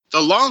The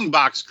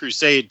Longbox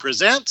Crusade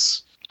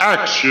presents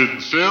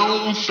Action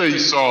Film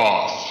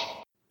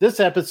Face-Off. This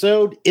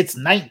episode, it's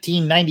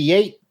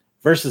 1998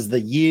 versus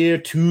the year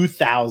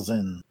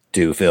 2000.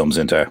 2 films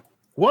enter.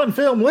 1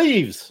 film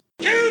leaves.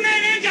 2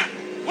 men enter,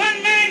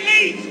 1 man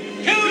leaves. 2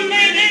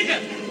 men enter,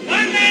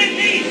 1 man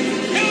leaves.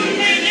 2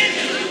 men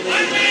enter,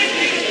 1 man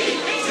leaves.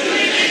 2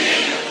 men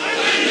enter,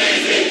 1 man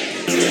leaves.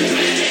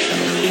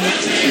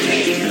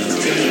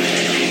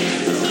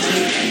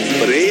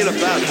 But it ain't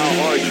about how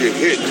hard you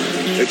hit.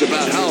 It's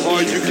about how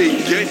hard you can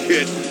get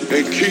hit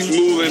and keep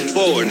moving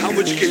forward. How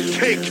much you can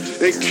take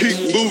and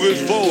keep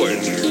moving forward.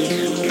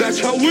 That's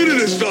how winning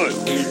is done.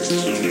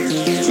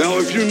 Now,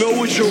 if you know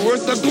what you're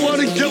worth, now go out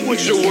and get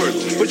what you're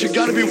worth. But you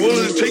got to be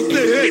willing to take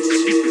the hits.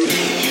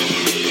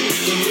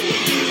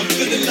 I'm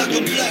feeling like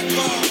a black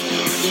ball.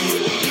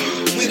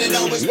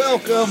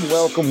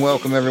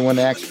 Welcome, everyone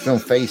to Action Film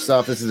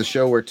Face-Off. This is a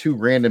show where 2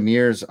 random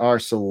years are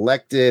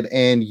selected,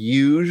 and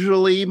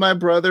usually my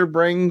brother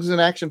brings an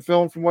action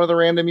film from one of the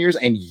random years,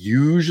 and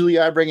usually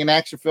I bring an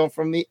action film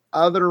from the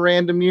other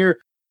random year.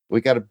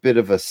 We got a bit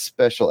of a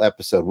special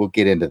episode. We'll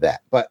get into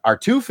that. But our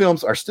 2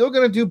 films are still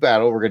going to do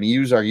battle. We're going to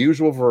use our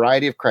usual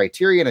variety of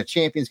criteria, and a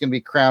champion's going to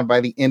be crowned by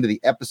the end of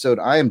the episode.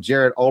 I am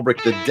Jared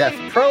Ulbrich, the Death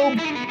Probe.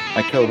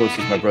 My co-host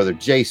is my brother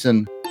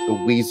Jason, the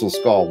Weasel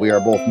Skull. We are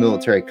both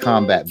military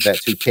combat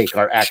vets who take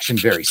our action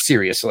very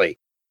seriously,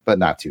 but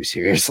not too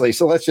seriously.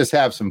 So let's just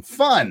have some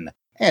fun.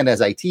 And as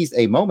I teased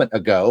a moment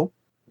ago,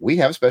 we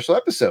have a special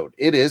episode.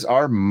 It is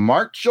our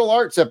martial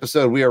arts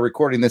episode. We are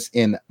recording this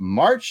in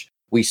March.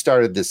 We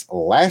started this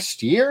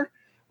last year,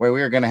 where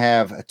we are going to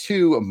have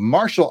 2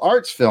 martial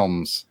arts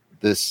films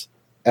this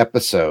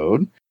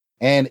episode.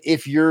 And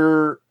if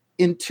you're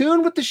in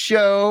tune with the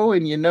show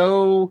and you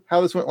know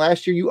how this went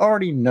last year, you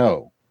already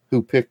know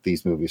who picked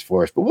these movies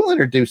for us. But we'll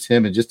introduce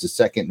him in just a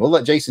second. We'll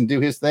let Jason do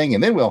his thing,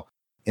 and then we'll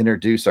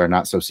introduce our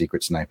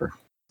not-so-secret sniper.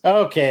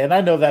 Okay, and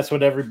I know that's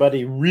what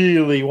everybody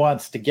really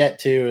wants to get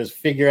to, is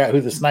figure out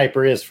who the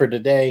sniper is for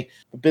today.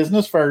 But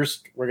business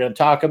first, we're going to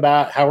talk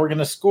about how we're going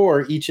to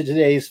score each of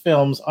today's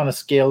films on a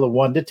scale of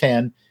 1 to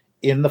 10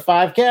 in the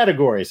 5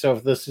 categories. So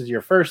if this is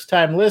your first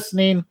time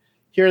listening,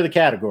 here are the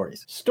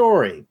categories.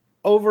 Story,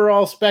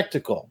 overall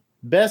spectacle,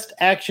 best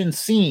action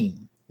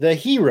scene, the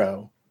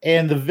hero,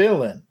 and the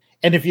villain.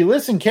 And if you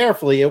listen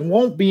carefully, it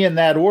won't be in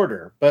that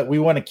order, but we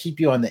want to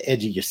keep you on the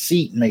edge of your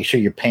seat and make sure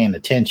you're paying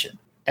attention.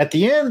 At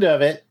the end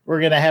of it,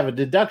 we're going to have a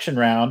deduction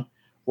round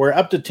where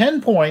up to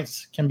 10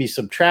 points can be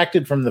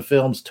subtracted from the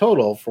film's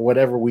total for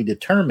whatever we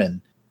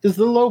determine is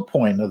the low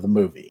point of the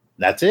movie.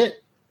 That's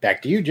it.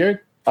 Back to you, Jared.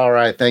 All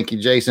right. Thank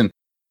you, Jason.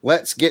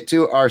 Let's get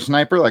to our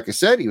sniper. Like I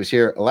said, he was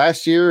here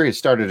last year. He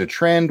started a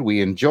trend.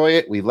 We enjoy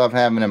it. We love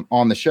having him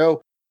on the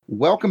show.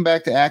 Welcome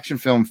back to Action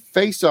Film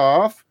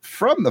Face-Off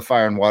from the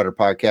Fire and Water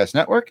Podcast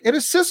Network. It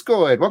is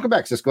Siskoid. Welcome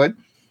back, Siskoid.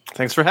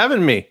 Thanks for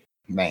having me.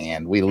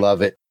 Man, we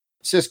love it.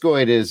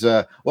 Siskoid is,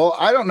 well,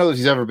 I don't know if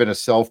he's ever been a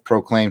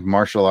self-proclaimed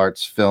martial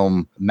arts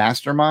film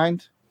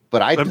mastermind,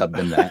 but I dubbed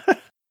him that.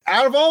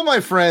 Out of all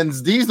my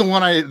friends, he's the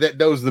one that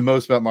knows the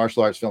most about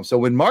martial arts films. So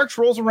when March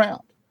rolls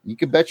around, you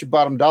can bet your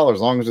bottom dollar,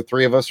 as long as the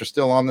 3 of us are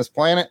still on this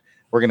planet,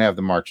 we're going to have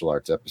the martial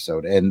arts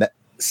episode. And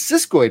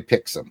Siskoid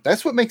picks them.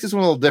 That's what makes this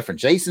one a little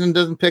different. Jason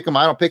doesn't pick them.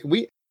 I don't pick them.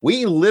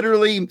 We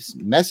literally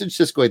messaged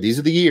Siskoid. These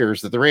are the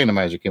years that the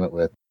randomizer came up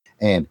with,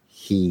 and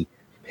he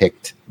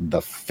picked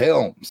the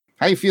films.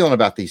 How you feeling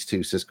about these 2,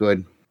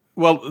 Siskoid?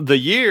 Well, the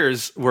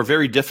years were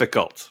very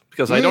difficult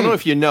because I don't know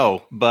if you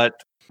know,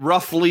 but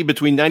roughly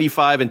between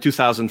 95 and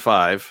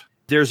 2005,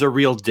 there's a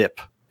real dip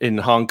in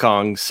Hong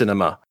Kong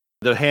cinema.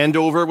 The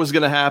handover was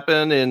going to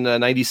happen in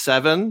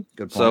 97.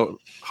 Good point. So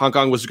Hong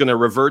Kong was going to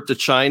revert to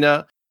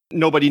China.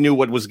 Nobody knew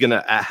what was going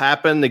to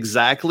happen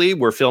exactly.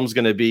 Were films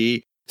going to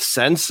be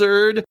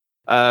censored?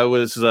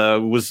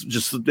 Was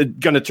just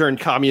going to turn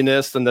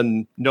communist, and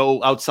then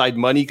no outside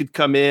money could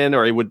come in,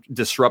 or it would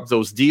disrupt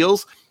those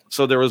deals.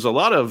 So there was a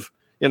lot of,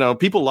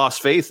 people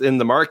lost faith in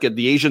the market.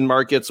 The Asian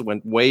markets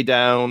went way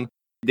down.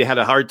 They had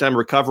a hard time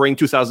recovering.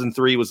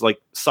 2003 was like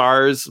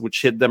SARS,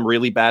 which hit them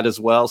really bad as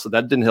well. So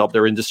that didn't help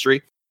their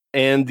industry.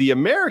 And the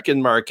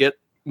American market,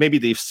 maybe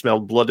they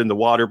smelled blood in the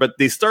water, but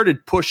they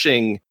started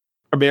pushing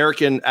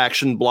American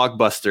action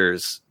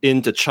blockbusters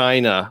into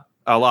China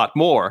a lot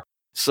more.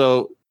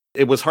 So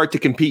it was hard to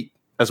compete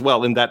as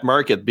well in that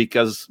market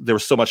because there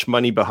was so much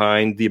money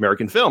behind the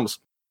American films.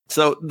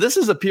 So this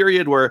is a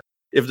period where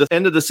if the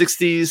end of the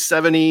 60s,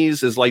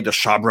 70s is like the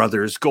Shaw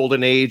Brothers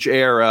golden age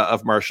era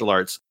of martial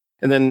arts.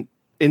 And then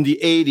in the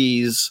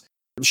 80s,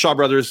 Shaw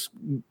Brothers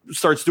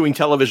starts doing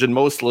television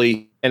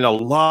mostly, and a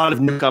lot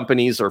of new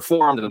companies are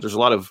formed, and there's a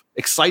lot of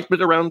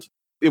excitement around.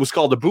 It was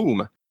called a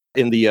boom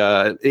in the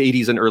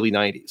 80s and early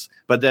 90s.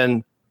 But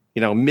then,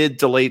 mid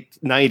to late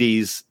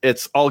 90s,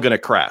 it's all going to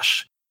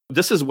crash.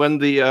 This is when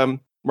the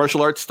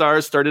martial arts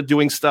stars started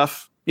doing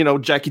stuff.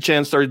 Jackie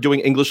Chan started doing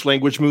English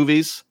language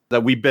movies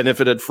that we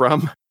benefited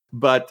from.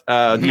 But,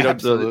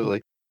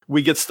 absolutely.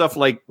 We get stuff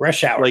like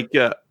Rush Hour.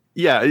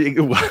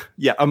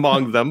 Yeah,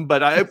 among them.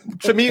 But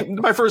to me,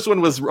 my first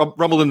one was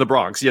Rumble in the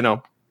Bronx,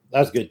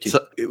 That's good too.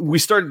 So we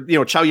started,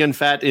 Chow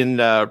Yun-fat in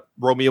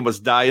Romeo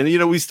Must Die,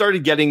 and we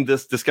started getting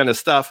this kind of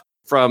stuff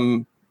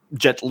from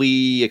Jet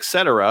Li,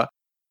 etc.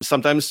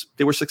 Sometimes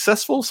they were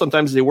successful,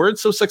 sometimes they weren't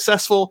so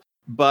successful,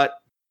 but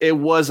it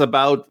was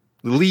about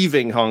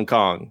leaving Hong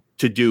Kong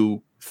to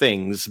do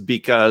things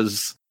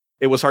because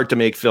it was hard to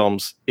make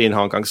films in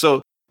Hong Kong.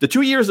 So the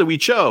 2 years that we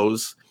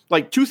chose,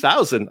 like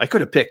 2000, I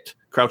could have picked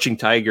Crouching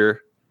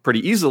Tiger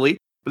pretty easily,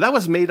 but that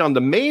was made on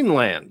the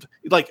mainland,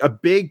 like a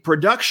big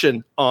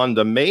production on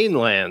the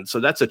mainland. So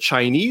that's a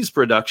Chinese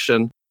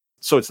production.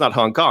 So it's not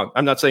Hong Kong.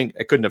 I'm not saying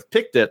I couldn't have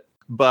picked it,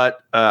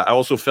 but I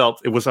also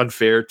felt it was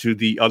unfair to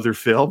the other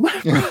film.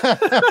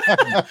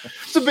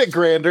 It's a bit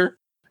grander.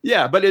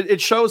 Yeah, but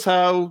it shows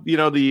how,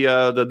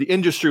 the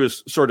industry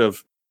is sort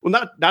of,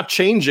 well, not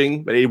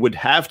changing, but it would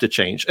have to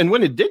change. And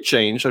when it did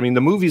change, I mean,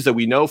 the movies that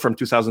we know from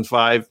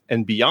 2005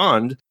 and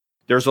beyond,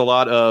 there's a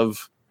lot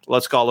of,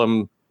 let's call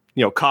them,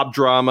 cop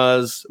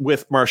dramas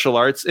with martial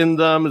arts in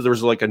them. There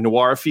was like a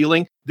noir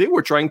feeling. They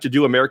were trying to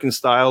do American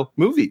style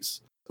movies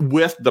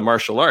with the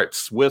martial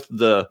arts, with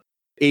the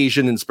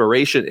Asian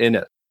inspiration in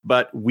it.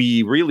 But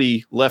we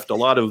really left a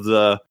lot of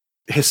the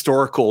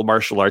historical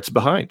martial arts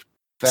behind.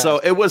 Fast. So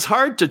it was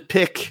hard to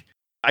pick.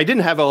 I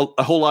didn't have a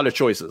whole lot of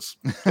choices,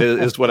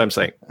 is what I'm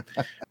saying.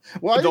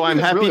 Well, Though I'm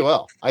happy. Really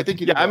well. I think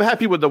you did I'm well.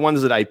 happy with the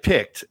ones that I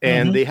picked,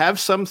 and they have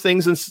some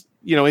things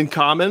in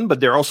common, but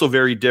they're also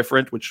very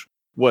different, which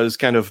was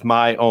kind of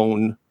my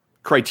own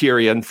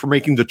criterion for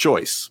making the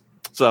choice.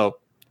 So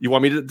you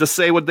want me to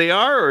say what they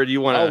are, or do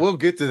you want to? Oh, we'll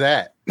get to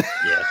that.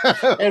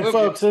 Yeah. And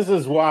folks, this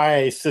is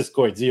why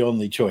Siskoid's the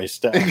only choice.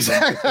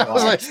 Exactly. I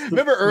was like,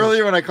 remember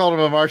earlier when I called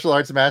him a martial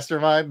arts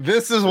mastermind?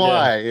 This is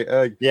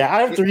why. Yeah,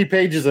 I have 3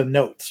 pages of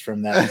notes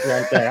from that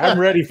right there. I'm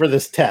ready for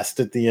this test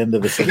at the end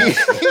of the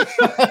semester.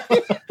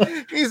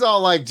 He's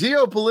all like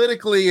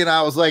geopolitically, and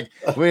I was like,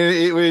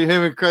 when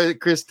him and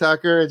Chris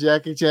Tucker and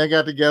Jackie Chan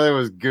got together, it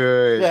was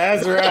good.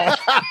 That's right.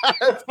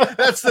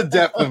 That's the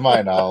depth of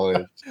my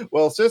knowledge.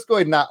 Well,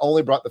 Siskoid not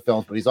only brought the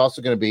films, but he's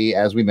also going to be,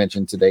 as we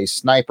mentioned, today's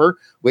sniper,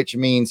 which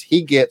means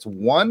he gets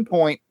 1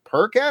 point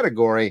per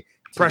category.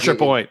 Pressure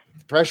point.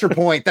 Pressure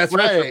point. That's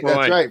right.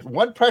 That's right.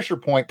 1 pressure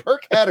point per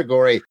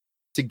category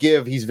to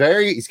give. He's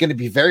going to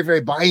be very,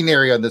 very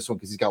binary on this one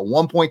because he's got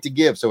 1 point to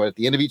give. So at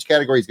the end of each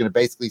category, he's going to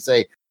basically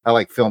say, I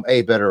like film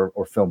A better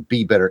or film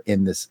B better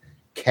in this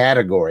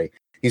category.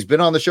 He's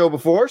been on the show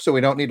before, so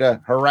we don't need to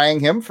harangue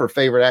him for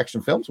favorite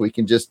action films. We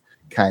can just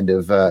kind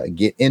of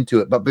get into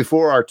it. But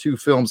before our 2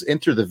 films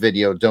enter the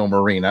video dome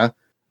arena,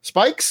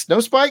 spikes? No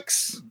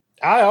spikes?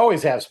 I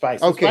always have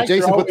spikes. Okay, spikes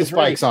Jason put the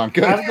spikes on.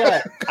 Good.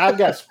 I've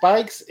got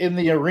spikes in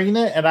the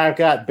arena, and I've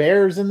got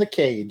bears in the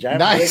cage. I'm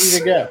ready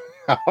to go.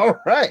 All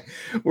right.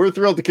 We're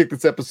thrilled to kick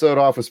this episode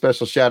off with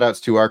special shout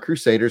outs to our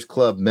Crusaders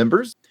Club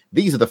members.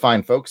 These are the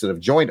fine folks that have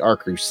joined our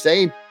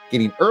crusade,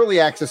 getting early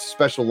access to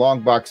special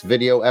long box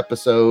video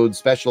episodes,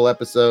 special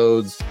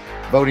episodes,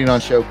 voting on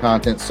show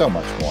content, so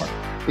much more.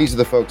 These are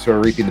the folks who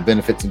are reaping the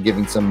benefits and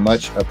giving some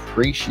much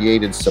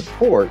appreciated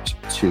support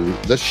to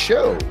the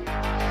show.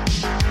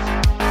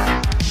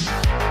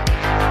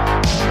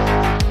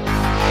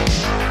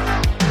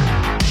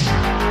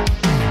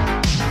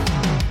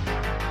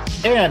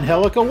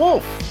 Angelica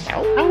Wolf,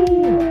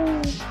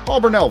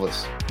 Auburn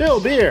Elvis, Bill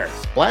Beer,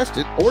 Blast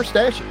It or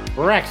Stash It,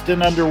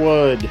 Braxton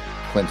Underwood,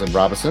 Clinton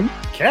Robinson,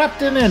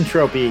 Captain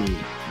Entropy,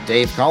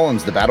 Dave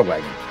Collins, the Battle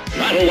Wagon,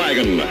 Battle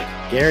Wagon.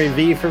 Gary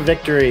V for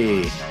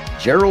Victory,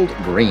 Gerald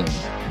Green,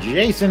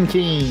 Jason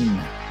Keene,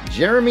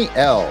 Jeremy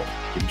L.,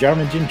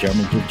 Jim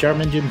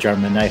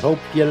Jarman. I hope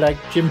you like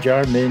Jim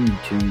Jarman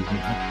too.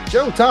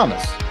 Joe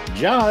Thomas,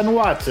 John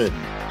Watson,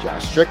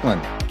 Josh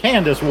Strickland,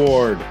 Candace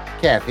Ward,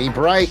 Kathy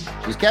Bright,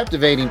 she's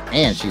captivating,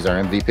 and she's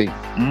our MVP.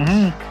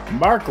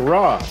 Mark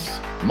Ross,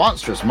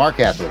 Monstrous Mark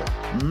Atherton,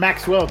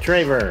 Maxwell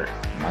Traver,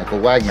 Michael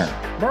Wagner,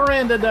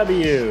 Miranda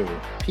W,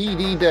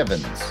 P.D.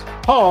 Devons,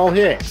 Paul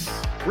Hicks,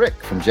 Rick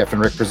from Jeff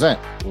and Rick Present,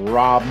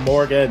 Rob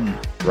Morgan,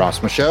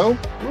 Ross Michaud,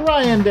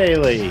 Ryan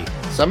Daly,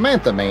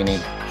 Samantha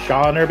Maney,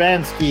 Sean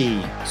Urbanski,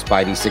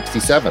 Spidey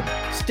 67,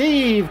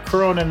 Steve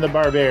Cronin the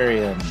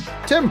Barbarian,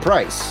 Tim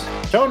Price,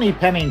 Tony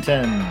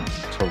Pennington,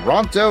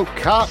 Toronto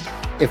Cop.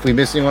 If we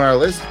miss anyone on our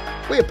list,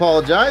 we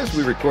apologize.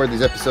 We record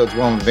these episodes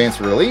well in advance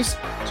of release,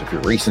 so if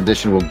your recent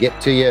edition will get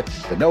to you.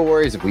 But no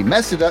worries, if we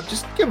mess it up,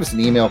 just give us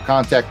an email,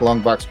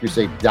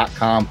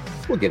 contact@longboxcrusade.com.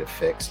 We'll get it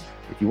fixed.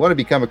 If you want to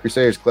become a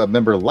Crusaders Club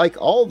member, like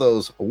all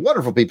those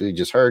wonderful people you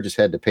just heard, just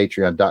head to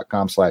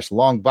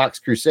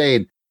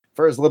patreon.com/longboxcrusade.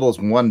 For as little as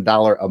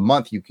 $1 a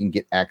month, you can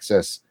get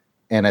access,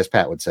 and as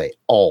Pat would say,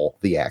 all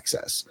the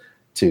access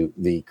to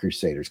the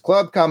Crusaders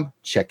Club. Come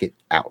check it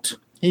out.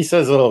 He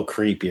says a little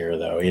creepier,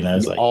 though.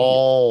 It's like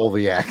all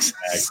the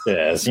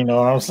access. You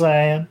know what I'm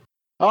saying?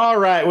 All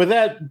right. With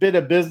that bit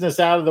of business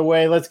out of the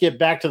way, let's get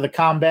back to the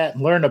combat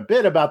and learn a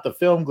bit about the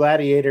film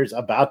gladiators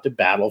about to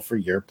battle for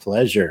your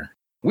pleasure.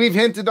 We've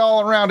hinted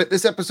all around it.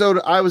 This episode,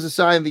 I was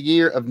assigned the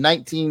year of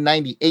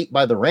 1998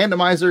 by the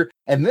randomizer,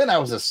 and then I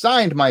was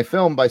assigned my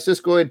film by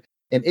Siskoid,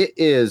 and it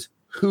is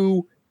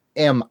Who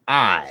Am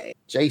I?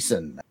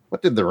 Jason,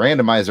 what did the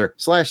randomizer /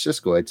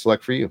 Siskoid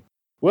select for you?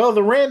 Well,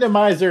 the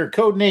randomizer,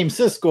 codename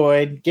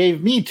Siskoid,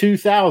 gave me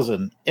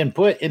 2,000 and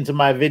put into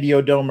my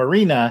Videodome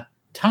Arena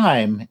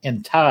Time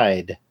and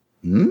Tide.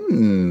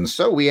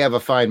 So we have a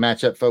fine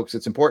matchup, folks.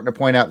 It's important to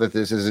point out that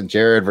this isn't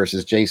Jared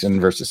versus Jason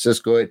versus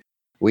Siskoid.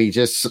 We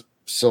just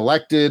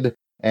selected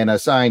and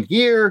assigned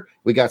year.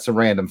 We got some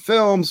random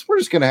films. We're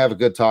just going to have a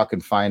good talk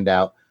and find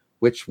out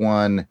which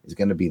one is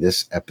going to be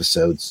this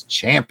episode's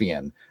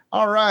champion.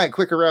 All right,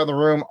 quick around the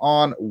room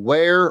on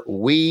where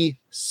we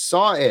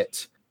saw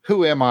it.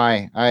 Who Am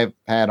I? I've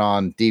had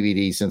on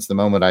DVD since the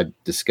moment I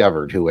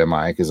discovered Who Am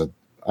I, because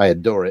I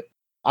adore it.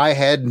 I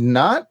had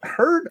not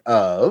heard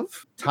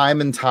of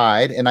Time and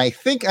Tide, and I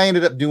think I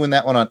ended up doing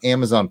that one on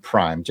Amazon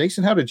Prime.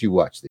 Jason, how did you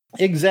watch this?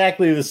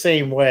 Exactly the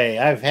same way.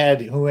 I've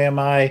had Who Am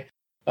I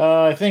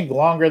think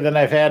longer than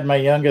I've had my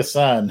youngest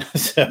son.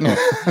 So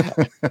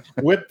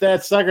whip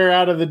that sucker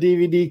out of the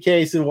DVD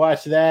case and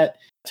watch that.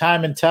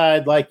 Time and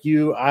Tide, like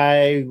you,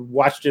 I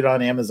watched it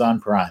on Amazon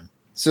Prime.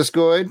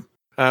 Siskoid?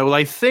 Well,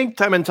 I think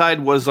Time and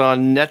Tide was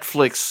on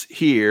Netflix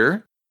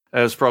here.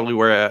 That's probably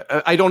where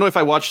I don't know if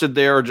I watched it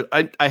there. Or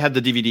I had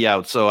the DVD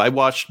out, so I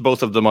watched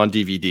both of them on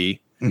DVD.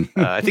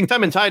 I think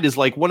Time and Tide is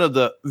like one of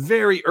the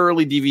very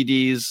early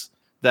DVDs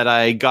that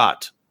I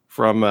got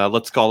from,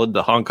 let's call it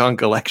the Hong Kong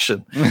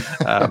collection.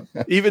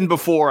 Even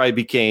before I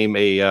became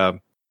a,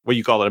 what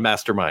you call it, a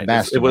mastermind.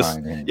 It was,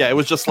 yeah, it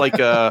was just like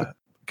a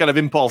kind of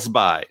impulse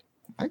buy.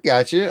 I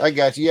got you.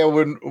 Yeah,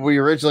 when we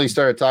originally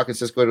started talking,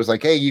 Siskoid was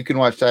like, hey, you can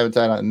watch Time and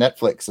Tide on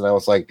Netflix. And I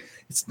was like,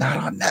 it's not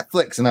on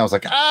Netflix. And I was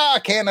like,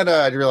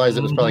 Canada. I realized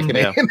it was probably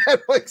Canadian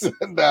Netflix.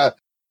 And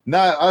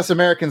us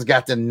Americans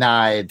got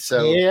denied.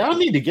 So yeah, I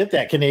need to get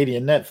that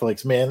Canadian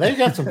Netflix, man. They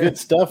got some good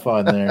stuff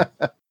on there.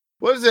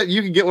 What is it?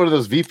 You can get one of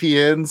those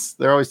VPNs.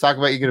 They're always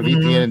talking about you get a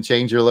VPN and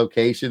change your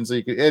location. So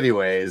you can,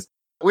 anyways,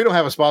 we don't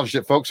have a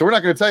sponsorship, folks. So we're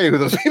not going to tell you who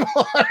those people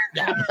are.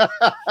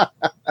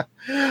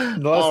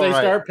 Unless they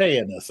start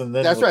paying us. And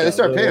then that's right. They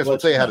start paying us. We'll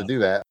tell you how to do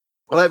that.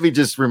 Well, let me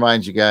just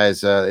remind you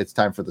guys, it's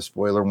time for the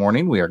spoiler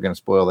warning. We are going to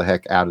spoil the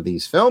heck out of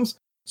these films.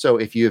 So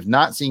if you have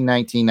not seen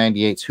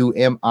 1998's Who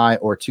Am I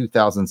or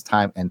 2000's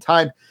Time and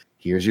Tide,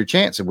 here's your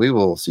chance. And we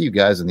will see you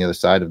guys on the other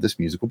side of this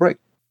musical break.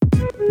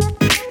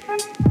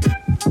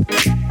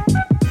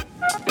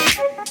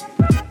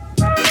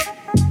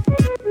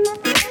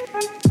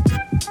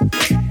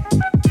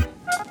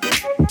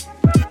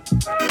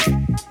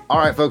 All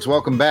right, folks,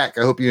 welcome back.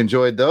 I hope you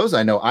enjoyed those.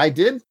 I know I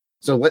did.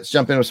 So let's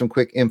jump in with some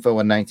quick info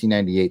on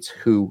 1998's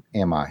Who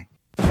Am I?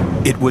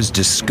 It was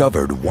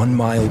discovered 1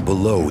 mile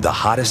below the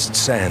hottest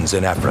sands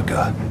in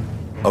Africa.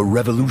 A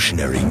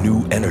revolutionary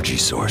new energy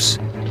source.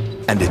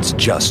 And it's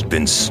just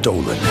been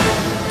stolen.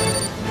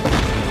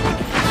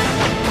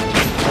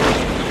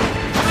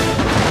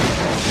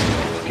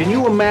 Can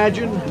you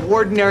imagine an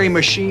ordinary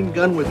machine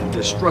gun with the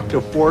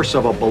destructive force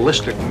of a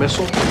ballistic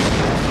missile?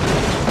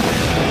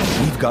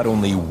 We've got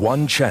only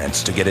one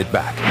chance to get it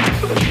back.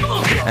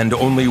 And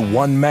only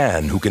one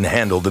man who can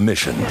handle the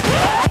mission.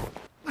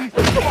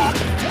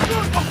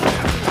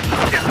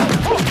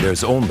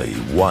 There's only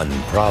one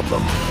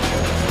problem.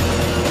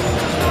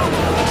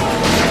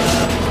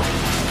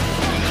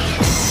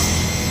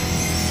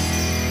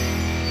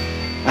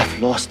 I've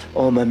lost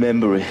all my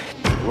memory.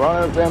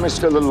 One of them is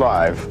still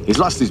alive. He's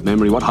lost his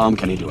memory. What harm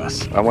can he do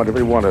us? I want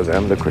every one of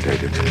them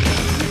liquidated.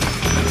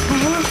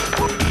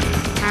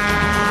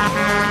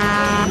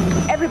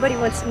 Everybody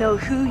wants to know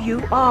who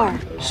you are.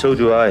 So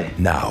do I.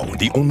 Now,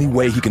 the only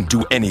way he can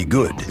do any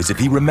good is if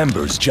he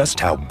remembers just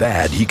how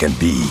bad he can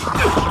be.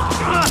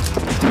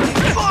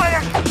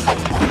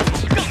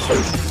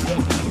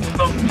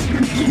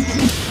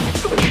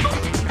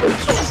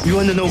 You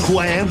want to know who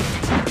I am?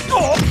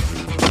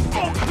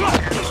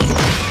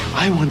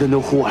 I want to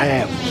know who I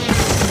am.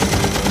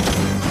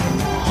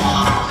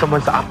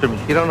 Someone's after me.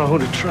 You don't know who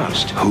to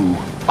trust. Who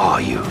are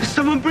you?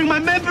 Someone bring my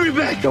memory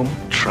back. Don't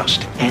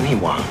trust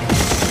anyone.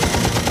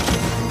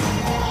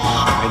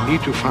 I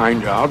need to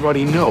find out what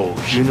he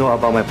knows. You know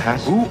about my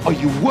past? Who are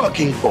you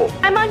working for?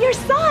 I'm on your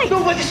side.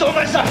 Nobody's on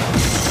my side.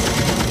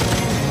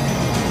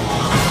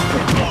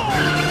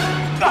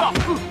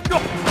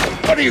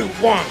 What do you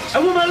want? I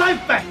want my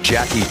life back.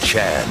 Jackie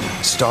Chan,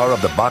 star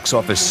of the box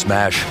office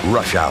smash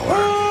Rush Hour.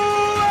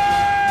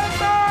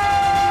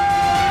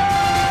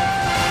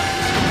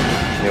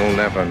 You'll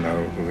never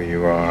know who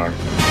you are.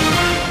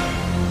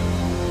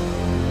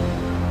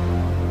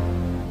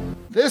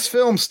 This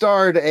film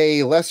starred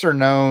a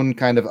lesser-known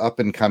kind of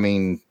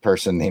up-and-coming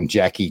person named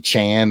Jackie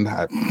Chan.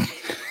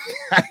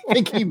 I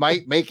think he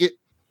might make it.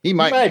 He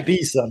might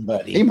be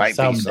somebody. He might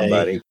be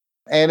somebody.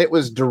 And it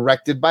was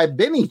directed by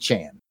Benny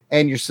Chan.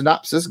 And your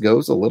synopsis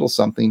goes a little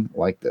something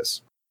like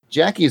this.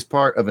 Jackie is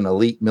part of an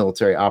elite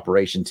military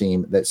operation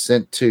team that's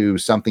sent to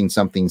something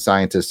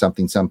scientist,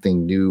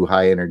 something new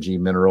high-energy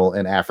mineral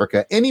in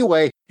Africa.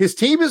 Anyway, his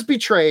team is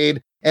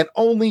betrayed, and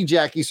only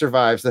Jackie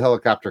survives the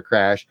helicopter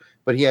crash,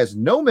 but he has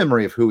no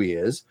memory of who he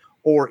is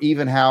or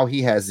even how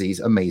he has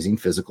these amazing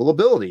physical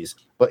abilities.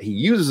 But he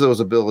uses those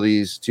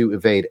abilities to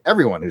evade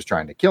everyone who's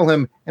trying to kill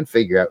him and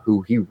figure out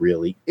who he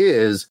really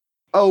is.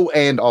 Oh,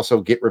 and also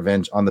get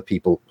revenge on the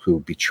people who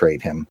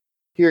betrayed him.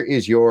 Here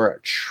is your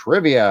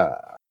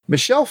trivia.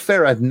 Michelle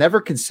Farah never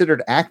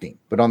considered acting,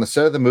 but on the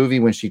set of the movie,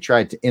 when she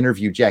tried to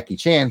interview Jackie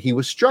Chan, he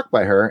was struck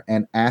by her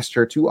and asked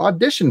her to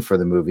audition for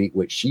the movie,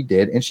 which she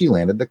did, and she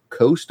landed the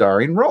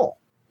co-starring role.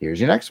 Here's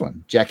your next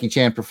one. Jackie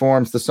Chan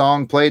performs the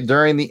song played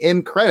during the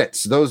end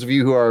credits. Those of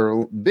you who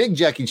are big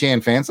Jackie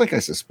Chan fans, like I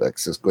suspect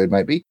Siskoid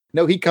might be,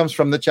 know he comes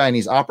from the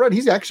Chinese opera, and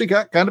he's actually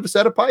got kind of a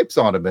set of pipes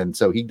on him, and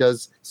so he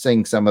does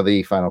sing some of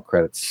the final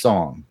credits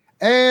song.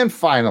 And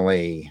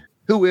finally,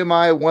 Who Am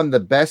I won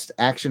the Best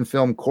Action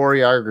Film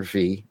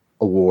Choreography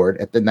Award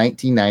at the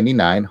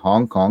 1999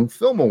 Hong Kong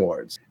Film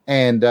Awards.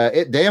 And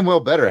it damn well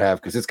better have,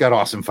 because it's got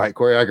awesome fight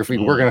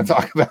choreography. We're going to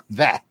talk about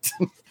that.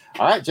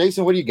 All right,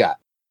 Jason, what do you got?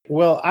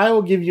 Well, I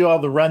will give you all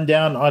the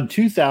rundown on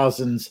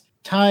 2000's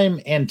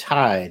Time and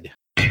Tide.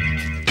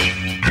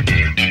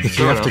 If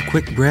you're after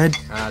quick bread,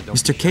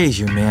 Mr. K's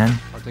your man.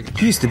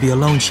 He used to be a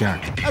loan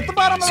shark. At the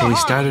bottom of So he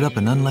started up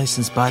an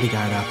unlicensed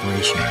bodyguard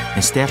operation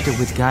and staffed it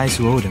with guys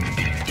who owed him.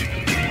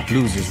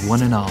 Losers,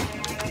 one and all.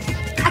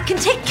 I can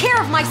take care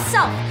of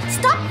myself.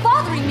 Stop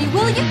bothering me,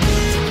 will you?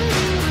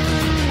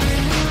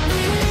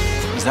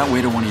 Is that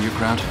waiter one of your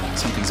crowd?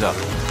 Something's up.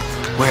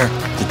 Where?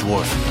 The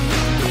dwarf.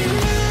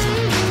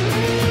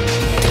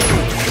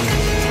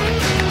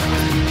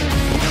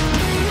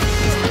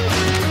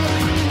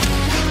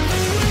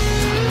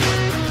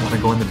 Want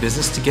to go into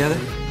business together?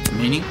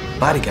 Meaning?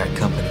 Bodyguard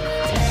company.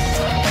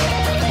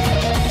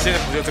 你现在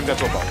不就正在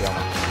做保镖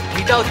吗？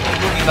你到底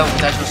不明白我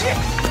在说什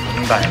么？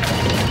明白，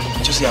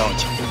就是要用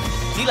钱。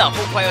你老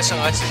婆快要生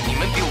儿子，你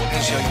们比我更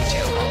需要用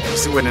钱好。不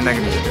是为了那个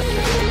女的，对不对？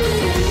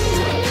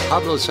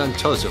 Pablo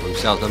Santosa from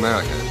South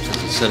America says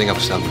he's setting up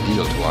some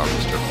deal to our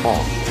Mr.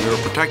 Hong. We were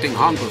protecting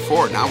Hong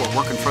before, now we're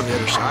working for the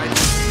other side.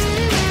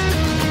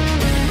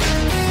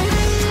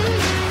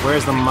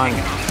 Where's the money?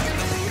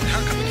 How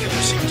come the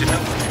killer seems to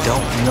know?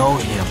 Don't know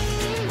him.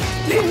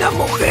 Linda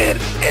mujer,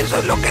 eso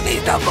es lo que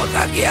necesitamos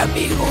aquí,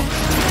 amigo.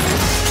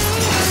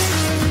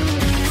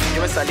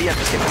 Yo me salí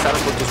antes que empezaron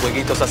con tus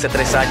jueguitos hace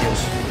 3 años.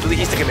 Tú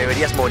dijiste que me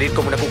verías morir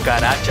como una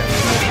cucaracha.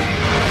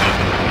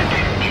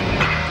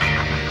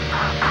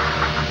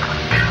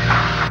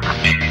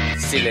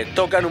 Si le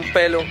tocan un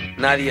pelo,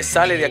 nadie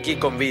sale de aquí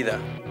con vida.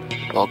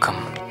 Welcome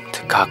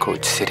to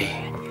Cockroach City.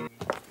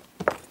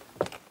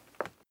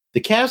 The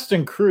cast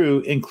and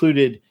crew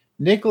included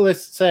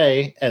Nicholas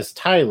Tsay as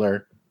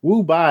Tyler,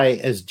 Wu Bai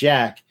as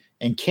Jack,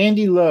 and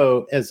Candy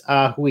Lo as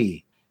Ah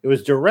Hui. It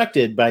was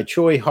directed by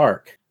Choi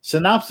Hark.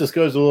 Synopsis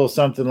goes a little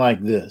something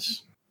like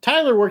this.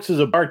 Tyler works as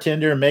a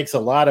bartender and makes a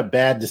lot of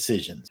bad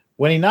decisions.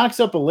 When he knocks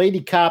up a lady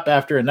cop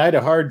after a night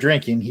of hard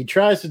drinking, he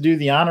tries to do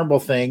the honorable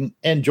thing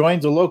and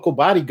joins a local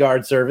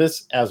bodyguard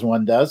service, as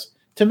one does,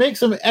 to make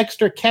some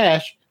extra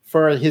cash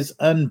for his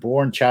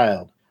unborn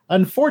child.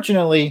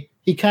 Unfortunately,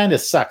 he kind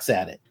of sucks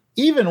at it.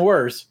 Even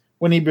worse,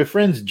 when he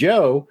befriends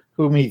Joe,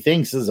 whom he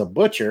thinks is a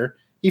butcher,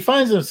 he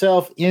finds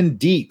himself in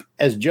deep,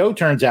 as Joe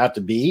turns out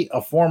to be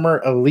a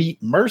former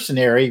elite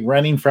mercenary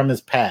running from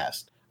his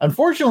past.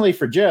 Unfortunately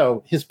for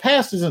Joe, his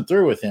past isn't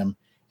through with him,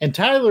 and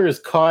Tyler is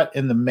caught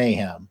in the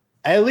mayhem.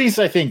 At least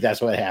I think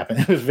that's what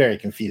happened. It was very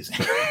confusing.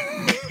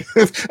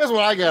 That's what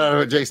I got out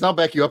of it, Jason. I'll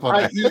back you up on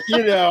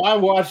that. I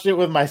watched it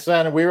with my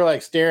son, and we were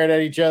like staring at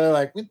each other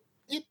like,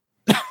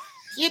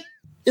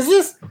 is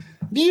this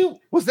you?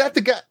 Was that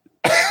the guy?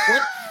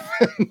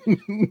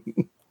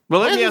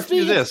 Well, let me ask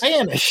you this.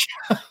 Spanish.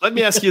 Let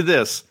me ask you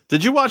this.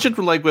 Did you watch it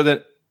like with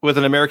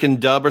an American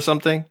dub or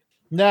something?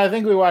 No, I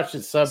think we watched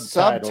it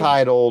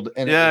subtitled.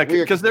 And yeah,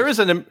 because there's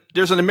an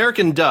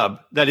American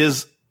dub that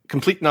is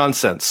complete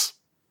nonsense.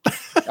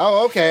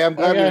 Oh, okay. I'm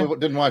glad we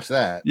didn't watch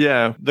that.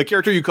 Yeah, the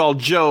character you called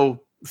Joe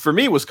for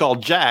me was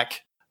called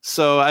Jack.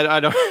 So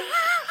I don't.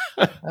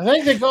 I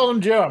think they called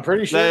him Joe. I'm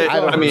pretty sure.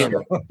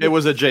 It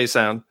was a J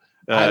sound.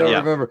 I don't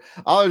remember.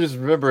 All I just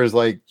remember is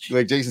like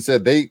Jason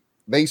said,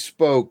 they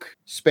spoke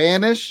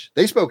Spanish.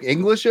 They spoke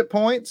English at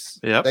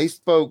points. Yeah. They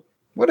spoke.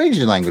 What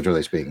Asian language are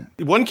they speaking?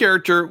 One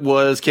character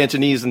was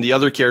Cantonese and the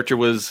other character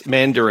was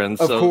Mandarin.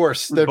 Of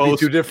course, there'd be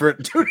two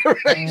different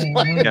Asian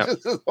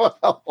languages as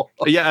well.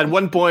 Yeah, at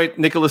one point,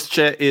 Nicholas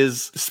Che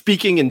is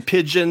speaking in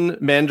Pidgin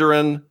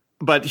Mandarin,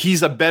 but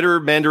he's a better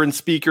Mandarin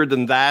speaker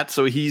than that.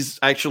 So he's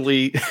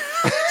actually,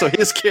 so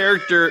his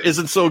character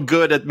isn't so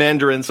good at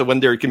Mandarin. So when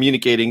they're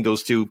communicating,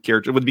 those two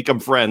characters would become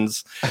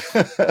friends.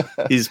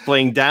 He's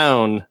playing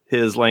down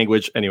his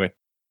language. Anyway.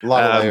 A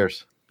lot of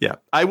layers. Yeah,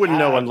 I wouldn't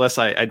know unless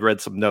I'd read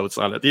some notes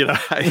on it.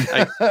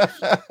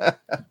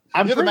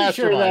 I'm pretty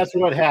sure that's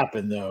what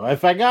happened, though.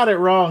 If I got it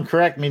wrong,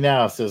 correct me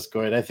now,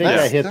 Siskoid. I think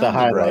I hit the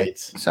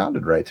highlights. Right.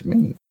 Sounded right to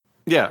me.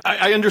 Yeah,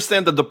 I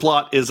understand that the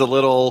plot is a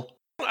little...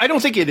 I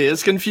don't think it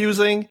is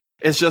confusing.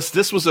 It's just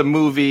this was a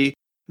movie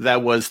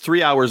that was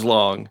 3 hours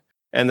long,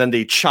 and then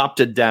they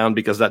chopped it down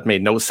because that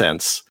made no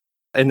sense.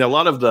 And a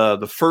lot of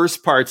the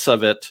first parts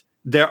of it,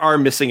 there are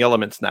missing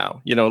elements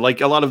now. You know,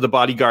 like a lot of the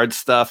bodyguard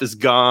stuff is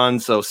gone.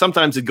 So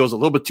sometimes it goes a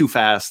little bit too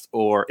fast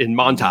or in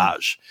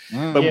montage.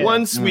 But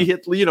once we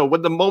hit,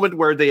 when the moment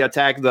where they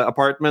attack the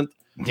apartment,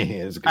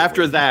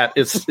 After that,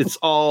 it's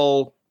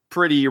all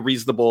pretty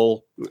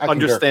reasonable,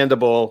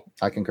 understandable.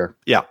 I concur.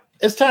 Yeah.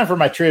 It's time for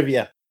my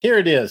trivia. Here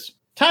it is.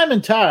 Time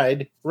and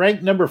Tide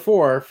ranked number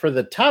 4 for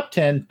the top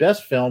 10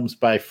 best films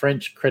by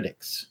French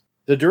critics.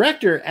 The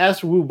director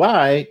asked Wu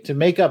Bai to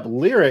make up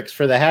lyrics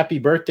for the Happy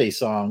Birthday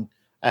song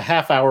a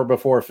half hour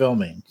before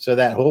filming. So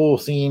that whole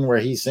scene where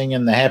he's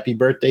singing the Happy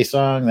Birthday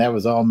song, that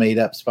was all made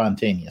up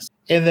spontaneous.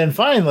 And then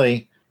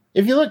finally,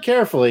 if you look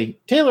carefully,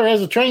 Taylor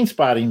has a Train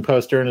Spotting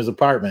poster in his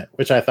apartment,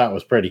 which I thought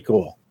was pretty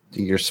cool.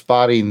 You're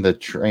spotting the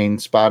train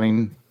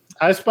spotting?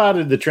 I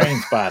spotted the Train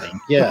Spotting,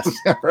 yes.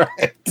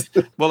 Right.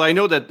 Well, I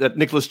know that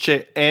Nicolas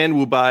Che and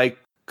Wu Bai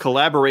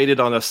collaborated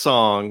on a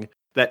song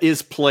that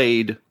is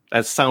played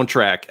as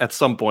soundtrack at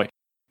some point.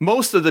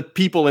 Most of the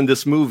people in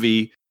this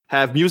movie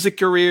have music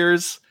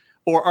careers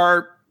or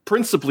are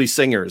principally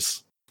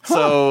singers.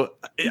 So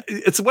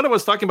it's what I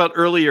was talking about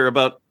earlier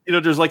about,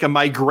 there's like a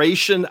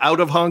migration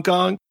out of Hong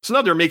Kong. So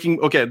now they're making,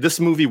 this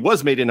movie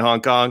was made in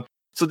Hong Kong.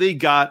 So they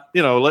got,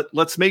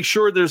 let's make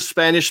sure there's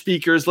Spanish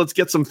speakers. Let's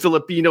get some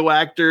Filipino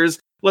actors.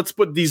 Let's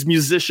put these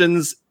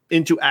musicians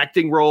into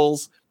acting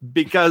roles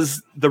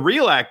because the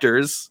real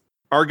actors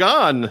are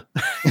gone.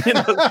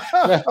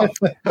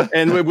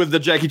 And with the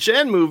Jackie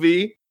Chan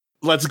movie,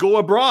 let's go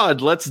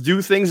abroad. Let's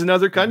do things in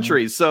other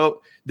countries.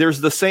 So there's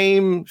the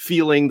same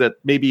feeling that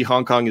maybe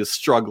Hong Kong is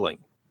struggling.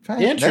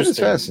 Interesting. That is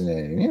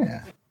fascinating,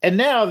 yeah. And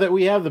now that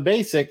we have the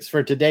basics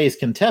for today's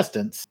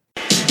contestants.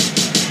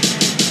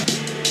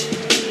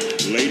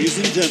 Ladies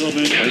and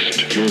gentlemen,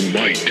 test your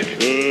might.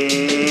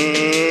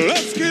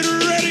 Let's get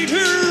ready to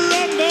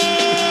rumble!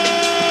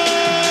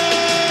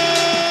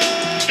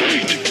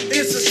 Fight.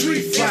 It's a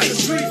street fight.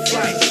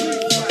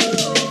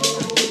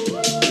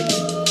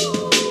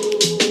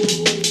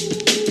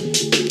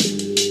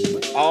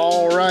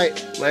 All right,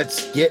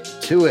 let's get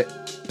to it.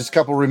 Just a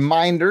couple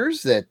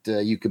reminders that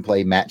you can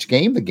play Match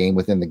Game, the game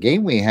within the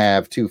game. We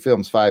have 2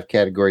 films, 5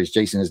 categories.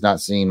 Jason has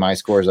not seen my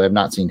scores. I have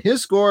not seen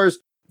his scores.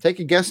 Take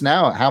a guess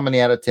now at how many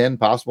out of 10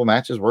 possible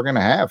matches we're going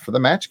to have for the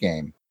Match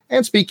Game.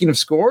 And speaking of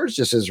scores,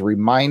 just as a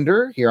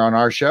reminder here on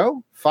our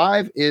show,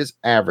 5 is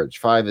average.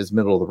 5 is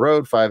middle of the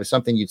road. 5 is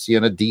something you'd see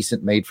on a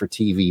decent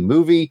made-for-TV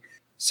movie.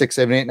 6,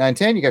 7, 8, 9,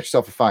 10, you got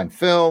yourself a fine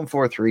film.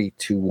 4, 3,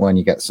 2, 1,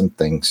 you got some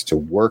things to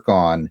work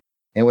on.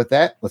 And with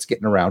that, let's get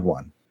into round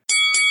 1.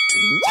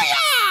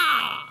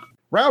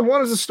 Round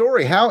 1 is a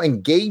story. How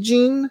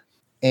engaging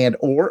and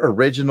or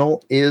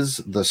original is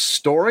the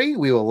story?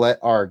 We will let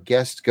our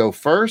guest go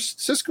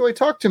first. Cisco,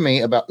 talk to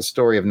me about the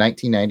story of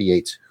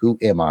 1998's Who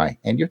Am I?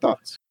 And your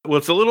thoughts. Well,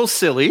 it's a little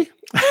silly.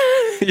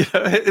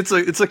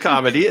 It's a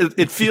comedy.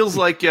 It feels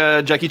like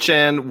Jackie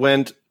Chan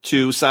went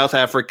to South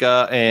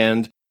Africa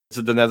and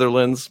the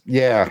Netherlands.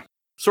 Yeah.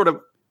 Sort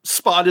of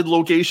spotted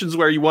locations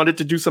where you wanted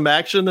to do some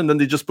action, and then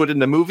they just put it in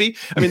the movie.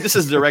 I mean, this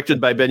is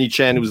directed by Benny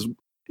Chan, who's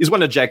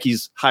one of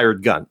Jackie's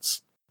hired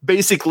guns.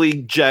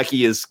 Basically,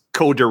 Jackie is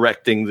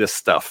co-directing this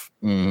stuff.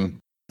 Mm.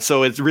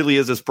 So it really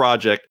is his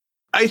project.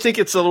 I think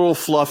it's a little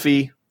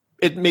fluffy.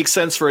 It makes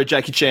sense for a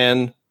Jackie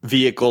Chan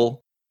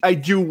vehicle. I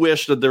do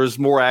wish that there was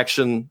more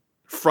action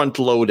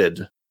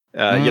front-loaded.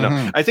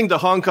 I think the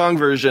Hong Kong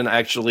version,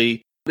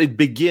 actually, it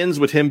begins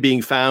with him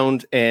being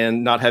found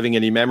and not having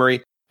any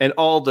memory. And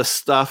all the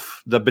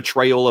stuff, the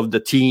betrayal of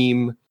the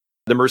team,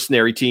 the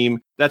mercenary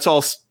team, that's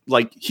all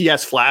like he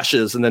has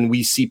flashes and then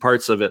we see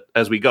parts of it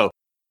as we go.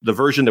 The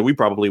version that we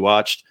probably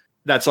watched,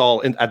 that's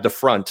all at the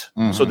front,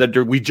 so that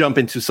we jump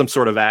into some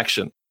sort of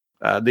action.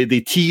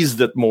 They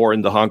teased it more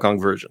in the Hong Kong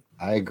version.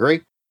 I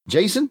agree.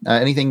 Jason,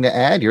 anything to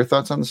add? Your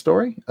thoughts on the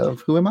story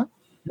of Who Am I?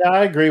 No,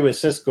 I agree with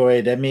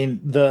Siskoid. I mean,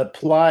 the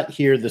plot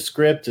here, the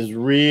script is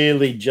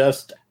really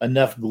just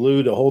enough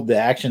glue to hold the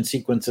action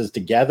sequences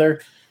together,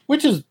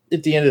 which is,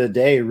 at the end of the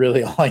day,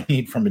 really all I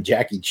need from a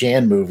Jackie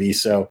Chan movie.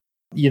 So,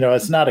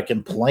 it's not a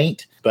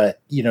complaint,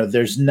 but,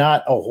 there's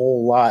not a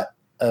whole lot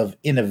of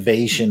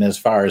innovation as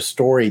far as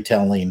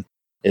storytelling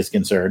is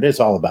concerned. It's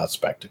all about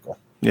spectacle.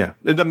 Yeah.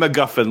 And the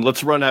MacGuffin.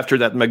 Let's run after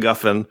that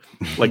MacGuffin,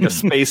 like a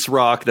space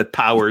rock that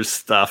powers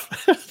stuff.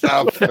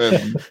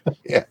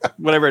 Yeah.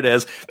 Whatever it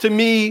is. To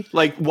me,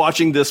 like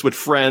watching this with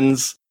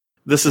friends,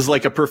 this is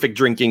like a perfect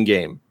drinking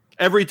game.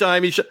 Every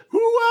time who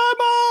am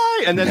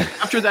I? And then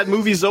after that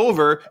movie's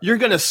over, you're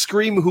going to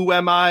scream, who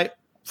am I?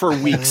 For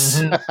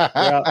weeks.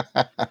 Yeah.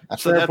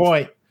 So Fair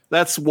point.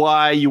 That's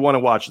why you want to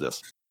watch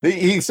this.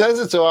 He says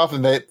it so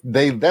often that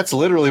that's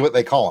literally what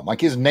they call him.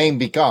 Like his name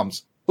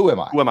becomes, who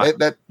am I? Who am I?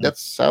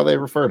 That's how they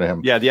refer to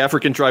him. Yeah, the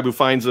African tribe who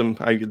finds him,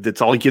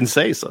 that's all he can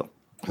say. So,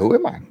 who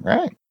am I?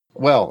 Right.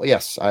 Well,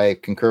 yes, I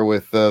concur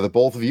with the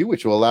both of you,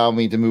 which will allow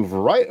me to move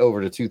right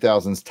over to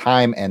 2000's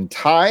Time and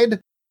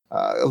Tide.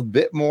 A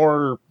bit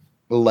more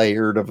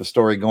layered of a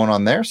story going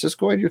on there.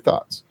 Cisco, what are your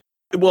thoughts?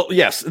 Well,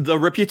 yes, the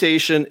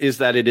reputation is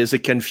that it is a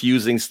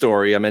confusing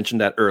story. I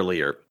mentioned that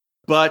earlier.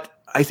 But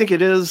I think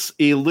it is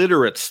a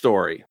literate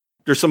story.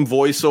 There's some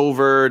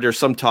voiceover. There's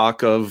some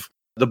talk of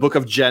the book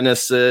of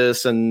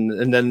Genesis.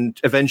 And then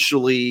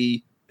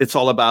eventually it's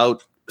all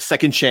about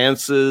second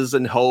chances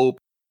and hope.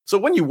 So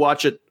when you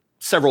watch it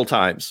several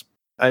times,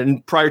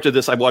 And prior to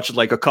this, I watched it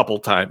like a couple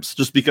times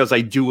just because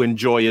I do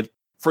enjoy it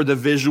for the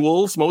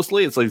visuals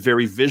mostly. It's a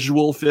very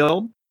visual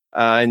film,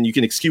 and you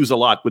can excuse a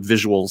lot with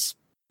visuals,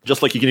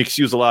 just like you can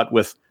excuse a lot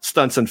with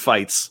stunts and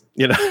fights.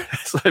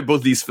 So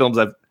both these films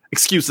have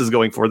excuses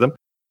going for them.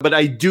 But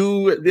I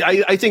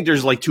think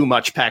there's like too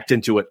much packed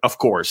into it, of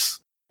course,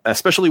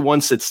 especially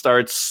once it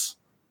starts,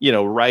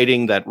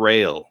 riding that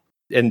rail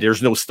and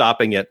there's no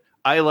stopping it.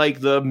 I like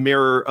the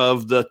mirror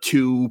of the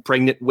two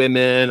pregnant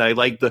women. I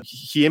like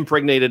he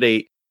impregnated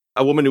a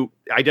woman who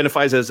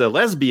identifies as a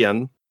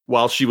lesbian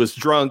while she was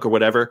drunk or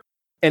whatever.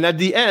 And at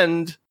the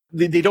end,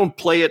 they don't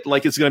play it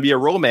like it's going to be a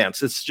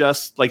romance. It's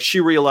just like she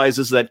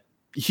realizes that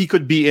he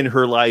could be in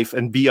her life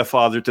and be a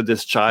father to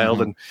this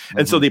child.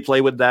 And so they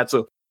play with that.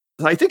 So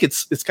I think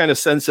it's kind of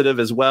sensitive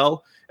as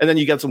well. And then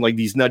you get some like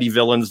these nutty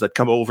villains that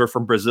come over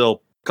from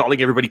Brazil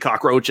calling everybody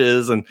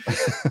cockroaches. And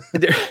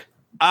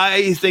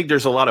I think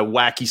there's a lot of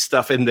wacky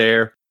stuff in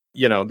there.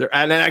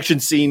 An action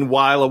scene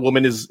while a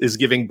woman is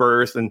giving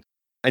birth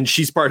and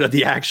she's part of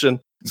the action.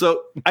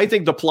 So I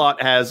think the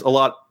plot has a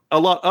lot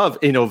of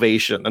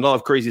innovation and a lot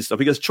of crazy stuff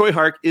because Choi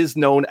Hark is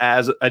known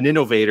as an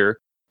innovator.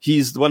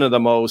 He's one of the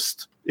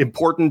most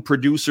important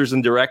producers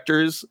and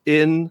directors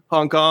in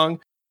Hong Kong.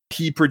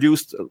 He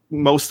produced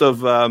most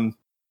of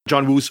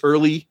John Woo's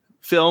early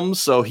films.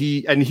 So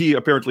he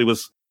apparently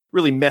was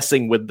really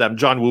messing with them.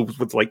 John Woo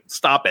was like,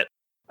 stop it.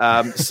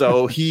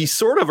 So he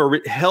sort of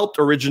helped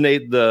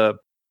originate the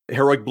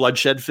Heroic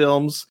Bloodshed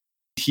films.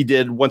 He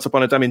did Once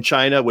Upon a Time in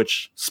China,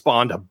 which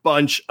spawned a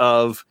bunch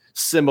of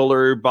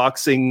similar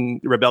boxing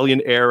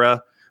rebellion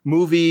era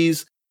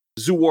movies.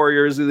 Zoo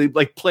Warriors, they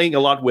like playing a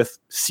lot with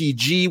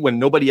CG when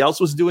nobody else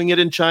was doing it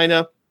in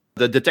China.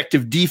 The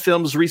Detective D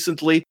films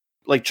recently,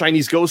 like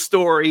Chinese Ghost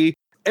Story.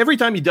 Every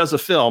time he does a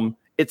film,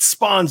 it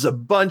spawns a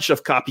bunch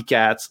of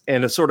copycats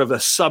and a sort of a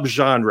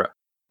subgenre.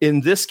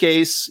 In this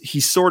case,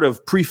 he's sort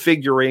of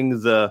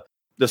prefiguring the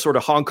sort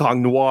of Hong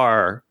Kong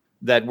noir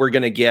that we're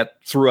going to get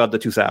throughout the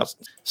 2000s.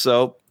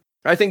 So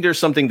I think there's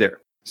something there.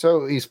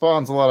 So he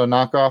spawns a lot of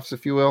knockoffs,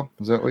 if you will.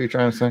 Is that what you're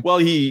trying to say? Well,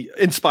 he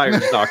inspires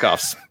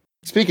knockoffs.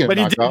 Speaking of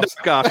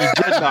knockoffs.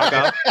 He did knock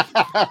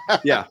off.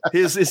 Yeah.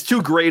 His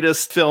two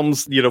greatest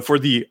films, for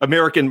the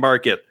American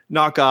market,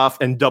 Knock Off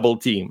and Double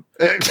Team.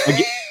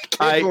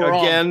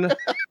 Again,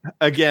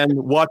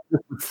 watch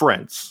this with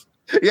friends.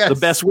 Yes. The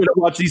best way to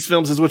watch these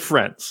films is with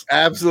friends.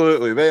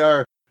 Absolutely. They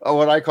are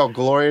what I call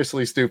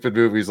gloriously stupid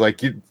movies.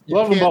 Like you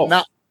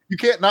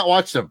can't not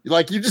watch them.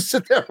 Like you just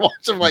sit there and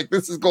watch them like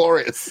this is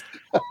glorious.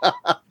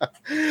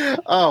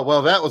 Oh,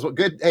 well, that was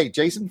good. Hey,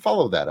 Jason,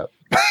 follow that up.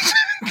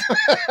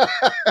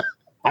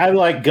 I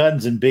like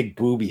guns and big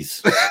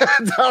boobies.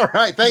 All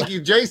right. Thank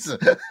you, Jason.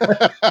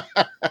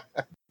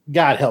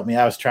 God help me.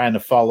 I was trying to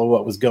follow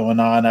what was going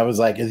on. I was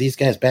like, are these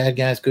guys bad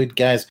guys, good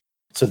guys?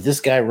 So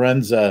this guy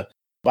runs a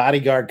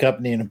bodyguard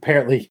company, and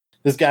apparently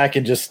this guy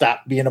can just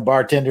stop being a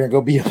bartender and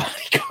go be a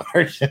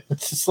bodyguard.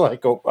 It's just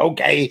like,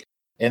 okay.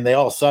 And they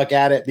all suck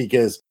at it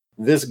because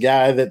this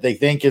guy that they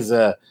think is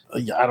a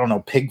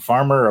pig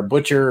farmer, a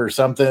butcher or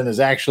something is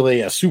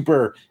actually a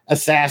super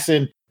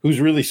assassin who's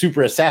really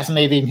super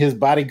assassinating his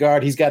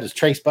bodyguard. He's got his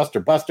trace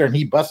buster, and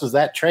he busts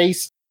that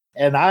trace.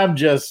 And I'm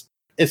just,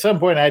 at some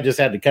point, I just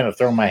had to kind of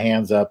throw my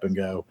hands up and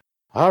go,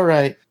 all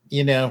right,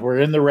 we're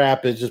in the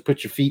rapids. Just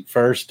put your feet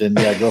first and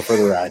go for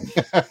the ride.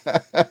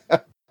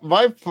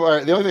 My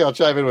part, the only thing I'll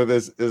chime in with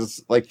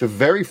is like the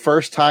very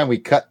first time we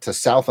cut to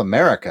South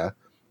America,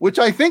 which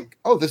I think,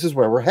 this is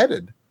where we're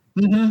headed.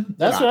 Mm-hmm.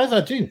 That's what I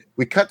thought too.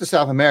 We cut to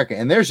South America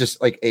and there's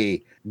just like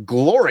a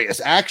glorious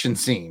action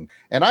scene.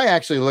 And I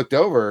actually looked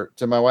over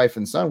to my wife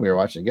and son. We were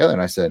watching together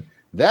and I said,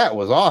 that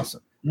was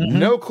awesome. Mm-hmm.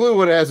 No clue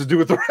what it has to do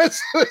with the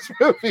rest of this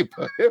movie,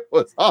 but it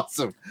was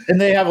awesome.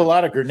 And they have a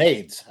lot of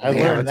grenades. I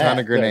learned a ton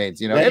of grenades.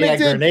 They had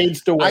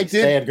grenades to waste.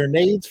 They had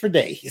grenades for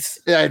days.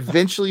 I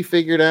eventually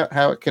figured out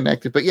how it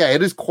connected. But yeah,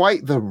 it is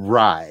quite the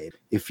ride,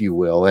 if you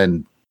will.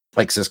 And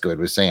like Cisco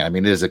was saying, I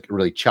mean, it is a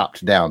really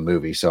chopped down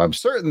movie. So I'm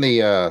certain the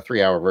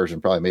 3-hour version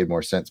probably made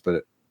more sense, but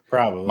it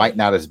probably might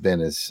not have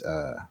been as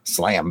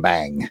slam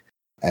bang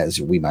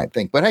as we might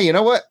think. But hey, you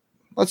know what?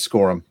 Let's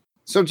score them.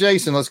 So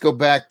Jason, let's go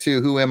back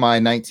to Who Am I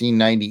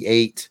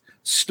 1998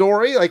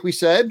 story. Like we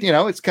said,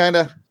 it's kind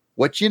of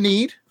what you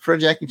need for a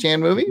Jackie Chan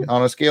movie.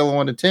 On a scale of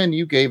 1 to 10,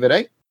 you gave it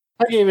I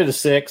gave it a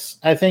 6.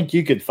 I think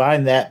you could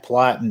find that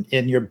plot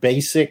in your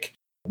basic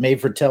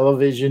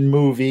made-for-television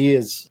movie,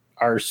 as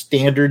our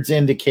standards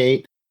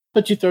indicate.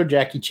 But you throw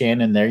Jackie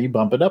Chan in there, you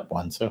bump it up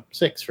 1. So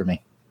 6 for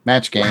me.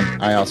 Match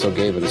game. I also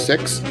gave it a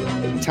 6.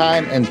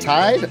 Time and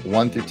Tide,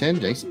 1 through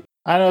 10. Jason?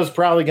 I know it's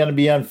probably going to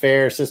be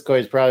unfair. Cisco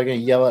is probably going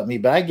to yell at me,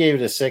 but I gave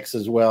it a 6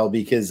 as well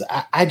because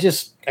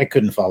I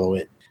couldn't follow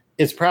it.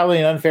 It's probably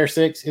an unfair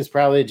 6. It's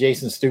probably a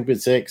Jason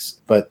stupid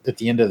 6, but at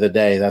the end of the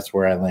day, that's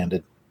where I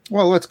landed.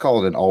 Well, let's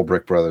call it an All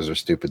Brick Brothers or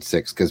stupid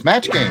 6 because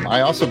match game.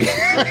 I also gave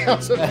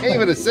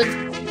it a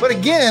 6. But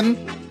again,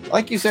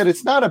 like you said,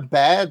 it's not a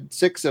bad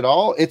 6 at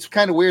all. It's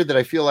kind of weird that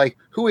I feel like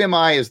Who Am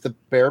I is the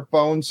bare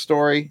bones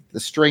story, the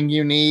string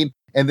you need.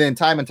 And then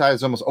Time and Tide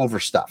is almost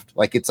overstuffed.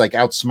 Like it's like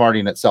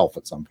outsmarting itself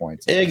at some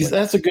points.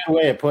 That's a good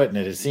way of putting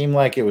it. It seemed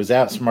like it was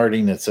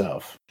outsmarting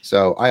itself.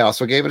 So I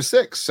also gave it a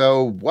 6.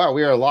 So wow,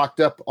 we are locked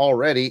up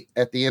already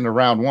at the end of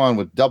round 1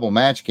 with double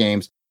match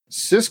games.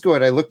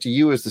 Siskoid, I look to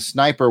you as the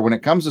sniper. When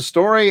it comes to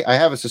story, I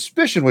have a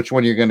suspicion which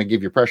one you're going to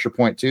give your pressure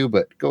point to,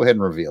 but go ahead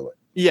and reveal it.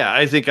 Yeah,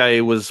 I think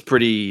I was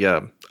pretty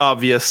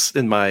obvious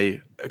in my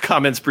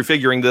comments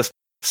prefiguring this.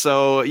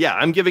 So, yeah,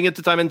 I'm giving it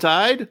to Time and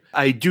Tide.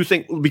 I do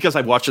think, because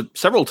I've watched it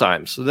several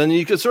times, so then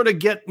you can sort of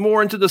get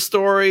more into the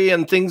story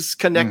and things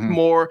connect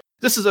more.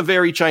 This is a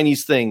very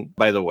Chinese thing,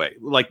 by the way.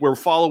 Like, we're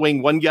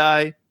following one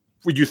guy.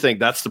 Would you think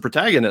that's the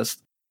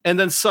protagonist? And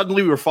then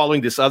suddenly we're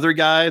following this other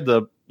guy,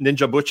 the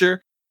Ninja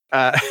Butcher.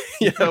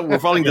 We're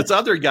following this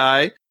other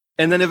guy.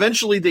 And then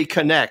eventually they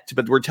connect,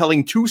 but we're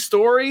telling two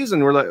stories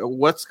and we're like,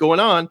 what's going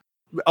on?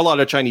 A lot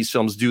of Chinese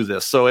films do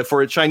this. So if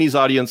for a Chinese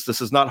audience,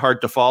 this is not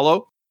hard to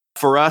follow.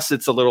 For us,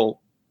 it's a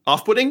little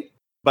off-putting,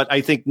 but I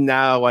think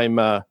now I'm,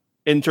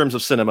 in terms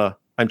of cinema,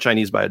 I'm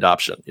Chinese by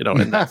adoption,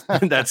 in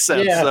that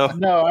sense. Yeah, so.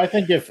 No, I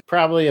think if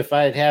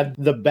I had had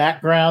the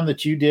background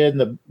that you did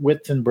and the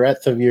width and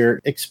breadth of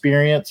your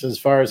experience as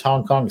far as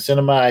Hong Kong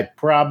cinema, I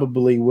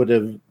probably would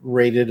have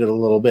rated it a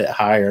little bit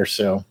higher.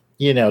 So,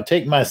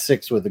 take my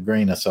 6 with a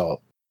grain of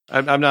salt.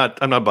 I'm not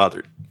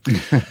bothered.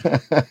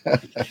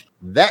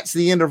 That's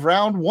the end of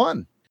round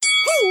 1.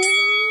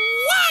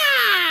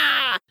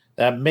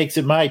 That makes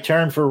it my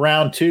turn for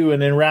round 2.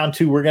 And in round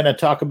 2, we're going to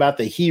talk about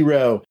the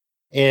hero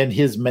and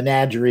his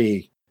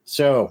menagerie.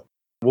 So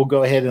we'll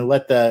go ahead and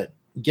let the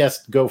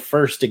guest go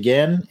first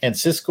again. And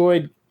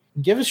Siskoid,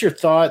 give us your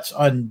thoughts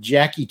on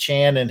Jackie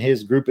Chan and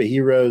his group of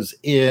heroes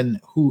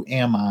in Who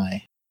Am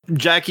I?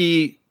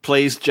 Jackie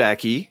plays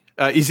Jackie.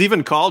 He's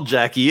even called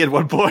Jackie at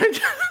one point.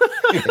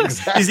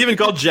 Exactly. He's even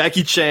called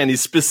Jackie Chan.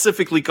 He's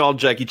specifically called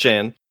Jackie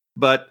Chan,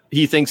 but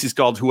he thinks he's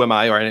called Who Am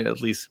I? Or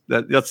at least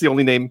that's the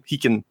only name he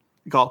can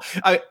call.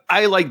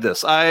 I like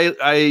this.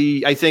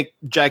 I think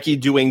Jackie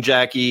doing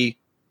Jackie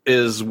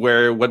is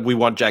what we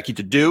want Jackie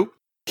to do.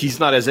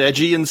 He's not as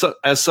edgy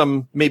as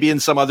some maybe in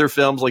some other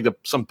films, like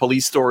some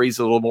police stories,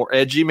 a little more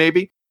edgy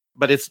maybe.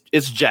 But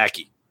it's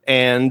Jackie,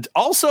 and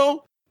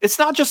also it's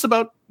not just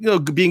about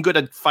being good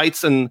at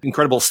fights and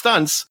incredible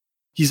stunts.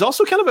 He's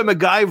also kind of a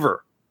MacGyver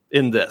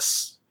in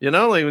this,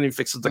 like when he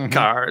fixes the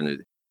car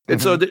and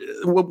so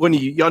when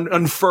he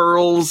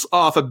unfurls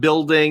off a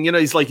building,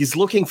 he's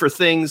looking for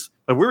things.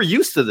 But we're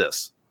used to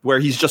this, where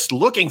he's just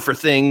looking for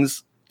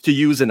things to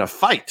use in a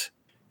fight.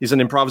 He's an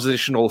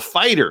improvisational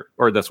fighter,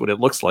 or that's what it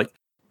looks like.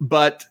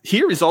 But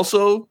here he's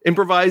also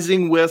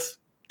improvising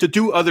to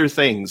do other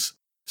things.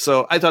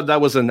 So I thought that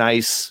was a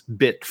nice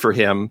bit for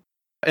him.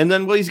 And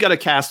then, he's got a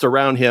cast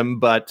around him,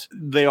 but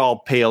they all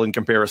pale in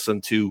comparison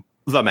to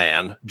the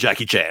man,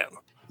 Jackie Chan.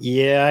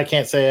 Yeah, I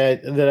can't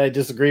say that I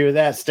disagree with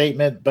that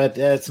statement, but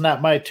it's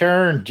not my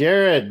turn.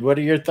 Jared, what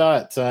are your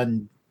thoughts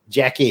on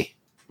Jackie?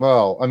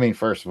 Well, I mean,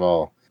 first of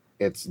all,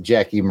 it's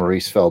Jackie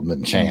Maurice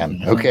Feldman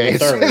Chan. Okay.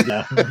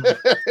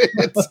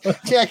 It's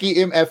Jackie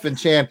M. F. and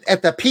Chan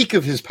at the peak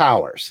of his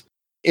powers,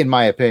 in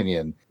my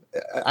opinion.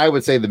 I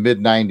would say the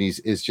mid-90s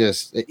is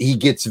just, he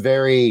gets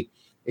very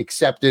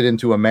accepted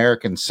into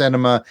American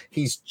cinema.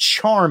 He's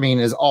charming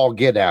as all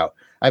get out.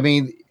 I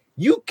mean,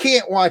 you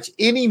can't watch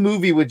any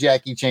movie with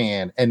Jackie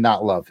Chan and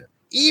not love him.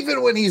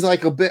 Even when he's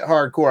like a bit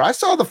hardcore. I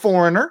saw The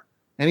Foreigner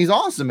and he's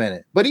awesome in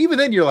it. But even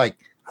then you're like,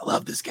 I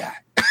love this guy.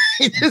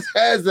 He just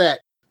has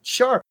that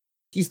charm.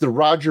 He's the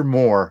Roger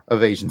Moore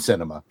of Asian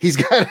cinema. He's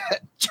got a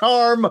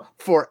charm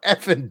for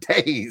effing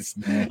days.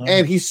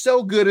 And he's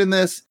so good in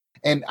this.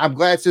 And I'm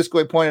glad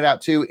Siskoid pointed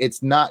out too,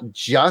 it's not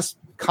just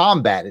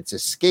combat, it's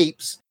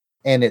escapes.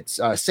 And it's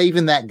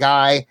saving that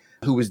guy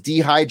who was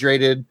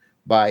dehydrated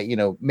by,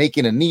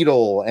 making a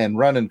needle and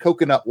running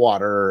coconut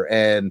water.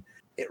 And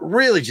it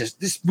really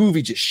this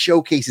movie just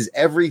showcases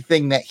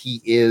everything that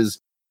he is.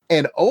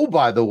 And oh,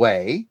 by the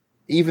way,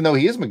 even though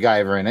he is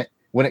MacGyver in it,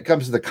 when it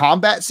comes to the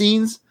combat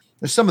scenes,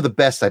 there's some of the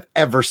best I've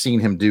ever seen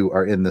him do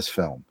are in this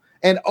film.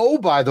 And oh,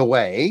 by the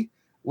way,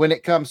 when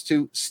it comes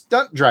to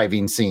stunt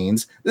driving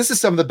scenes, this is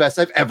some of the best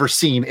I've ever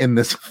seen in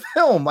this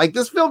film. Like,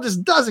 this film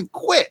just doesn't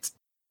quit.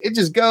 It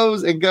just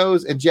goes and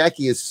goes. And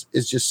Jackie is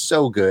just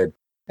so good.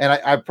 And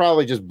I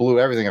probably just blew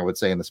everything I would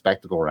say in the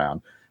spectacle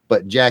round,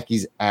 but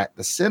Jackie's at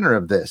the center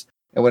of this.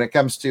 And when it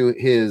comes to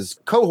his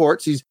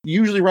cohorts, he's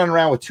usually running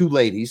around with two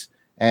ladies.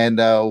 And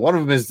one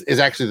of them is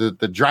actually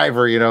the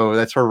driver,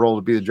 that's her role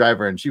to be the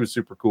driver. And she was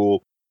super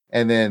cool.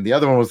 And then the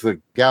other one was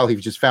the gal he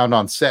just found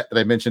on set that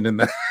I mentioned in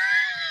the,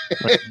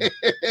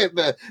 in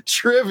the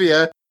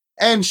trivia.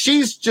 And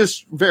she's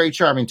just very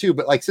charming too.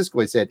 But like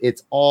Siskoid said,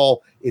 it's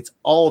all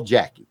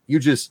Jackie. You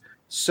just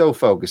so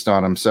focused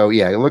on him. So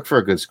yeah, look for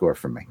a good score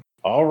from me.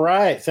 All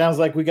right. Sounds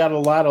like we got a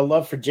lot of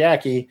love for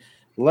Jackie.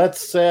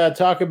 Let's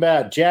talk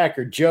about Jack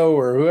or Joe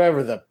or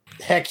whoever the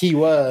heck he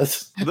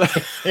was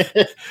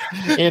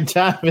in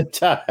Time and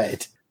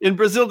Tide. In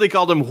Brazil, they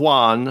called him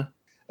Juan.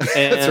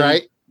 That's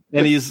right.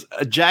 And he's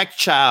Jack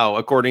Chow,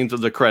 according to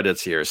the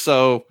credits here.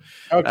 So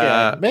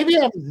okay, maybe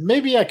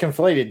I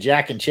conflated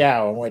Jack and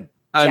Chow and went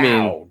I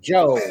mean,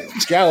 Joe.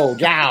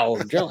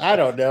 I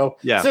don't know.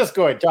 Yeah. Let's just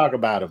go ahead and talk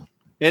about him.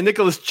 And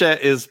Nicholas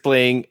Chet is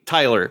playing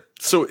Tyler.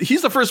 So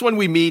he's the first one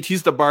we meet.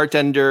 He's the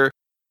bartender.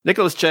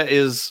 Nicholas Chet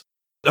is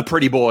a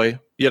pretty boy.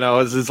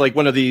 Is like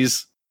one of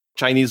these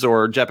Chinese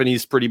or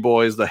Japanese pretty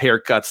boys, the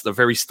haircuts, the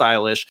very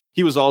stylish.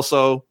 He was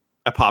also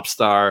a pop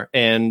star.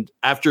 And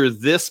after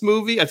this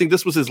movie, I think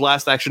this was his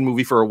last action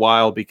movie for a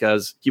while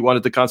because he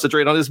wanted to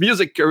concentrate on his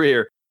music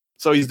career.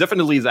 So he's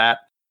definitely that.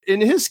 In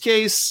his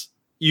case,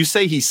 you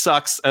say he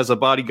sucks as a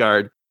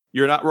bodyguard.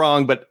 You're not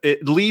wrong, but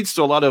it leads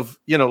to a lot of,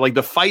 like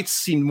the fights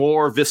seem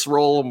more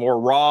visceral, more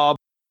raw,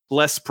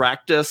 less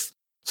practice.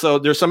 So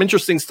there's some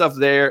interesting stuff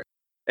there.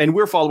 And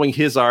we're following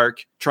his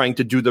arc, trying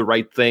to do the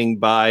right thing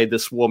by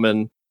this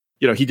woman.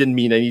 He didn't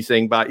mean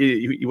anything, but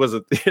he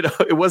wasn't,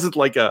 it wasn't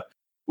like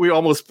we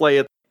almost play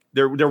it.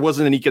 There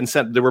wasn't any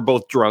consent. They were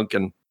both drunk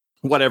and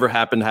whatever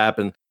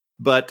happened.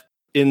 But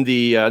in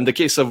the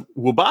case of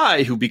Wu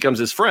Bai, who becomes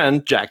his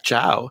friend, Jack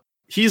Chow,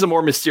 he's a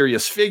more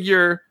mysterious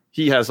figure.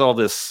 He has all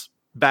this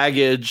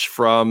baggage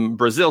from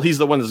Brazil. He's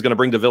the one that's going to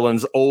bring the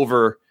villains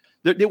over.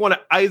 They want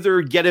to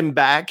either get him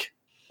back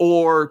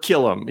or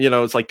kill him.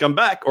 It's like, come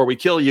back or we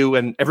kill you.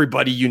 And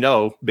everybody,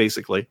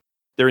 basically,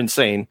 they're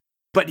insane.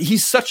 But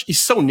he's so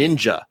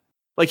ninja.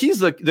 Like he's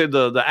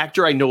the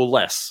actor I know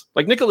less.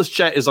 Like Nicholas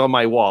Chet is on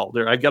my wall.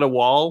 I've got a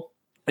wall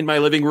in my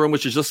living room,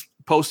 which is just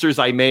posters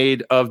I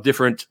made of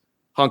different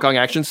Hong Kong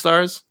action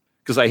stars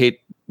because I hate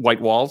white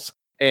walls.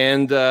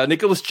 And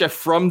Nicholas Chet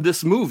from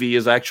this movie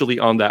is actually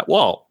on that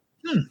wall.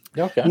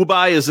 Okay. Wu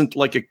Bai isn't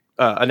like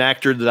an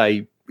actor that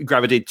I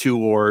gravitate to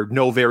or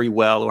know very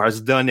well or has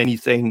done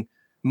anything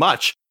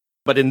much.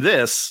 But in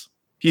this,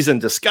 he's in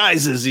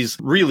disguises. He's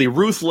really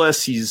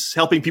ruthless. He's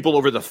helping people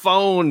over the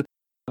phone.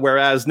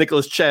 Whereas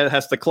Nicholas Chet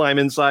has to climb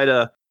inside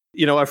a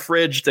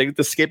fridge to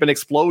escape an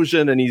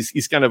explosion. And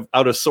he's kind of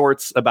out of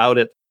sorts about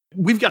it.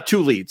 We've got two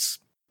leads.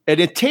 And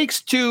it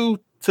takes two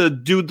to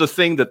do the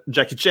thing that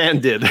Jackie Chan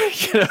did,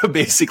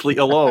 basically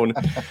alone.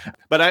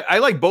 But I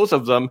like both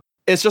of them.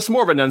 It's just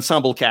more of an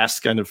ensemble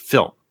cast kind of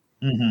film.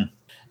 Mm-hmm.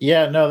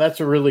 Yeah, no, that's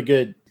a really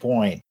good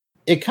point.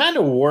 It kind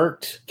of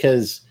worked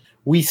because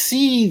we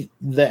see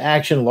the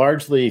action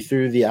largely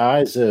through the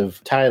eyes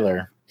of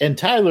Tyler. And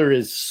Tyler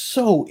is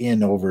so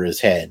in over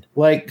his head.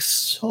 Like,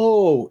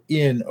 so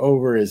in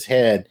over his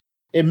head.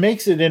 It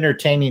makes it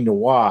entertaining to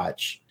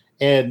watch.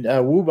 And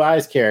Wu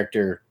Bai's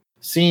character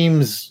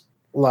seems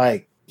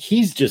like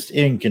he's just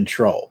in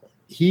control.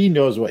 He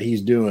knows what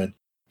he's doing.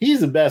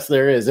 He's the best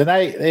there is. And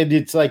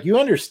it's like you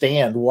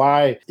understand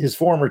why his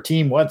former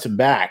team wants him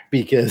back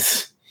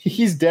because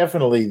he's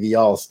definitely the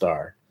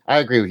all-star. I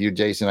agree with you,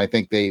 Jason. I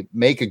think they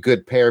make a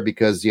good pair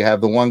because you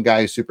have the one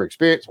guy who's super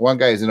experienced, one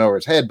guy who's in over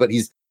his head, but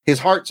his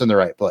heart's in the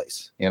right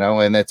place,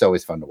 and that's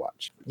always fun to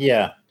watch.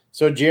 Yeah.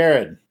 So,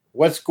 Jared,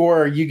 what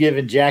score are you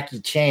giving Jackie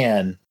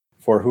Chan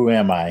for Who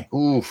Am I?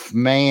 Oof,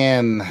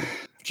 man.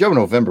 Joe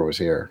November was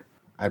here.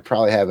 I'd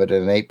probably have it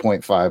at an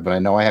 8.5, but I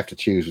know I have to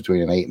choose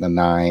between an 8 and a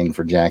 9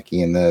 for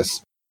Jackie in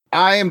this.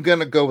 I am going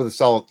to go with a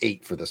solid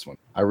 8 for this one.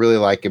 I really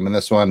like him in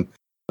this one.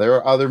 There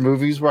are other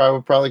movies where I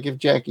would probably give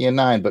Jackie a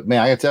 9, but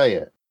man, I gotta tell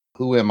you,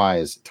 Who Am I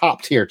is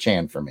top tier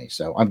Chan for me,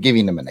 so I'm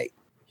giving him an 8.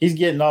 He's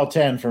getting all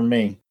 10 from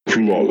me.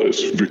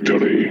 Flawless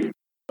victory.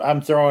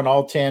 I'm throwing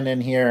all 10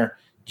 in here.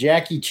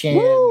 Jackie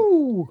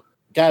Chan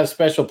got a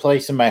special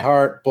place in my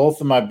heart. Both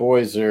of my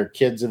boys are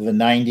kids of the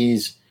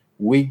 90s.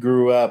 We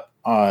grew up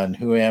on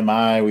Who Am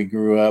I? We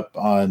grew up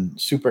on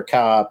Super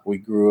Cop. We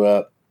grew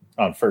up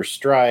on First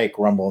Strike,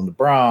 Rumble in the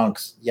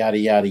Bronx, yada,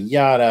 yada,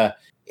 yada.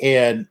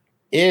 And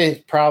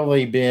it's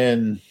probably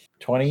been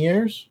 20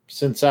 years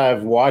since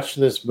I've watched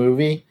this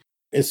movie.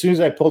 As soon as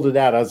I pulled it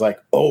out, I was like,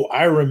 oh,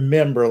 I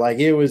remember, like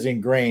it was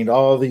ingrained,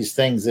 all these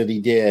things that he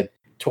did.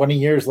 20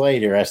 years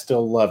later, I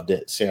still loved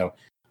it. So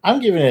I'm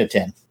giving it a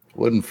 10.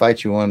 Wouldn't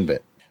fight you one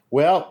bit.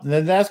 Well,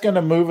 then that's going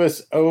to move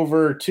us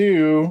over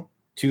to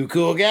Two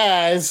Cool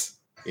Guys.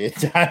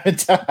 It's Time and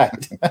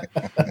Tide.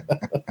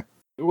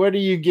 What are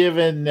you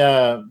giving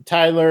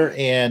Tyler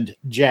and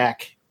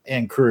Jack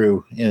and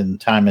crew in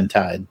Time and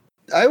Tide?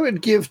 I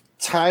would give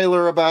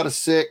Tyler about a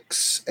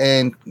 6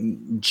 and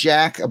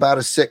Jack about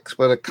a 6,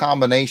 but a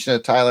combination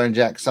of Tyler and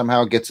Jack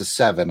somehow gets a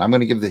 7. I'm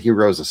going to give the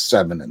heroes a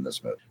 7 in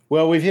this movie.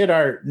 Well, we've hit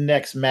our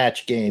next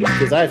match game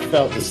because I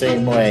felt the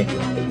same way.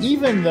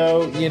 Even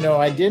though,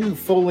 I didn't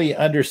fully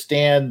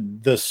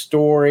understand the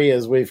story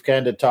as we've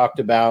kind of talked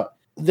about,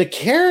 the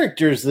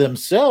characters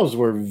themselves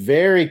were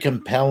very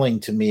compelling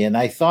to me. And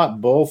I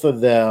thought both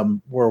of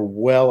them were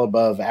well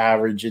above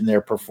average in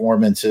their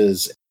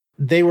performances.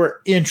 They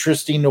were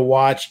interesting to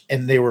watch,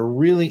 and they were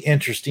really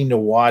interesting to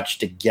watch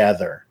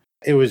together.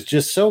 It was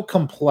just so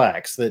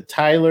complex that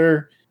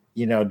Tyler,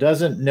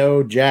 doesn't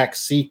know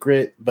Jack's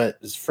secret, but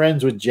is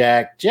friends with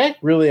Jack. Jack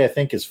really, I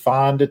think, is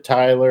fond of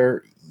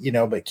Tyler,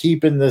 but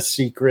keeping this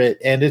secret.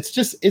 And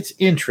it's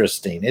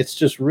interesting. It's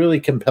just really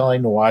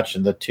compelling to watch.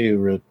 And the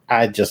two,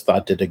 I just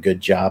thought did a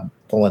good job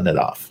pulling it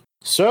off.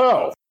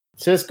 So,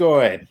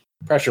 Cisco,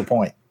 pressure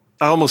point.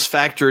 I almost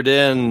factored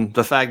in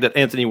the fact that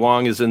Anthony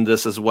Wong is in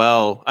this as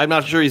well. I'm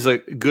not sure he's a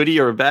goodie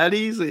or a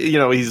baddie. You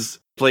know, he's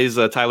plays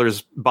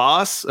Tyler's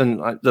boss,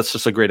 and that's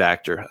just a great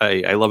actor.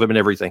 I love him in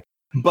everything.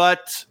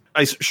 But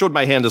I showed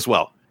my hand as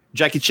well.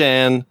 Jackie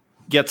Chan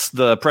gets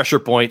the pressure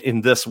point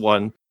in this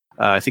one.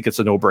 I think it's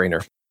a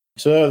no-brainer.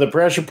 So the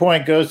pressure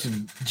point goes to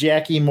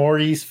Jackie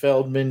Maurice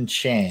Feldman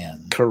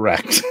Chan.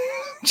 Correct.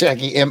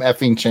 Jackie M.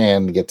 effing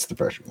Chan gets the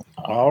pressure point.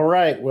 All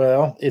right.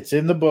 Well, it's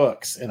in the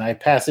books, and I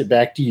pass it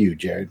back to you,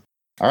 Jared.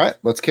 All right.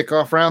 Let's kick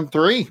off round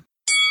 3.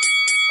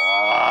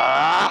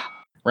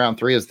 Round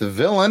 3 is the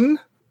villain.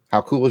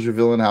 How cool is your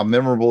villain? How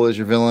memorable is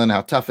your villain?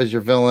 How tough is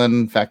your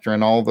villain? Factor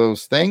in all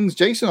those things.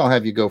 Jason, I'll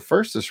have you go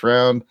first this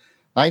round.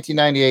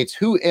 1998's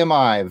Who Am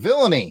I?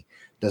 Villainy.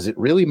 Does it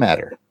really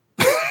matter?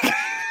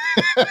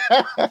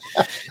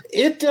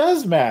 It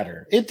does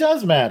matter. It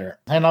does matter.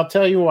 And I'll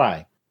tell you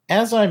why.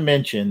 As I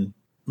mentioned,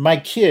 my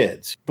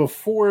kids,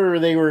 before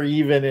they were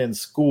even in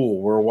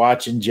school, were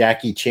watching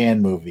Jackie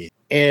Chan movies.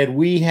 And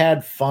we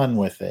had fun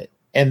with it.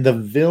 And the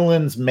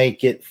villains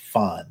make it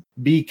fun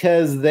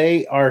because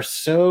they are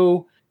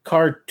so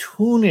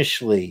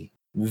cartoonishly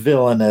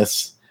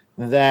villainous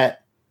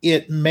that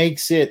it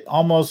makes it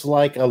almost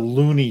like a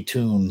Looney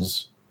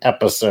Tunes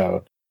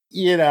episode.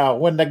 You know,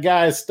 when the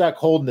guy's stuck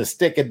holding a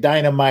stick of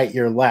dynamite,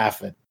 you're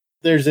laughing.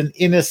 There's an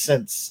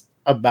innocence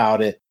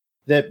about it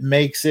that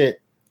makes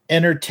it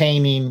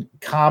entertaining,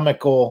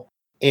 comical,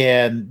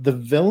 and the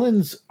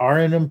villains are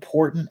an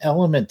important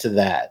element to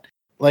that.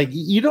 Like,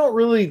 you don't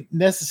really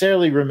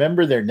necessarily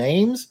remember their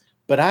names,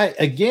 but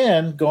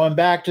again, going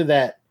back to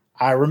that,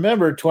 I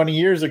remember 20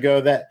 years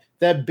ago that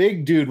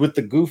big dude with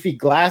the goofy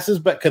glasses,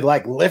 but could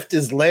like lift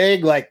his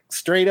leg like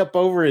straight up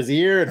over his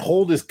ear and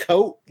hold his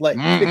coat, like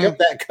pick up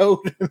that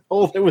coat and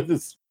hold it with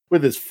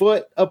his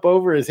foot up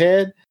over his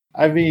head.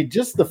 I mean,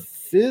 just the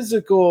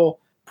physical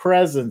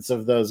presence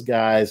of those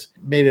guys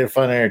made it a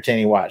fun,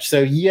 entertaining watch. So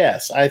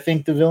yes, I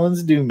think the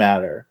villains do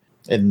matter.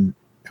 And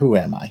Who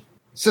Am I?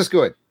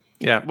 Siskoid.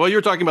 Yeah. Well,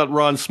 you're talking about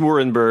Ron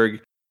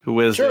Smurenberg, who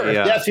is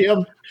that's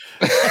him.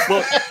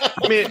 Well,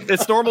 I mean,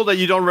 it's normal that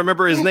you don't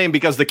remember his name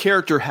because the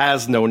character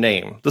has no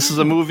name. This is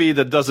a movie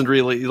that doesn't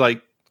really,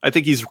 like, I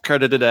think he's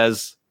credited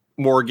as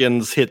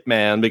Morgan's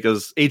hitman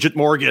because Agent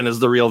Morgan is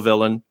the real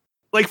villain.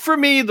 Like, for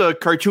me, the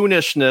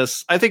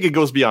cartoonishness, I think it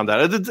goes beyond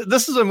that.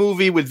 This is a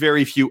movie with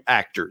very few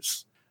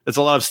actors. It's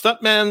a lot of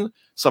stuntmen,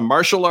 some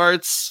martial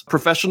arts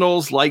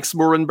professionals like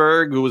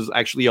Smurenberg, who was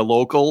actually a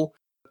local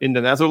in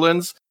the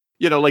Netherlands.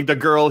 You know, like the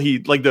girl,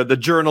 the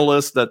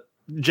journalist that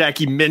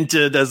Jackie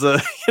minted as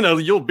a, you know,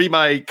 you'll be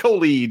my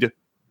co-lead.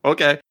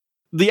 Okay.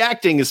 The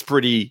acting is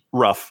pretty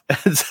rough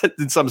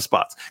in some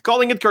spots.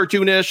 Calling it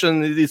cartoonish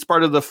and it's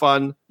part of the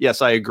fun.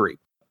 Yes, I agree.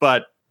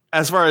 But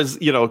as far as,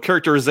 you know,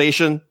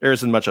 characterization, there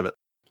isn't much of it.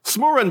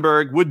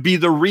 Smurenberg would be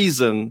the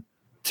reason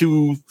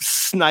to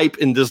snipe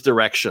in this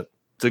direction,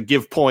 to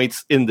give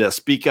points in this,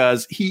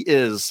 because he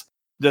is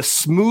the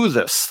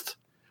smoothest.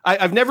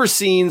 I've never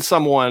seen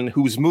someone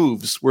whose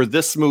moves were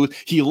this smooth.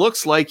 He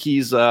looks like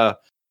he's a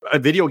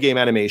video game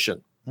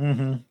animation.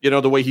 Mm-hmm. You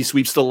know, the way he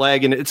sweeps the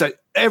leg, and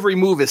every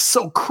move is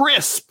so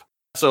crisp.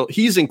 So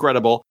he's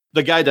incredible.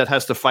 The guy that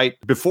has to fight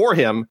before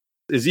him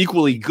is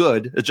equally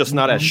good. It's just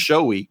not as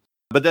showy.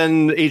 But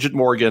then Agent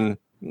Morgan,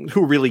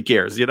 who really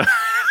cares, you know?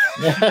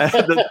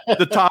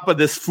 the top of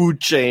this food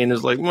chain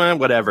is like, well,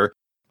 whatever.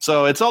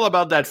 So it's all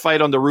about that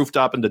fight on the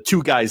rooftop and the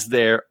two guys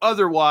there.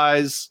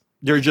 Otherwise,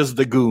 they're just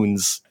the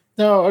goons.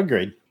 No,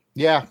 agreed.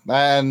 Yeah,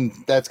 and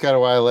that's kind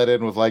of why I let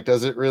in with, like,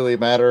 does it really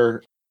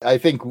matter? I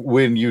think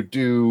when you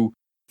do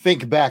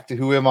think back to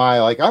Who Am I,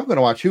 like, I'm going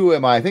to watch Who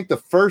Am I think the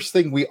first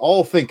thing we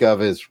all think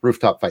of is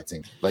rooftop fight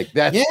scene. Like,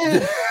 that's,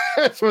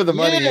 that's where the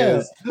money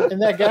is.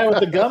 And that guy with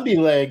the Gumby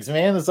legs,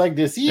 man, it's like,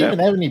 does he even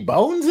have any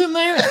bones in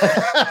there?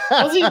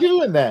 How's he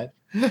doing that?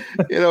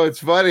 You know, it's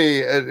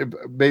funny,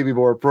 maybe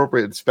more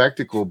appropriate in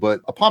spectacle,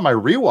 but upon my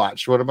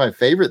rewatch, one of my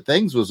favorite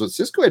things was what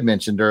Sisko had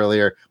mentioned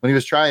earlier when he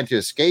was trying to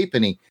escape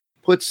and he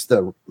puts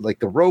the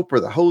rope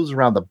or the hose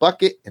around the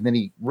bucket, and then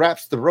he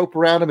wraps the rope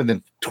around him and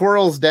then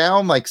twirls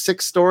down like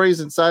 6 stories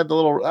inside the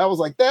little. I was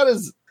like, that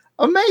is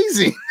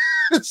amazing.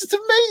 It's just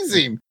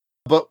amazing.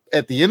 But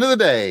at the end of the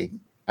day,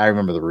 I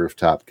remember the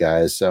rooftop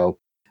guys. So,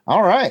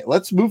 all right,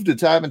 let's move to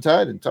Time and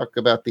Tide and talk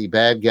about the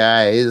bad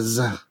guys.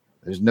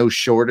 There's no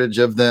shortage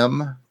of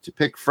them to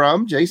pick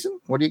from. Jason,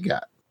 what do you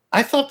got?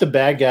 I thought the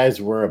bad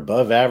guys were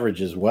above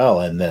average as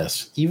well in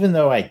this, even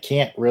though I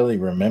can't really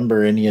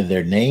remember any of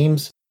their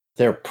names.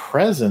 Their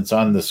presence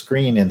on the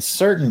screen and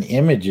certain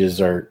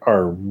images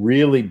are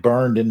really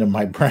burned into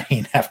my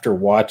brain after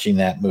watching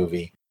that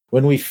movie.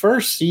 When we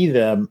first see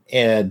them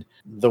and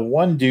the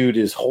one dude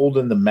is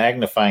holding the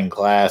magnifying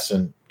glass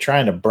and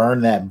trying to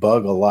burn that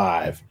bug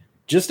alive,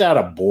 just out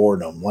of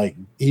boredom, like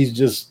he's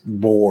just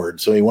bored.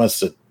 So he wants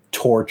to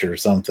torture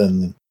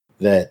something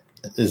that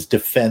is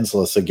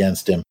defenseless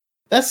against him.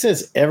 That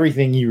says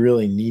everything you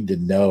really need to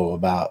know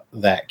about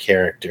that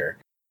character.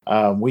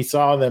 We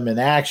saw them in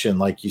action,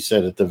 like you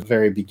said, at the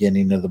very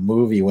beginning of the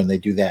movie when they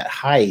do that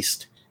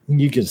heist.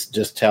 You can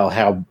just tell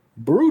how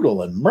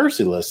brutal and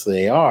merciless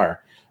they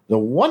are. The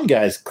one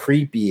guy's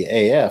creepy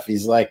AF.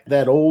 He's like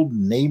that old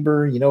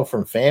neighbor,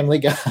 from Family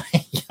Guy.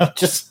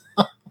 Just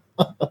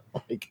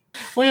like,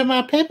 where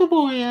my paper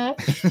boy at?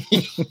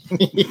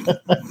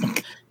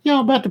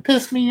 Y'all about to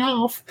piss me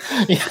off.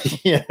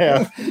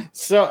 Yeah.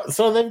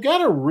 So they've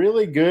got a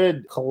really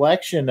good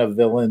collection of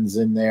villains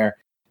in there.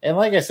 And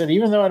like I said,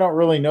 even though I don't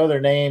really know their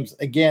names,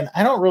 again,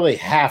 I don't really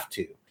have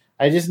to.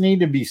 I just need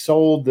to be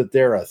sold that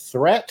they're a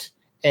threat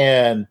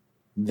and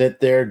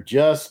that they're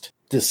just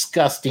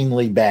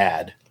disgustingly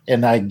bad.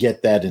 And I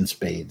get that in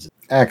spades.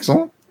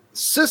 Excellent.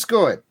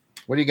 Siskoid,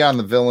 what do you got on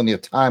the villainy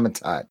of Time and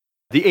Tide?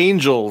 The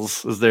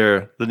Angels is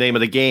the name of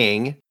the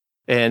gang.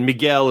 And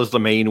Miguel is the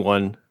main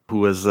one,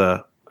 who is,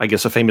 I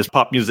guess, a famous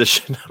pop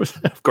musician,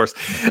 of course.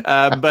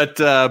 But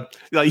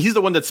he's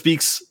the one that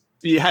speaks.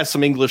 He has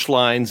some English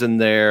lines in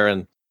there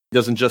and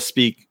doesn't just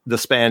speak the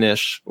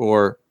Spanish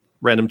or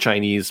random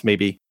Chinese,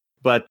 maybe.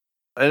 But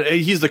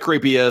he's the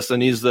creepiest,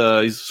 and he's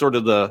sort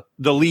of the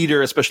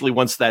leader, especially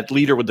once that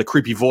leader with the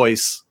creepy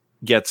voice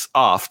gets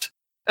offed.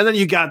 And then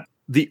you got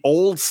the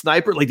old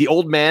sniper, like the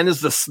old man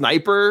is the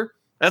sniper.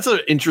 That's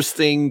an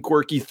interesting,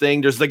 quirky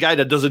thing. There's the guy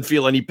that doesn't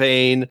feel any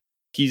pain.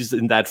 He's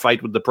in that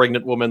fight with the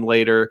pregnant woman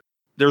later.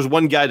 There's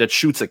one guy that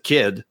shoots a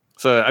kid.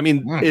 So, I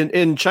mean,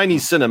 in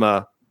Chinese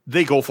cinema,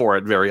 they go for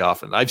it very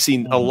often. I've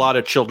seen a lot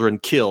of children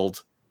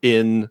killed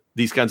in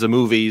these kinds of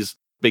movies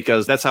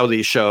because that's how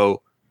they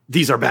show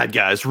these are bad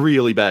guys,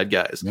 really bad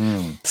guys.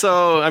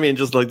 So, I mean,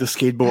 just like the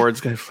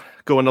skateboards kind of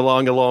going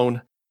along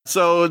alone.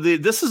 So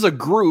this is a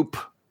group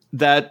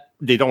that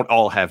they don't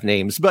all have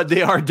names, but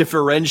they are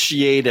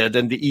differentiated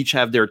and they each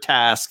have their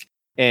task.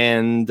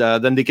 And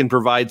then they can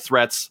provide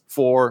threats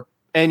for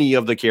any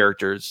of the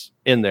characters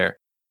in there.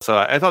 So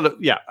I thought,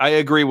 I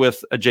agree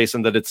with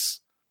Jason that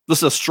this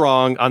is a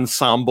strong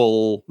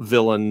ensemble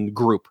villain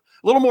group.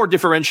 A little more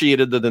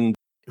differentiated than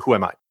Who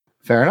Am I?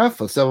 Fair enough.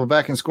 Let's double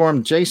back and score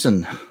him.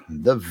 Jason,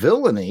 the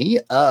villainy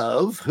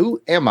of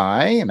Who Am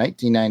I in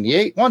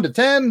 1998, 1 to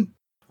 10.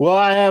 Well,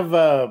 I have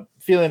a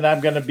feeling I'm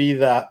going to be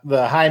the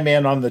high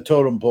man on the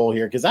totem pole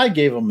here because I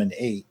gave him an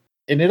 8.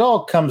 And it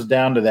all comes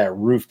down to that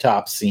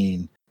rooftop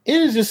scene. It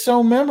is just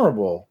so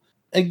memorable.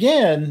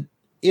 Again,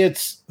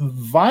 it's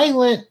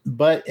violent,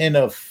 but in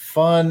a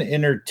fun,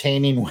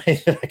 entertaining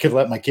way that I could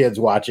let my kids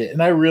watch it.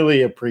 And I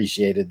really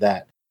appreciated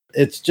that.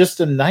 It's just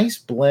a nice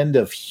blend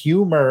of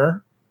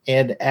humor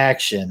and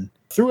action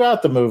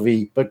throughout the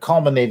movie, but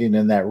culminating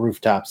in that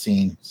rooftop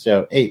scene.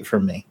 So 8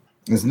 from me.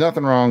 There's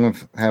nothing wrong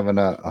with having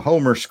a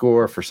Homer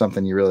score for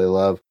something you really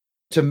love.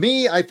 To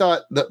me, I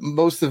thought that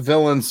most of the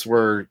villains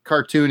were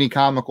cartoony,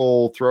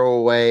 comical,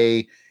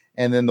 throwaway,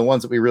 and then the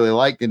ones that we really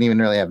liked didn't even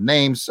really have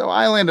names. So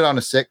I landed on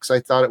a 6. I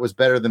thought it was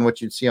better than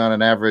what you'd see on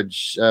an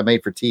average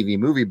made-for-TV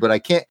movie, but I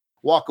can't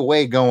walk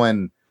away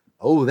going,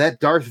 oh, that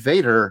Darth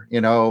Vader,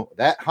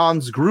 that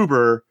Hans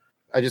Gruber.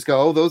 I just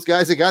go, oh, those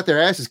guys that got their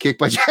asses kicked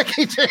by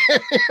Jackie Chan,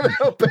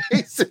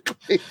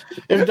 basically.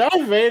 If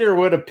Darth Vader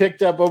would have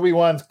picked up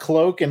Obi-Wan's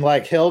cloak and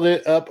held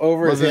it up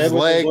over his head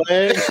with his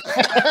leg,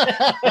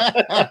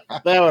 that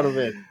would have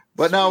been.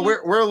 But no,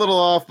 we're a little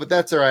off, but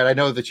that's all right. I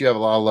know that you have a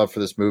lot of love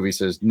for this movie,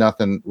 so there's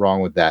nothing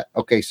wrong with that.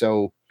 Okay,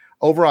 so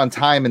over on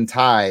Time and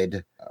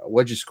Tide,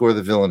 what'd you score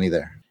the villainy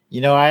there?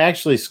 I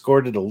actually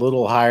scored it a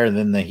little higher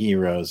than the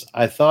heroes.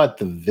 I thought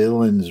the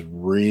villains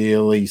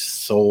really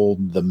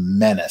sold the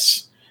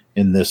menace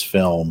in this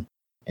film.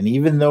 And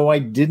even though I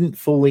didn't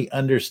fully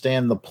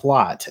understand the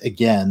plot,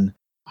 again,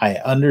 I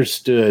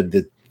understood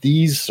that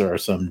these are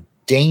some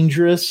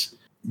dangerous,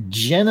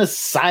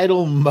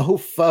 genocidal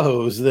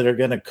mofos that are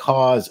going to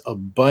cause a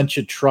bunch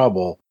of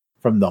trouble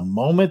from the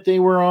moment they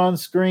were on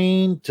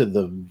screen to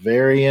the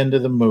very end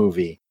of the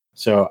movie.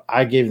 So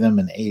I gave them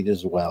an 8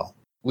 as well.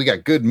 We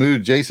got good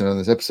mood, Jason, on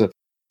this episode.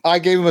 I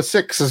gave him a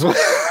 6 as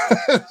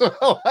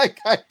well, like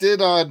I did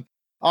on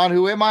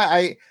Who Am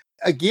I?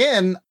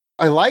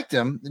 I liked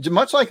him,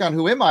 much like on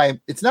Who Am I?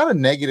 It's not a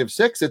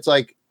 -6. It's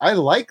like, I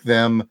like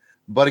them.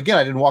 But again,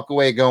 I didn't walk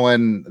away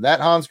going, that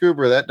Hans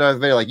Gruber, that Darth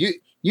Vader. Like,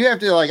 you have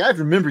to, I have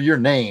to remember your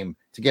name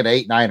to get an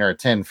 8, 9, or a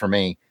 10 for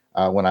me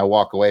when I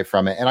walk away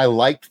from it. And I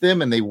liked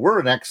them, and they were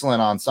an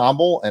excellent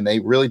ensemble, and they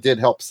really did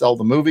help sell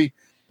the movie.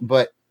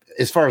 But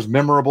as far as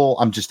memorable,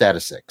 I'm just at a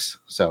 6.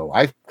 So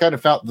I kind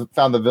of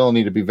found the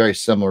villainy to be very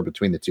similar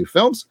between the two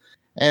films.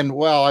 And,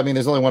 well, I mean,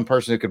 there's only one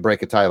person who could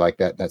break a tie like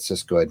that. That's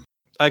just good.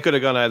 I could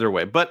have gone either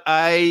way, but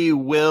I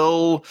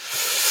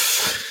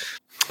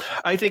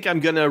think I'm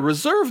going to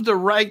reserve the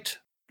right.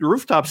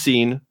 Rooftop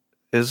scene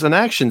is an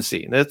action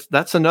scene.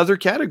 That's another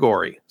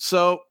category.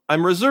 So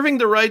I'm reserving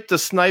the right to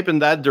snipe in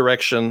that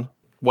direction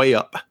way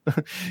up,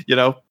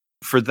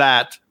 for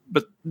that,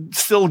 but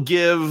still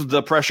give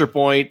the pressure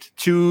point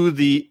to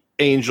the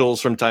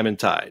Angels from Time and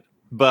Tide.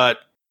 But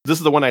this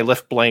is the one I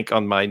left blank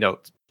on my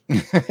notes.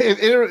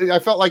 I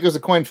felt like it was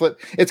a coin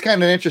flip. It's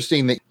kind of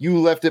interesting that you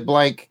left it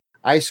blank.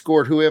 I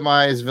scored Who Am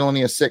I as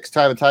villainy a 6,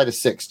 Time and Tide a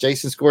 6.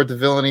 Jason scored the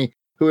villainy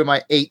Who Am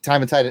I 8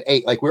 Time and Tide at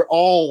 8. Like we're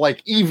all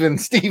like even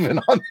Steven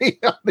on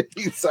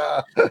these.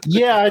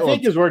 Yeah, I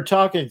think as we're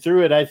talking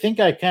through it, I think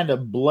I kind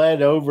of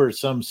bled over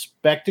some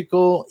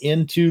spectacle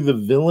into the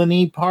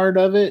villainy part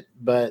of it,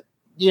 but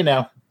you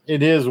know,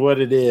 it is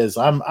what it is.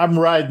 I'm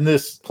riding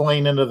this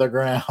plane into the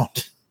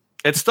ground.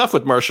 It's tough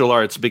with martial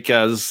arts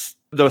because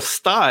the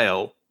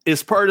style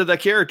is part of the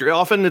character.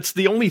 Often it's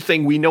the only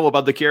thing we know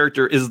about the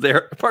character is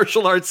their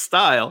martial arts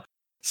style.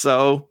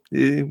 So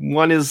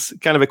one is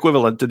kind of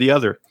equivalent to the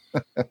other.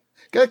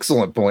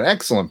 Excellent point.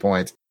 Excellent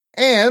point.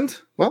 And,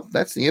 well,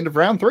 that's the end of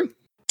round 3.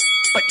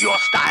 But your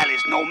style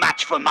is no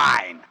match for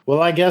mine.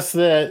 Well, I guess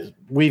that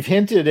we've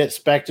hinted at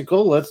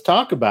spectacle. Let's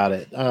talk about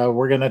it.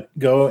 We're going to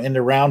go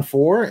into round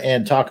 4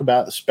 and talk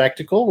about the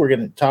spectacle. We're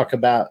going to talk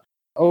about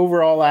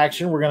overall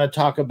action. We're going to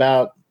talk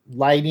about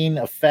lighting,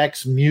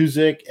 effects,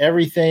 music,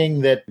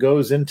 everything that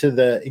goes into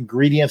the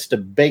ingredients to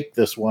bake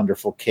this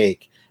wonderful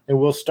cake. And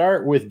we'll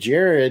start with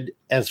Jared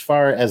as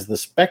far as the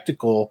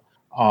spectacle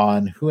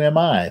on Who Am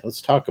I?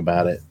 Let's talk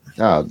about it.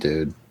 Oh,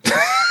 dude.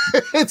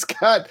 It's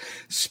got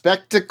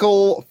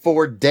spectacle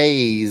for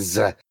days.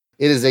 It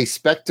is a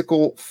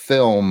spectacle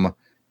film.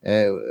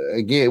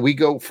 Again, we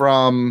go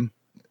from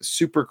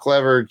super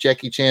clever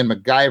Jackie Chan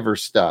MacGyver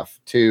stuff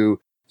to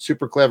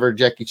super clever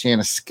Jackie Chan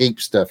escape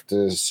stuff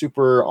to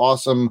super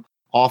awesome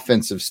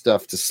offensive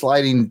stuff to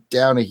sliding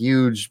down a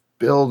huge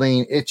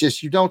building. It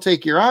just, you don't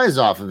take your eyes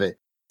off of it.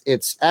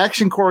 It's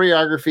action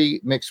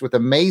choreography mixed with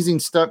amazing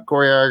stunt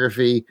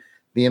choreography,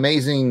 the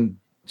amazing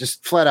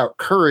just flat out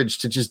courage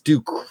to just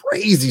do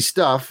crazy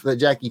stuff that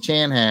Jackie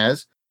Chan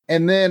has.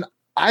 And then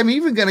I'm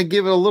even going to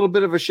give it a little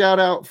bit of a shout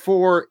out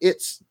for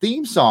its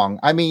theme song.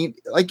 I mean,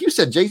 like you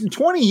said, Jason,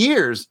 20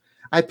 years,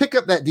 I pick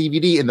up that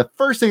DVD and the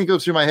first thing that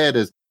goes through my head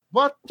is,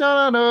 what do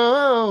I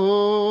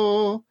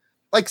know?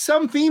 Like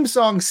some theme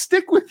songs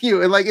stick with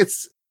you. And like,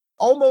 it's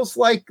almost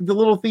like the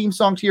little theme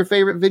song to your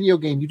favorite video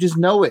game. You just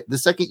know it the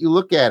second you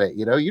look at it.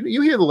 You know,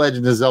 you hear the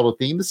Legend of Zelda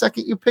theme the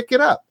second you pick it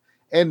up.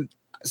 And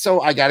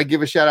so I got to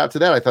give a shout out to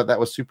that. I thought that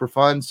was super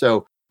fun.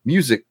 So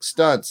music,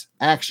 stunts,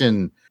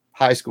 action,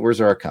 high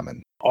scores are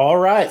coming. All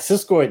right,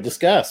 Siskoid,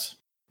 discuss.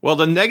 Well,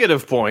 the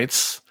negative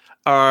points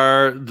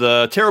are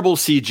the terrible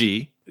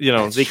CG. You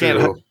know, That's they true.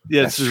 can't.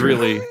 Yeah, it's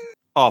really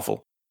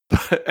awful.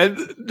 And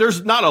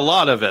there's not a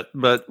lot of it,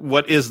 but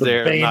what is The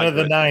there? bane Not of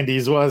the good.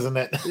 90s, wasn't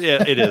it?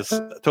 Yeah, it is.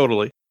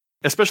 Totally.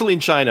 Especially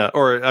in China.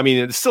 Or, I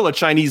mean, it's still a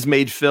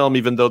Chinese-made film,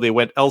 even though they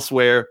went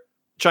elsewhere.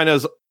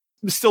 China's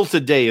still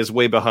today is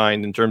way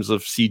behind in terms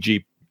of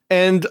CG.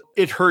 And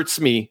it hurts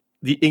me,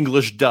 the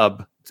English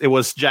dub. It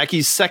was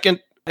Jackie's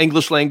second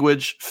English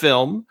language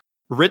film,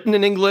 written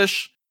in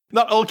English.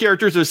 Not all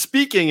characters are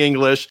speaking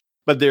English,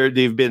 but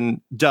they've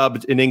been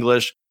dubbed in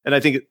English. And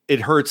I think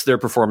it hurts their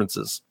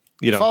performances.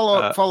 You know,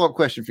 follow-up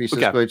question for you,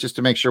 Cisco, just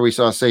to make sure we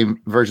saw the same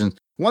version.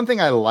 One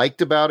thing I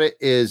liked about it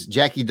is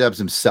Jackie dubs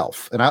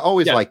himself, and I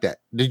always like that.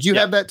 Did you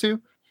have that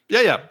too?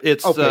 Yeah.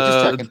 It's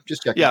okay.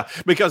 Just checking. Yeah,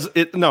 because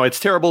it's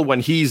terrible when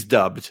he's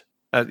dubbed.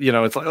 You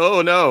know, it's like,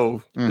 oh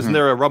no, isn't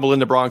there a Rumble in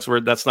the Bronx where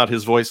that's not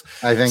his voice?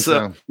 I think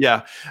so.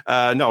 Yeah,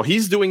 no,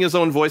 he's doing his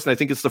own voice, and I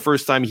think it's the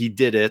first time he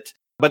did it.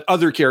 But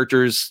other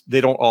characters, they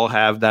don't all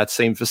have that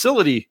same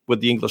facility with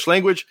the English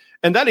language.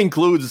 And that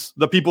includes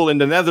the people in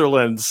the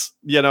Netherlands,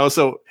 you know,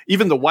 so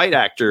even the white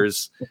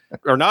actors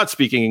are not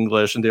speaking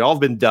English and they all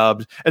have been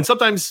dubbed. And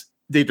sometimes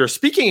they're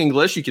speaking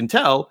English, you can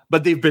tell,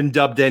 but they've been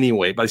dubbed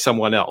anyway by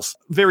someone else.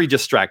 Very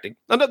distracting.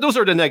 And those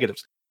are the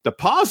negatives. The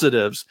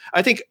positives,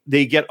 I think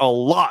they get a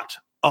lot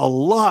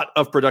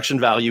of production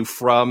value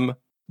from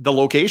the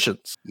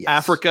locations. Yes.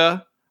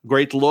 Africa,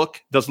 great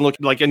look, doesn't look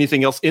like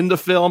anything else in the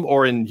film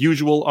or in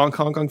usual Hong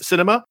Kong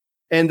cinema.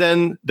 And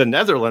then the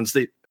Netherlands,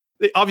 they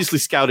obviously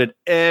scouted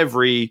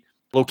every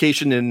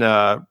location in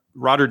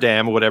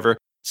Rotterdam or whatever.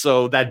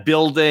 So that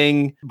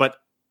building, but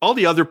all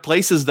the other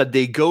places that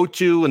they go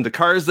to and the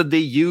cars that they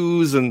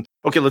use, and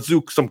okay, let's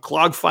do some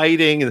clog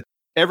fighting, and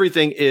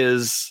everything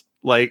is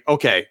like,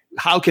 okay,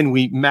 how can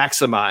we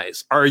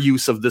maximize our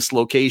use of this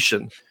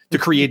location to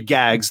create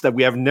gags that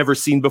we have never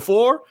seen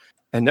before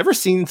and never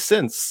seen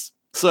since?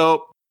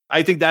 So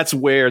I think that's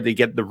where they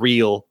get the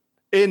real,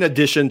 in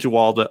addition to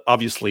all the,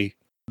 obviously,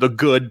 the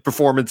good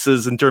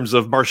performances in terms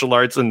of martial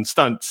arts and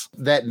stunts.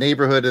 That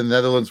neighborhood in the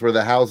Netherlands where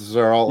the houses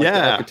are all, like,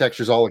 the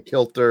architecture's all a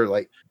kilter.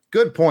 Like,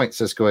 good point,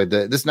 Cisco.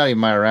 This is not even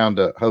my round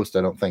to host,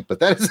 I don't think,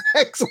 but that is an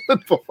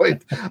excellent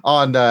point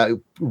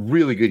on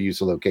really good use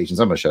of locations.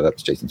 I'm going to shut up.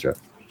 It's Jason's round.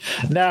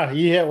 No,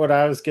 you hit what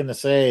I was going to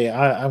say.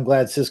 I'm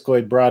glad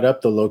Siskoid brought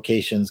up the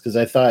locations because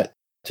I thought,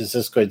 to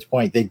Siskoid's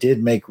point, they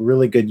did make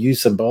really good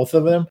use of both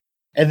of them.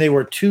 And they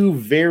were two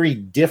very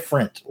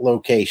different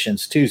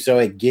locations, too. So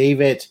it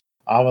gave it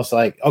almost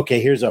like, okay,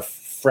 here's a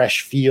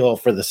fresh feel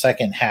for the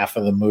second half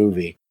of the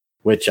movie,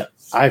 which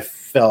I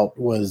felt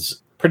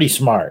was pretty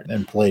smart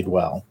and played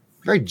well.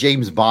 Very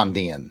James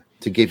Bondian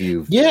to give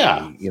you.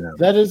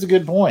 That is a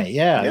good point.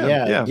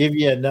 Yeah. Give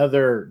you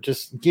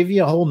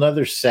a whole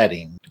nother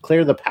setting,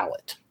 clear the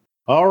palette.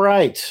 All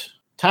right.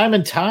 Time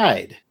and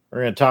Tide.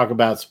 We're going to talk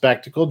about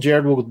spectacle.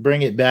 Jared, will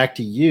bring it back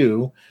to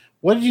you.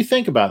 What did you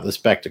think about the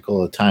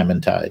spectacle of Time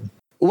and Tide?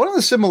 One of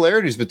the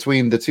similarities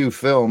between the two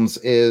films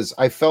is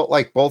I felt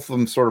like both of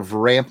them sort of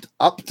ramped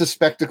up to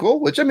spectacle,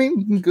 which, I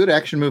mean, good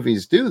action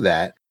movies do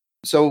that.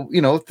 So,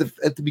 you know,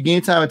 at the beginning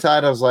of Time and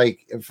Tide, I was like,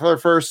 for the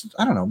first,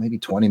 I don't know, maybe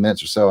 20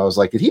 minutes or so, I was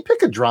like, did he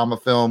pick a drama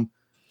film?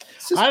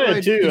 I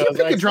did too. Did I you was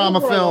pick like, a drama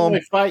the film?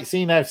 only fight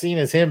scene I've seen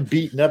is him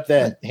beating up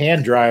that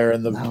hand dryer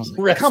in the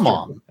Come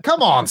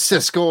on,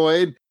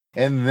 Siskoid.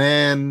 And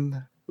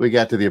then we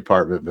got to the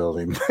apartment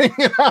building.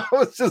 And I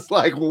was just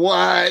like,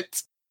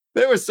 what?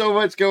 There was so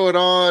much going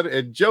on,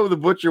 and Joe the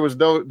Butcher was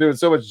doing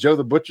so much Joe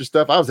the Butcher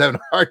stuff. I was having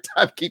a hard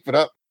time keeping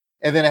up.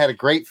 And then I had a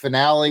great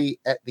finale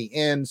at the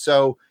end.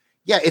 So,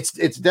 yeah, it's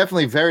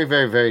definitely very,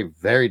 very, very,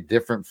 very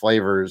different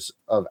flavors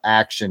of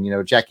action. You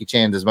know, Jackie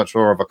Chan is much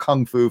more of a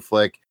kung fu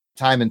flick.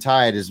 Time and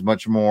Tide is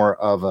much more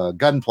of a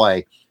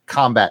gunplay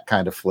combat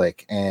kind of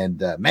flick.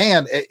 And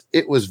man,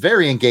 it was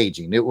very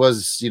engaging. It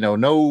was, you know,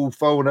 no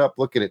phone up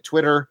looking at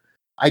Twitter.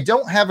 I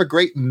don't have a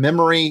great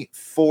memory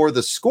for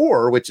the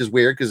score, which is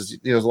weird because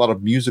there's a lot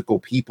of musical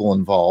people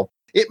involved.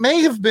 It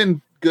may have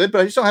been good, but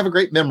I just don't have a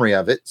great memory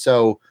of it.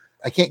 So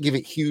I can't give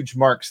it huge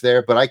marks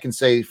there, but I can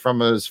say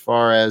from as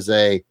far as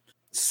a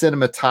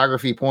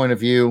cinematography point of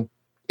view,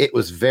 it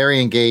was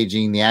very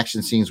engaging. The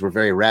action scenes were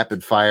very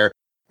rapid fire.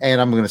 And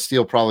I'm going to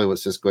steal probably what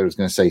Siskoid was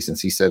going to say since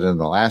he said it in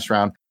the last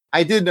round.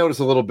 I did notice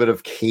a little bit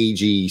of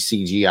cagey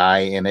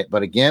CGI in it,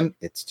 but again,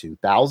 it's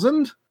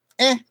 2000.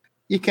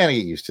 You kind of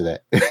get used to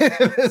that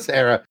in this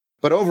era.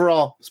 But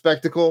overall,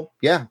 spectacle,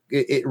 yeah,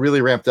 it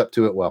really ramped up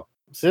to it well.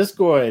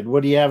 Siskoid,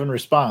 what do you have in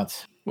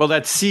response? Well,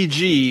 that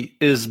CG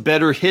is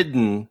better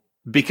hidden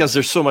because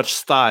there's so much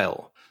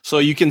style. So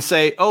you can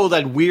say, oh,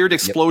 that weird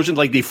explosion,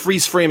 like the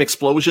freeze frame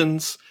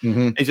explosions.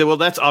 Mm-hmm. And you say, well,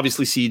 that's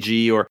obviously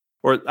CG. Or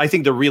I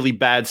think the really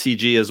bad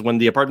CG is when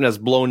the apartment has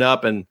blown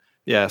up and,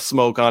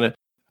 smoke on it.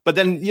 But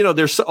then, you know,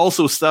 there's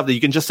also stuff that you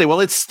can just say,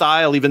 well, it's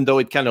style, even though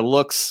it kind of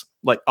looks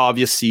like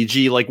obvious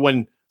CG. Like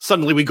when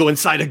suddenly we go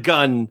inside a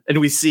gun and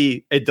we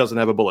see it doesn't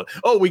have a bullet.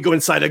 Oh, we go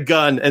inside a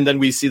gun and then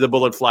we see the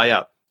bullet fly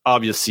out.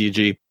 Obvious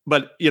CG.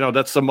 But, you know,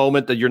 that's a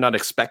moment that you're not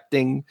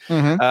expecting.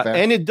 Mm-hmm.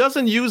 And it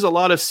doesn't use a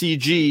lot of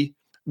CG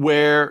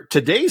where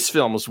today's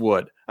films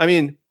would. I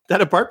mean,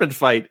 that apartment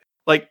fight,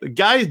 like the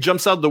guy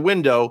jumps out the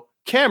window,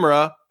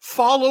 camera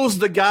follows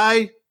the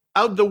guy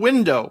out the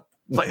window.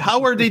 Like,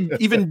 how are they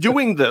even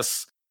doing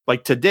this?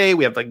 Like today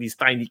we have like these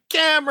tiny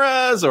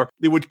cameras, or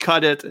they would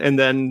cut it and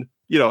then,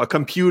 you know, a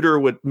computer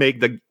would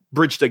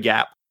bridge the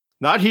gap.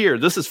 Not here.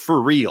 This is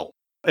for real.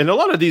 And a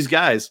lot of these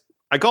guys,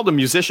 I call them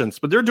musicians,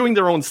 but they're doing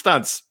their own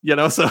stunts, you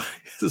know?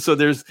 So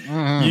there's,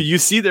 you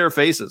see their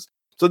faces.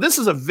 So this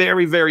is a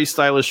very, very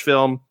stylish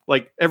film.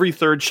 Like every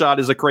third shot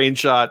is a crane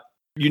shot.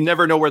 You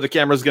never know where the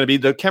camera's going to be.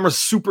 The camera's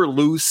super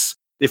loose.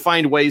 They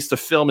find ways to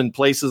film in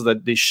places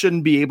that they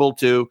shouldn't be able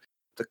to.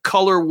 The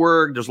color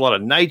work, there's a lot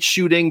of night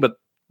shooting, but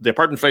the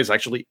apartment fight is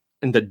actually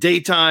in the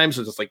daytime,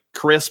 so it's like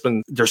crisp,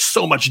 and there's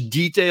so much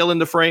detail in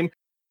the frame.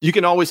 You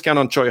can always count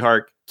on Choi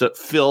Hark to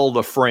fill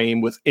the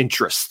frame with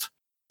interest.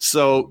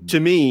 So to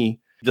me,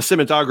 the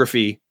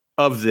cinematography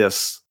of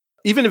this,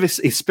 even if it's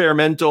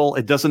experimental,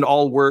 it doesn't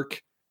all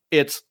work,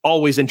 it's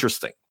always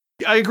interesting.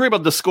 I agree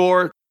about the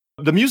score.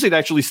 The music that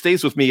actually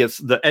stays with me is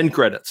the end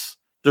credits.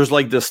 There's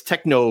like this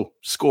techno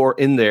score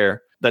in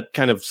there that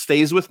kind of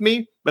stays with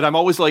me, but I'm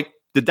always like,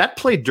 did that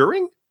play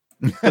during?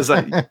 Because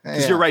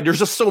you're right, there's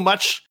just so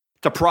much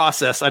to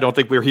process. I don't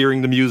think we're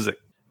hearing the music.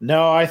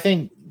 No, I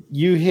think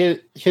you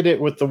hit it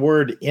with the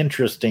word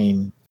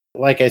interesting.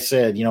 Like I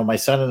said, you know, my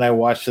son and I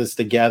watched this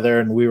together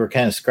and we were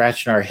kind of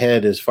scratching our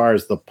head as far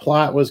as the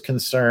plot was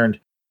concerned.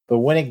 But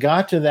when it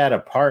got to that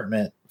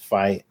apartment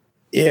fight,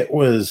 it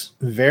was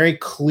very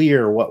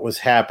clear what was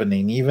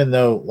happening, even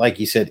though, like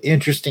you said,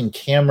 interesting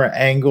camera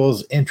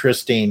angles,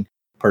 interesting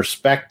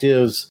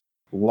perspectives,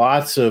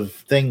 lots of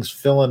things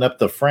filling up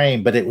the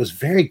frame, but it was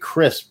very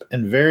crisp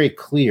and very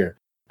clear.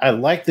 I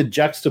like the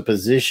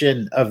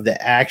juxtaposition of the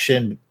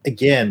action,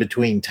 again,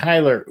 between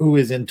Tyler, who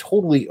is in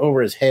totally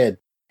over his head,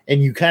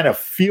 and you kind of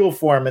feel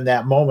for him in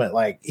that moment,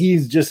 like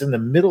he's just in the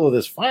middle of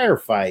this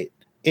firefight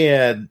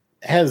and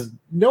has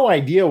no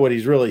idea what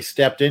he's really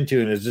stepped into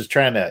and is just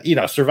trying to, you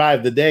know,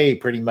 survive the day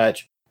pretty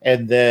much.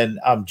 And then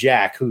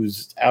Jack,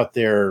 who's out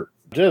there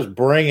just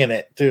bringing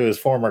it to his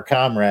former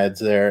comrades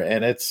there.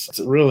 And it's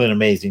really an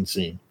amazing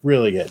scene.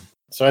 Really good.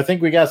 So I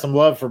think we got some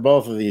love for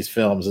both of these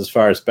films as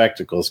far as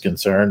spectacle is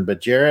concerned.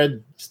 But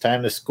Jared, it's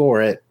time to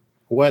score it.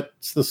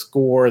 What's the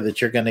score that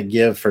you're going to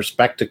give for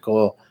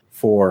spectacle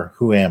for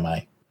Who Am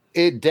I?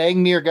 It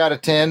dang near got a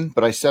 10,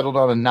 but I settled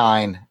on a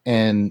 9.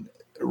 And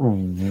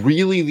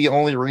really the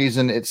only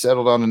reason it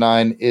settled on a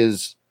 9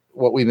 is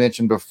what we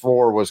mentioned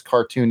before was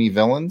cartoony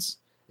villains.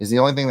 Is the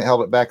only thing that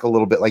held it back a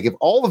little bit. Like if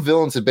all the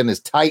villains had been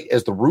as tight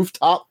as the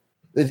rooftop,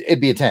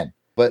 it'd be a 10.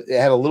 But it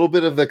had a little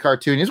bit of the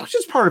cartoonies, which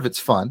is part of its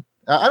fun.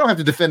 I don't have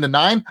to defend a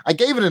 9. I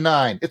gave it a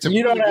 9.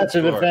 You don't have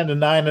to defend a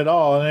 9 at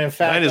all. And in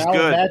fact,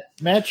 I'll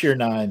match your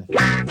 9.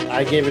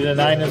 I gave it a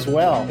 9 as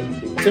well.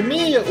 To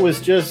me, it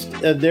was just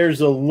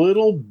there's a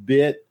little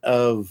bit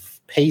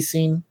of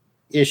pacing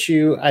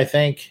issue, I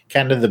think,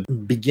 kind of the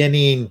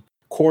beginning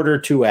quarter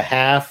to a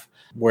half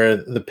where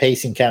the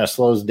pacing kind of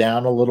slows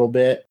down a little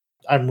bit.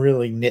 I'm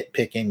really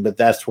nitpicking, but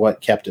that's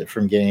what kept it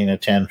from getting a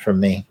 10 from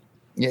me.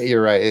 Yeah,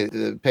 you're right.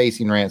 The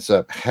pacing ramps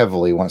up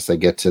heavily once they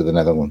get to the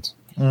Netherlands.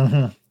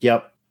 Mm-hmm.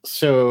 Yep.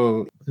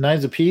 So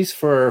 9s apiece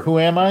for Who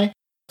Am I?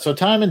 So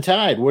Time and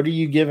Tide. What are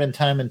you giving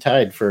Time and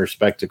Tide for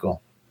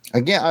spectacle?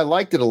 Again, I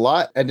liked it a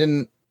lot. I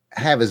didn't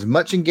have as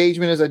much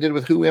engagement as I did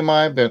with Who Am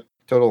I, but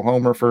total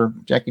homer for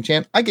Jackie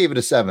Chan. I gave it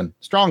a 7.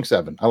 Strong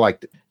 7. I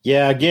liked it.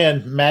 Yeah,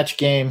 again, match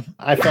game.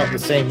 I felt the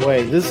same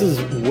way. This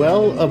is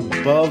well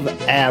above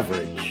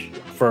average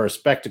for a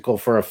spectacle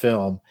for a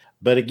film.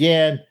 But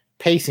again,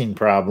 pacing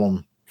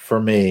problem for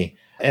me.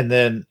 And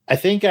then I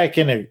think I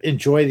can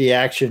enjoy the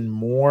action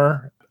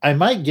more. I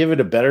might give it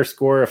a better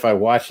score if I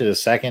watch it a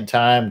second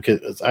time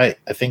because I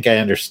think I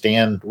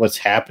understand what's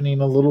happening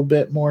a little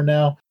bit more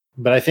now.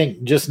 But I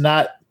think just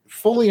not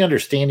fully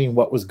understanding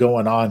what was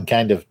going on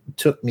kind of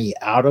took me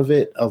out of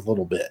it a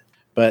little bit.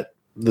 But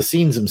the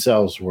scenes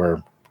themselves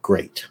were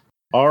great.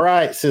 All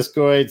right,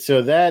 Siskoid.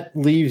 So that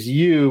leaves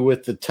you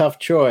with the tough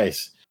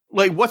choice.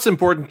 Like, what's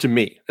important to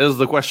me is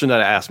the question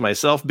that I ask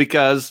myself,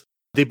 because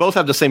they both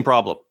have the same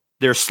problem.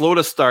 They're slow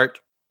to start,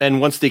 and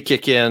once they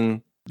kick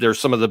in, they're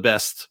some of the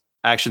best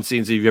action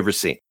scenes that you've ever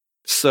seen.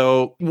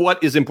 So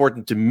what is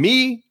important to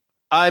me?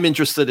 I'm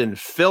interested in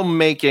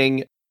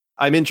filmmaking.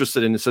 I'm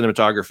interested in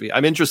cinematography.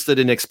 I'm interested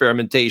in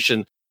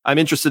experimentation. I'm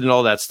interested in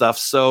all that stuff.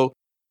 So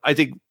I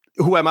think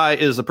Who Am I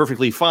is a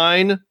perfectly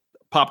fine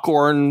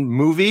popcorn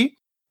movie.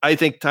 I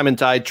think Time and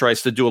Tide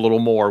tries to do a little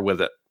more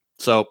with it.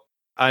 So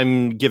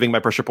I'm giving my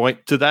pressure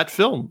point to that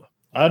film.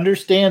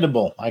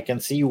 Understandable. I can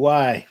see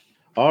why.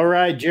 All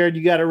right, Jared,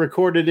 you got it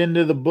recorded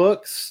into the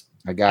books.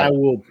 I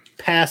will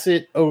pass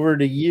it over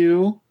to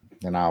you.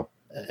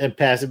 And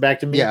pass it back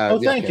to me. Yeah,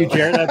 thank you,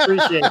 Jared. I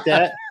appreciate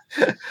that.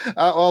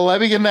 Well,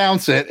 let me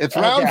announce it. It's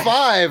round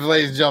 5,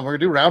 ladies and gentlemen. We're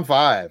going to do round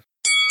 5.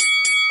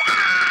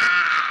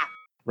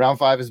 Round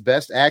 5 is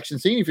best action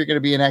scene. If you're going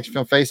to be an action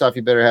film face-off,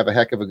 you better have a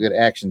heck of a good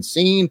action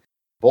scene.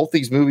 Both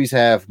these movies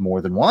have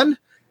more than one,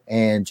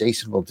 and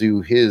Jason will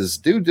do his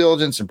due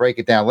diligence and break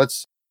it down.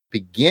 Let's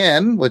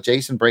begin with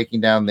Jason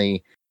breaking down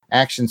the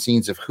action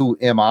scenes of Who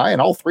Am I?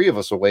 And all three of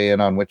us will weigh in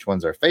on which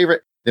one's our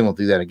favorite. Then we'll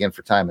do that again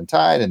for Time and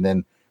Tide, and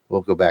then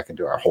we'll go back and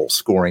do our whole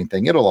scoring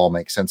thing. It'll all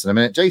make sense in a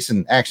minute.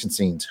 Jason, action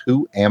scenes,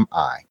 Who Am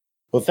I?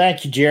 Well,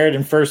 thank you, Jared.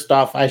 And first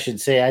off, I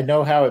should say I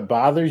know how it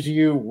bothers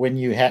you when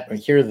you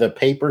hear the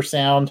paper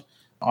sound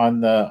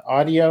on the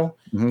audio.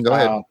 Go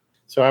ahead.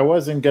 So I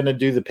wasn't going to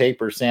do the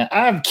paper sound.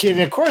 I'm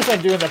kidding. Of course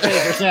I'm doing the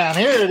paper sound.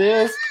 Here it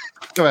is.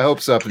 Got my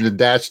hopes up and just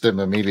dashed him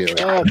immediately.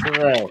 That's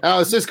right.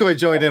 Oh, Cisco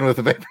joined in with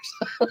the papers.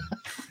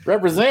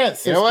 Represent,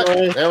 Cisco. You know what?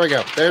 There we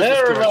go. There's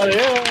everybody.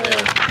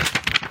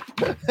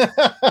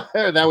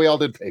 Yeah. Now we all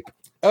did paper.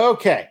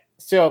 Okay.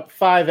 So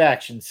 5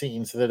 action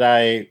scenes that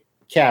I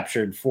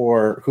captured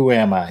for Who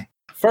Am I?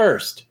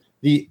 First,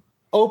 the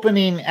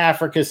opening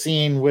Africa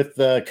scene with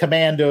the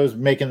commandos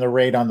making the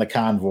raid on the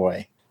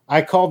convoy.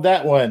 I called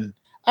that one,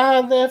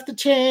 I left the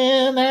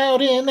Chan out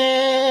in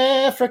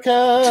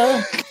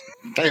Africa.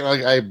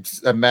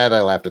 I'm mad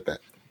I laughed at that.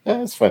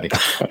 That's funny.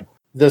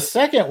 The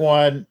second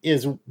one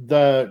is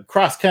the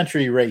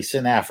cross-country race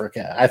in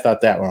Africa. I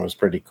thought that one was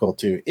pretty cool,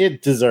 too.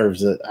 It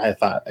deserves,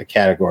 a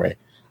category.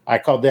 I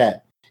called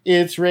that,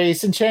 It's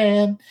Racing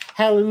Chan.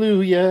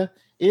 Hallelujah.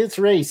 It's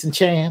Racing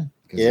Chan.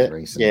 Yeah,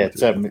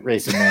 it's a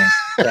Racing Man.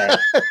 Right.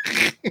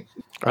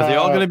 Are they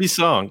all going to be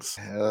songs?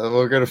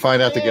 We're going to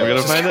find out together.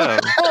 We're going to find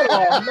out.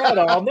 Not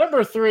all.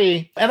 Number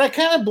 3. And I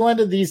kind of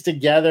blended these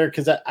together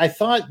because I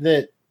thought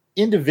that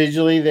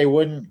individually they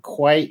wouldn't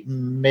quite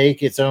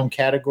make its own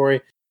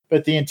category.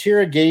 But the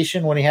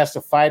interrogation when he has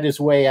to fight his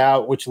way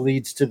out, which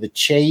leads to the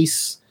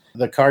chase,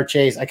 the car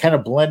chase, I kind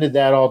of blended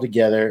that all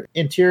together.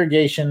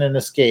 Interrogation and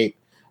escape.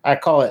 I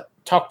call it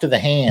talk to the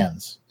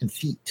hands and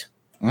feet.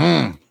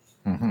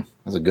 Mm-hmm.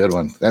 That's a good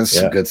one. That's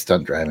some good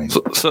stunt driving.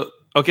 So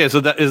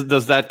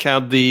does that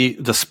count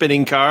the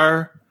spinning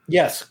car?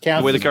 Yes,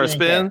 counts the way the car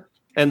spin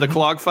and the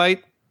clog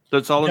fight.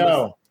 That's all.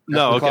 No.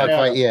 Clog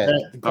fight. Yeah,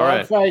 the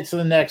clog fight's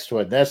the next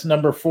one. That's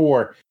number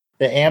 4.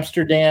 The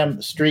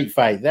Amsterdam street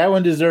fight. That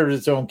one deserves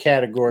its own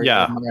category.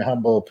 Yeah, in my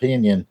humble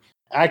opinion.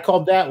 I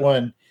called that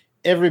one.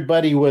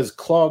 Everybody was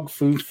clog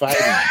food fighting.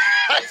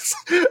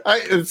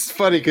 It's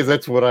funny because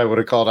that's what I would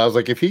have called. I was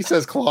like, if he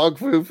says clog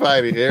food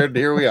fighting,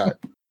 here we are.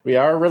 We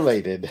are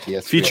related.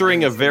 Yes,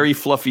 featuring a very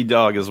fluffy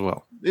dog as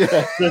well.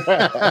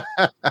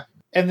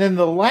 And then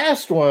the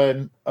last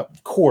one,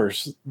 of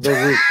course, the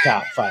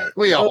rooftop fight.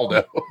 We all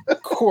know.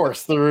 Of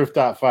course, the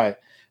rooftop fight.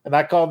 And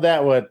I called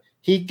that one,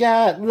 He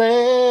Got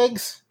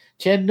Legs.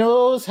 Chan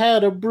knows how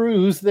to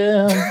bruise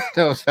them.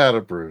 Knows how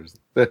to bruise.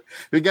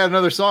 We got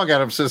another song out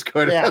of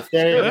Cisco. Yeah,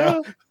 there you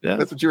go. Yeah.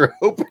 That's what you were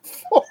hoping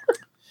for.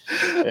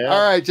 Yeah.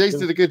 All right, Jason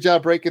did a good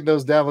job breaking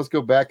those down. Let's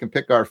go back and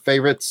pick our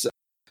favorites.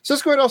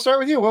 Cisco, I'll start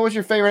with you. What was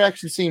your favorite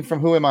action scene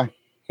from Who Am I?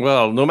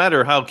 Well, no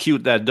matter how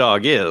cute that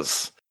dog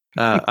is,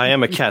 I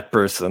am a cat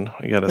person,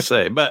 I gotta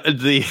say. But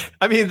the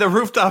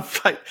rooftop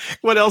fight,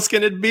 what else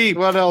can it be?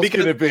 What else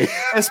can it be?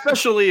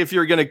 Especially if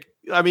you're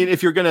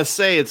gonna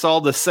say it's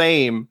all the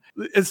same.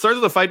 It starts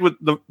with a fight with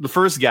the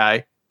first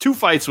guy, 2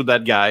 fights with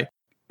that guy,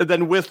 and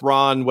then with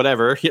Ron,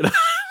 whatever,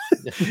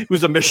 it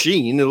was a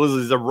machine. It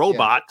was a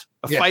robot,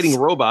 fighting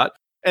robot.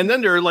 And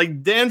then they're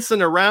like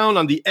dancing around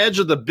on the edge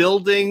of the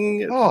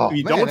building.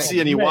 Don't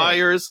see any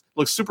wires.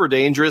 Looks super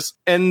dangerous.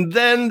 And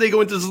then they go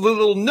into this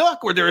little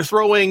nook where they're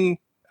throwing,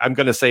 I'm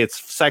going to say it's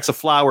sacks of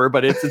flour,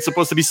 but it's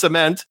supposed to be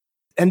cement.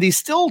 And they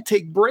still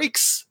take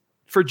breaks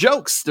for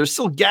jokes. There's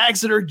still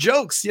gags that are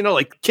jokes,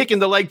 like kicking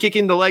the leg.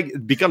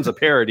 It becomes a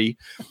parody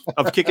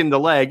of kicking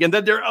the leg. And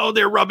then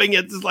they're rubbing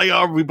it. It's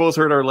like, we both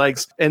hurt our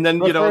legs. And then,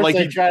 like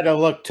they try to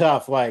look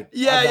tough. Like,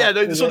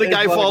 So the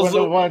guy falls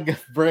over.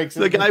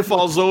 The guy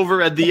falls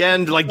over at the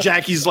end. Like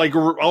Jackie's like,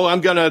 I'm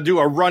going to do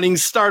a running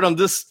start on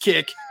this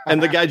kick.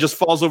 And the guy just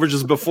falls over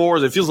just before.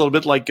 It feels a little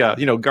bit like,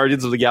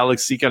 Guardians of the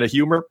Galaxy kind of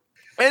humor.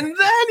 And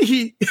then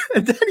he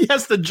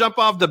has to jump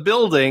off the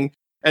building.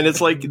 And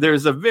it's like,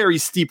 there's a very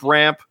steep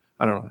ramp.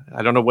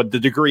 I don't know what the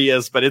degree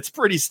is, but it's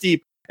pretty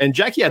steep. And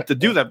Jackie had to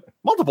do that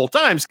multiple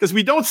times because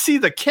we don't see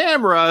the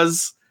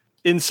cameras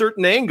in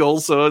certain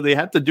angles. So they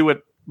had to do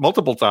it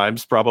multiple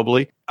times,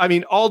 probably. I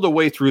mean, all the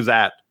way through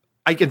that,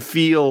 I can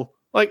feel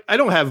like I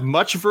don't have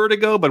much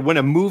vertigo, but when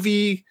a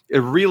movie, it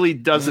really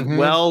does it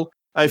well,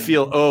 I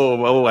feel,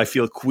 I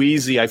feel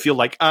queasy. I feel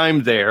like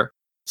I'm there.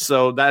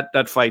 So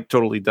that fight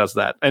totally does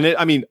that.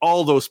 And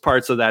all those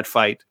parts of that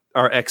fight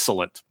are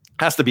excellent.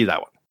 Has to be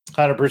that one.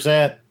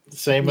 100%.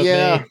 Same with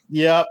me.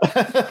 Yep.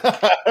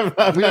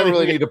 We don't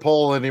really need to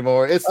poll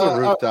anymore. It's the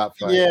rooftop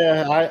fight.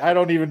 Yeah, I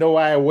don't even know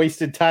why I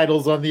wasted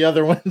titles on the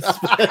other ones.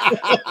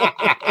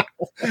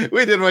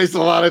 We did waste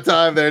a lot of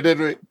time there,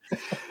 didn't we?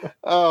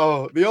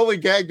 Oh, the only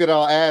gag that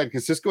I'll add,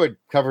 because Cisco had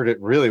covered it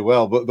really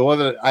well, but the one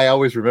that I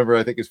always remember,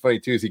 I think is funny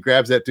too, is he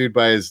grabs that dude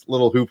by his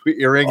little hoop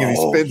earring and he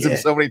spins him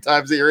so many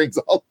times the earring's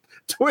all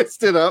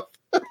twisted up.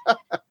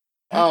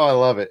 I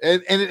love it.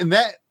 And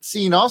that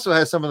scene also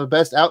has some of the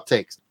best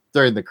outtakes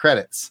during the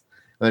credits.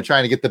 And they're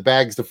trying to get the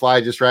bags to fly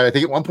just right. I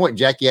think at one point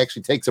Jackie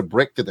actually takes a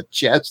brick to the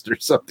chest or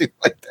something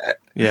like that.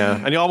 Yeah,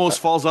 and he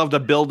almost falls off the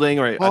building.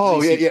 Right?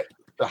 Yeah.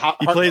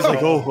 He plays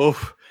like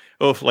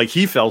like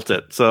he felt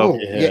it. So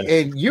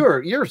and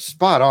you're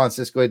spot on,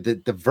 Cisco.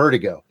 The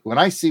vertigo when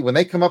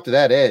they come up to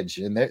that edge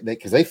and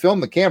because they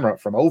film the camera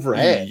from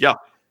overhead. Yeah,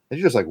 they're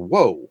just like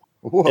whoa.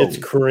 It's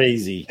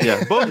crazy.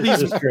 Yeah,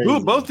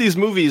 both these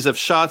movies have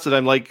shots that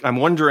I'm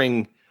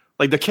wondering.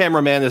 Like the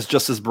cameraman is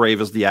just as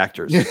brave as the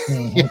actors.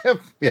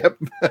 Yep.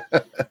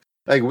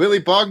 Like Willie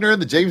Bogner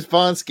in the James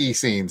Bond ski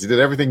scenes. He did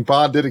everything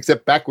Bond did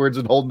except backwards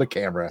and holding the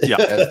camera,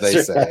 as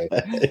they say.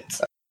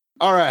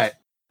 All right.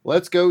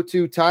 Let's go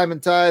to Time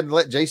and Tide and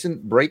let Jason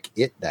break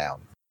it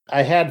down.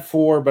 I had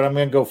 4, but I'm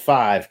going to go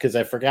 5 because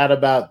I forgot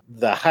about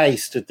the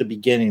heist at the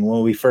beginning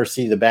when we first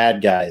see the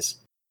bad guys.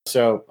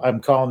 So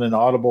I'm calling an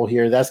audible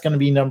here. That's going to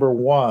be number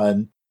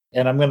 1.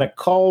 And I'm going to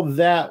call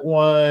that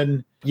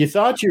one, you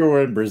thought you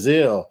were in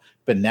Brazil,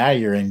 but now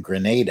you're in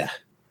Grenada.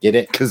 Get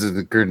it? Because of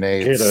the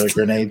grenades.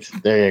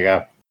 There you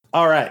go.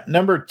 All right.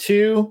 Number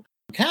 2,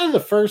 kind of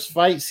the first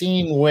fight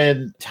scene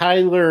when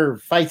Tyler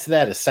fights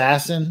that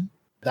assassin.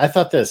 I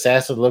thought the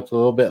assassin looked a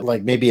little bit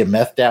like maybe a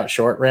methed out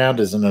Short Round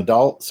as an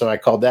adult. So I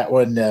called that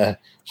one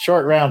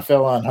Short Round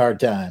Fell on Hard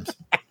Times.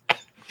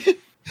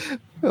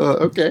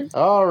 Okay.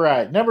 All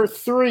right. Number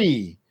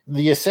 3,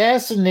 the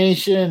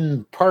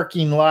assassination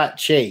parking lot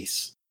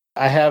chase.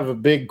 I have a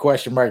big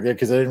question mark there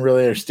because I didn't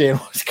really understand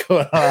what's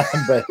going on,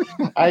 but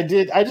I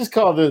just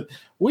called it,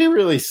 we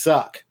really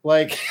suck.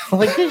 Like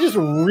they just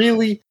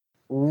really,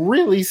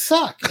 really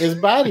suck as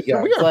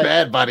bodyguards. We are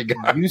bad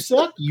bodyguards. You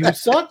suck, you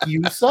suck,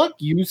 you suck,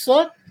 you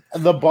suck.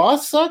 The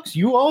boss sucks,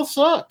 you all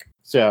suck.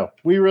 So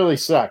we really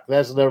suck.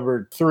 That's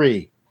number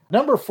 3.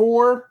 Number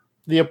 4,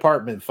 the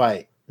apartment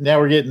fight. Now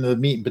we're getting to the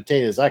meat and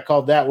potatoes. I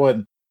called that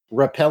one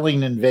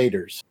repelling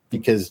invaders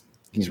because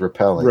he's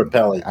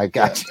repelling. I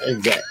got you.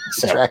 Exactly.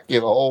 So, track you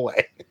the whole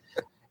way.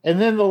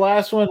 And then the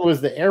last one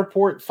was the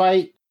airport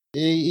fight.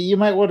 You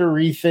might want to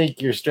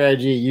rethink your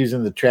strategy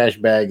using the trash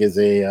bag as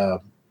a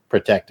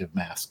protective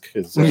mask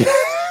because you're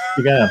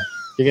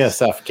gonna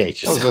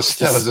suffocate yourself.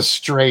 That was a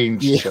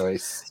strange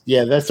choice.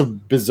 Yeah, that's a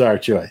bizarre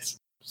choice.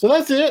 So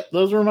that's it.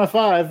 Those were my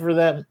 5 for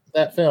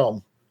that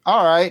film.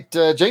 All right,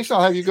 Jason,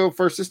 I'll have you go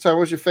first this time.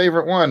 What's your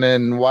favorite one,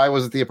 and why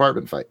was it the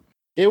apartment fight?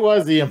 It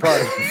was the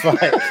apartment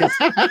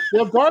fight.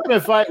 The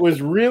apartment fight was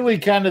really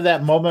kind of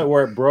that moment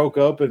where it broke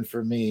open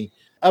for me.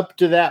 Up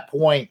to that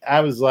point,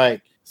 I was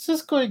like, is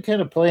this going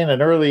kind of playing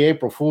an early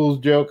April Fool's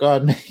joke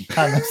on me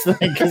on this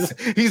thing? Because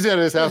he's at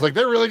his house like,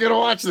 they're really going to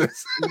watch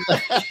this.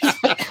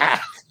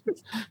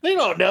 They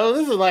don't know.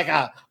 This is like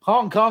a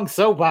Hong Kong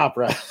soap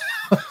opera.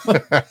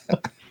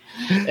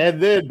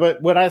 And then,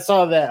 but when I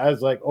saw that, I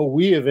was like, oh,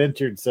 we have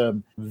entered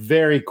some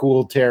very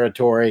cool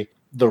territory.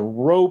 The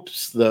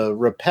ropes, the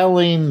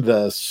rappelling,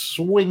 the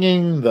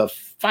swinging, the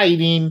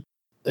fighting.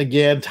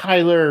 Again,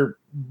 Tyler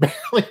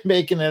barely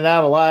making it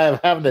out alive,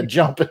 having to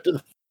jump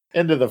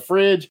into the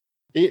fridge.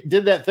 he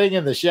did that thing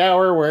in the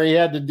shower where he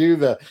had to do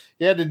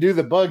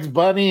the Bugs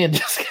Bunny and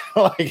just kind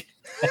of like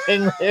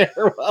hang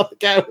there while the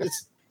guy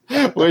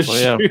was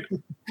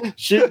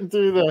shooting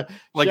through the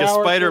like a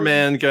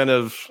Spider-Man kind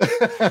of.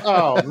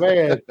 Oh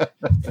man,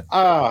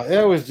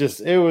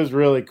 it was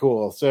really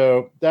cool.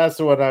 So that's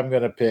the one I'm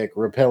going to pick: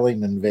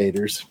 Repelling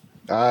Invaders.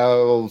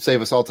 I'll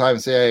save us all time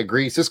and say I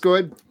agree.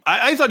 Siskoid?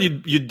 I thought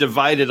you'd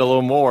divide it a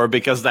little more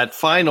because that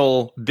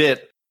final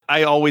bit,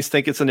 I always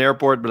think it's an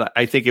airport, but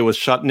I think it was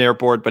shot in an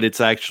airport, but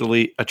it's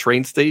actually a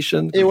train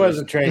station. It was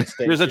a train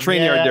station. There's a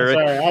train yard there.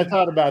 Sorry, I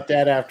thought about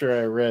that after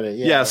I read it.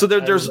 Yeah, so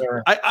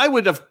I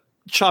would have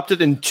chopped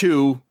it in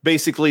two,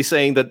 basically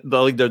saying that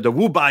the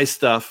Wu Bai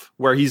stuff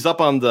where he's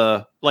up on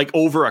the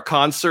over a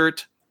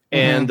concert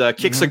and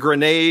kicks a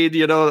grenade,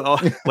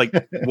 like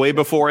way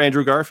before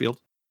Andrew Garfield.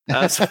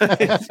 So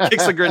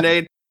kicks a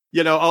grenade,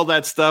 all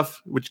that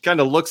stuff, which kind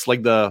of looks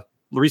like the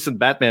recent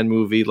Batman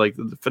movie, like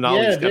the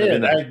finale is kind of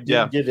in there. I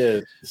did get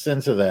a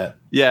sense of that.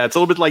 Yeah, it's a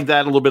little bit like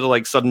that, a little bit of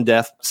like sudden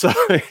death. So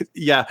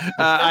yeah,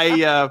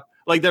 I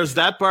there's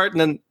that part,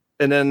 and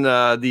then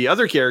the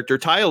other character,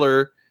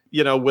 Tyler,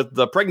 with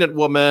the pregnant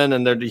woman,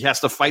 and then he has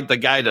to fight the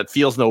guy that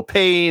feels no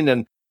pain,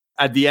 and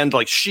at the end,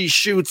 she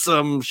shoots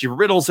him, she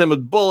riddles him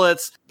with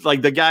bullets.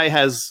 Like the guy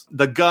has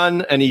the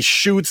gun and he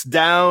shoots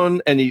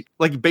down, and he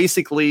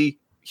basically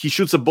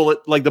shoots a bullet,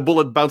 like the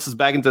bullet bounces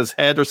back into his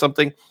head or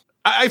something.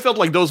 I felt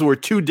like those were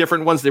two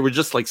different ones. They were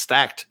just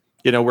stacked.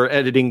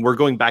 We're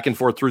going back and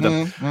forth through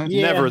them.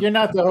 Yeah, you're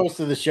not the host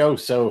of the show,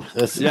 so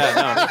that's your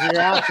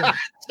option.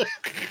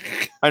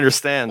 I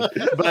understand,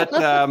 but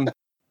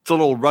it's a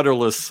little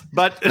rudderless.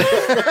 But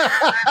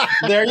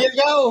there you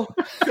go.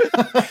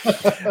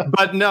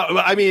 But no,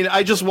 I mean,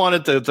 I just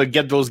wanted to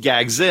get those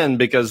gags in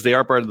because they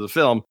are part of the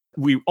film.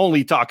 We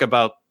only talk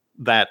about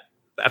that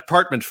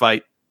apartment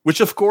fight,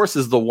 which of course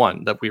is the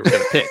one that we were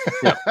going to pick.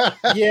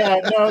 Yeah,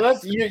 no,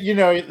 that's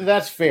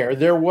that's fair.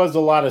 There was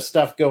a lot of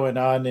stuff going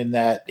on in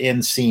that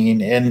end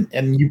scene,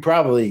 and you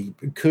probably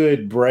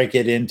could break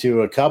it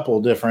into a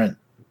couple different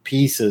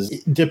pieces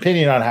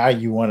depending on how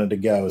you wanted to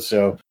go.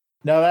 So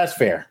no, that's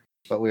fair.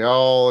 But we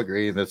all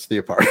agree that's the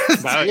apartment.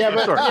 It was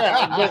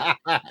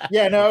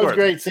a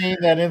great scene.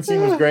 That end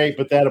scene was great,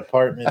 but that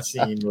apartment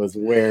scene was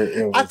where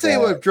it was. I'll tell you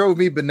what drove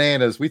me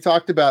bananas. We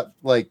talked about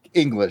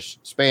English,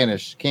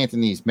 Spanish,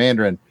 Cantonese,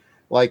 Mandarin.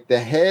 Like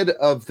the head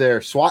of their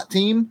SWAT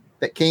team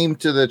that came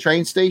to the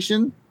train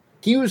station,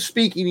 he was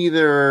speaking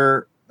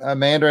either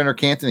Mandarin or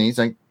Cantonese.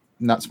 I'm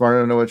not smart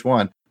enough to know which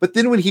one. But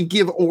then when he'd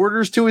give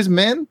orders to his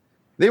men,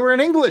 they were in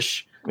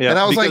English. Yeah, and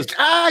I was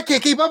I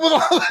can't keep up with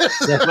all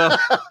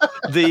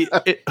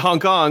this.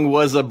 Hong Kong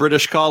was a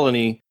British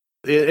colony.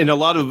 In a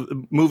lot of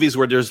movies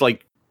where there's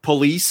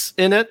police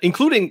in it,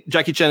 including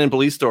Jackie Chan in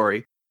Police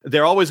Story,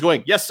 they're always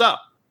going, yes, sir.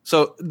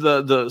 So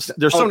there's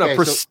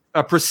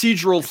a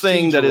procedural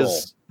thing that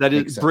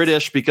is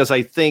British because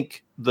I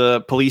think the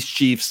police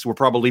chiefs were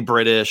probably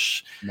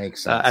British.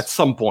 Makes sense. At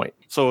some point.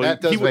 So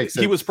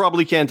he was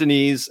probably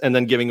Cantonese and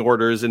then giving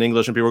orders in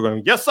English, and people were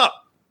going, yes, sir.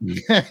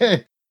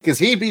 Because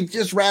he'd be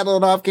just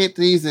rattling off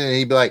Cantonese, and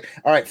he'd be like,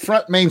 all right,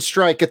 front main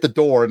strike at the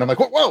door. And I'm like,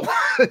 whoa.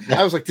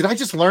 I was like, did I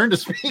just learn to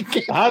speak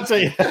Cantonese? I'll tell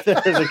you,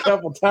 there's a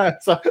couple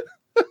times.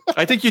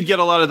 I think you'd get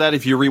a lot of that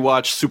if you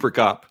rewatch Super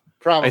Cop.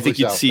 Probably I think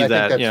you'd see that.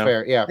 That's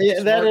fair. Yeah,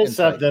 that is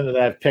something that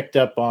I've picked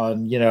up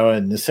on,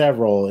 in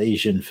several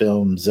Asian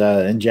films,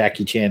 and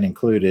Jackie Chan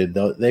included.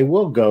 They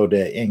will go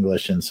to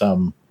English in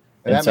some.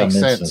 And that makes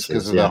sense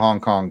because of the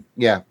Hong Kong.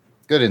 Yeah,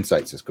 good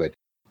insights. Is good.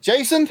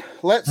 Jason,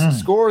 let's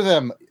score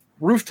them.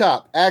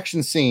 Rooftop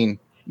action scene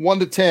 1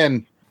 to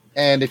 10,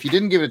 and if you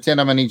didn't give it a 10,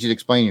 I'm gonna need you to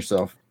explain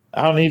yourself.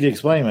 I don't need to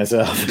explain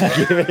myself. I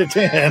gave it a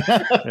 10.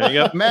 There you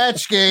go.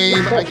 Match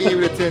game. I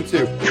gave it a 10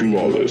 too.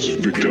 Flawless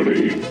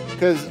victory.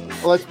 Because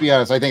let's be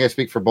honest, I think I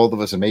speak for both of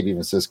us, and maybe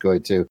even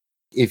Siskoid too.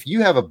 If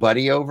you have a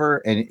buddy over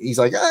and he's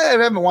like, I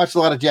haven't watched a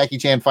lot of Jackie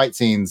Chan fight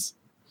scenes,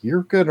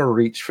 you're gonna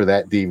reach for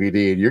that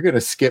DVD and you're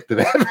gonna skip to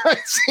that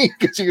fight scene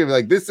because you're gonna be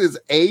like, this is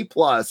A+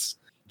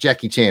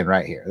 Jackie Chan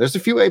right here. There's a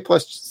few A+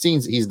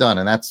 scenes that he's done,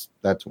 and that's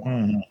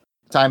one.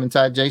 Time and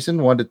Tide,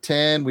 Jason, 1 to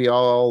 10. We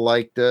all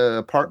liked the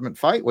apartment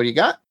fight. What do you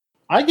got?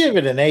 I gave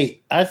it an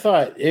 8. I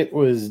thought it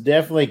was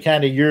definitely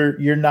kind of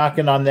you're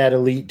knocking on that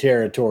elite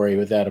territory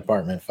with that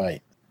apartment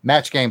fight.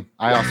 Match game.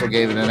 I also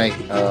gave it an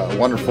 8.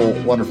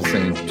 Wonderful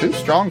scene. 2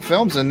 strong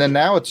films, and then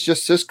now it's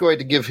just Siskoid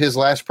to give his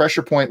last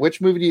pressure point.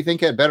 Which movie do you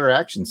think had better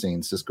action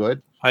scenes,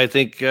 Siskoid? I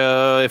think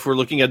if we're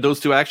looking at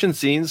those 2 action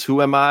scenes,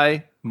 Who Am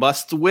I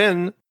must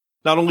win.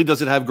 Not only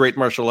does it have great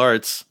martial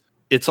arts,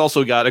 it's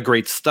also got a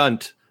great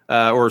stunt,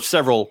 or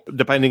several,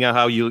 depending on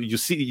how you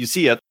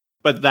see it.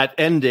 But that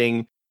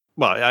ending,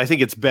 well, I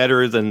think it's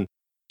better than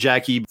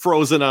Jackie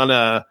frozen on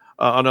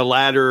a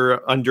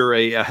ladder under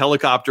a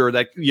helicopter.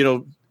 That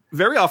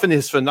very often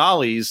his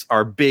finales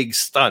are big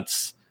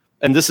stunts,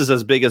 and this is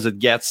as big as it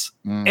gets.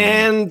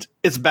 And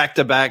it's back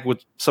to back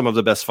with some of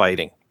the best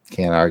fighting.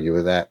 Can't argue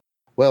with that.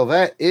 Well,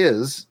 that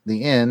is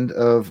the end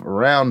of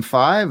round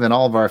 5 and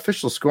all of our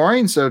official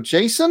scoring. So,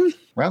 Jason,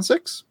 round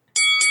 6.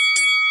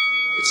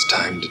 It's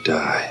time to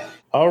die.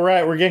 All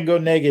right, we're going to go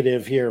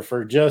negative here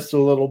for just a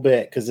little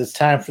bit because it's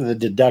time for the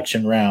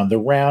deduction round, the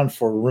round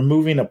for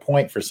removing a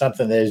point for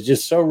something that is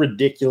just so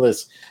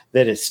ridiculous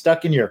that it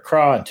stuck in your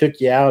craw and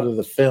took you out of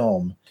the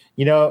film.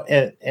 You know,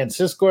 and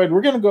Siskoid,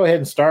 we're going to go ahead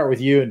and start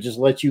with you and just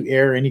let you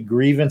air any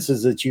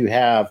grievances that you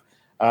have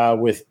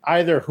with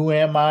either Who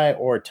Am I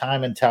or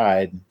Time and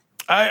Tide.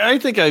 I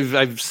think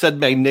I've said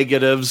my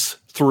negatives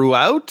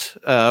throughout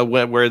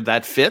where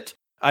that fit.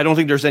 I don't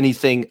think there's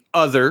anything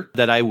other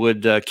that I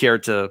would care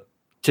to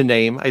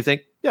name. I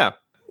think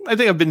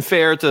I've been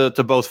fair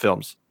to both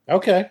films.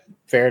 Okay,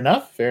 fair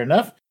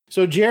enough.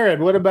 So, Jared,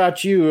 what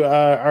about you?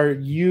 Are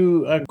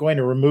you going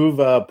to remove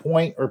a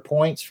point or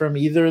points from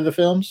either of the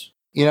films?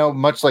 You know,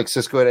 much like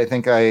Siskoid, I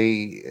think I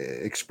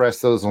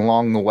expressed those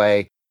along the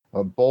way.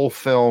 Both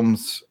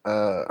films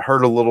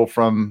hurt a little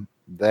from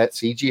that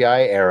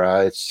CGI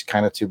era. It's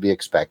kind of to be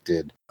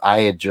expected. I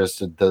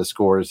adjusted the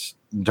scores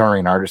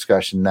during our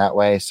discussion that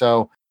way.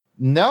 So,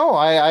 no,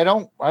 I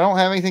don't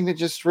have anything that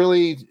just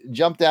really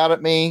jumped out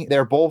at me.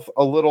 They're both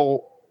a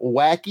little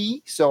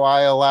wacky, so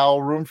I allow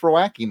room for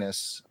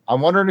wackiness.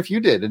 I'm wondering if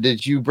you did.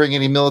 Did you bring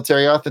any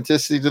military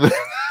authenticity to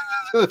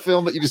the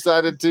film that you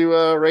decided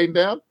to rain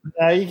down?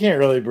 No, you can't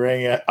really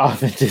bring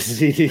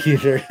authenticity to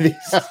either of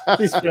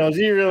these films.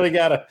 You really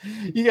gotta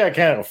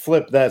kind of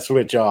flip that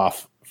switch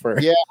off.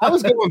 Yeah, I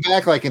was going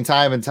back like in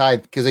Time and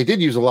Tide because they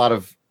did use a lot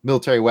of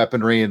military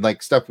weaponry and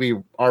like stuff we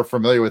are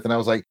familiar with, and I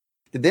was like,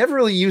 did they ever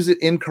really use it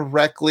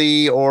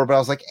incorrectly? But I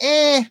was like,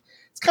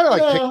 it's kind of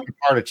like picking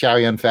apart a Chow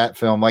Yun-Fat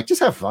film. Like,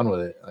 just have fun with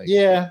it. Like,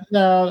 yeah,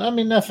 no, I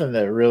mean, nothing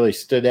that really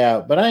stood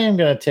out. But I am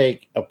going to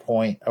take a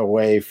point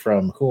away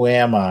from Who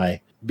Am I?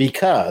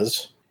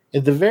 Because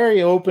at the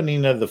very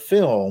opening of the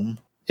film,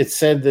 it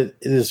said that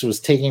this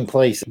was taking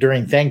place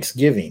during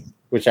Thanksgiving,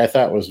 which I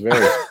thought was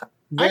very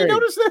I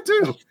noticed that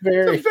too.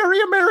 It's a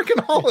very American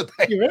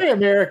holiday. Very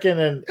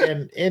American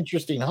and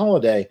interesting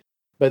holiday.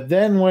 But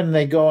then when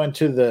they go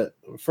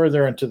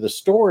further into the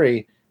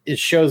story, it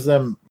shows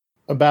them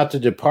about to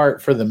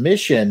depart for the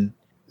mission.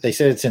 They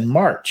said it's in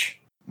March.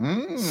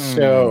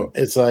 So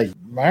it's like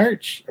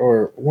March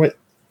or what?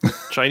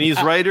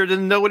 Chinese writer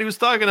didn't know what he was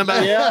talking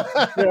about. Yeah.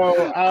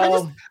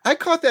 So I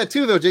caught that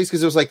too, though, Jace,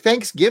 because it was like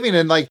Thanksgiving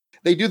and like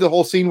they do the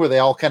whole scene where they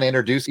all kind of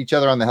introduce each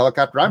other on the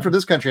helicopter. I'm from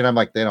this country, and I'm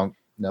like, they don't.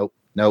 Nope.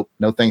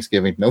 No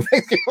Thanksgiving. No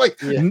Thanksgiving.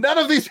 Like none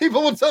of these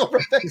people would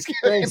celebrate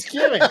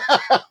Thanksgiving.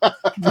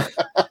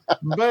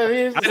 But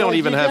I don't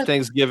even have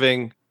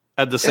Thanksgiving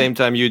at the same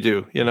time you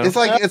do. You know, it's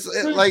like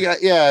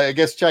I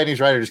guess Chinese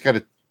writer just kind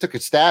of took a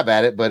stab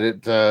at it, but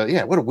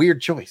what a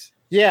weird choice.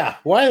 Yeah,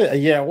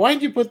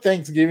 why'd you put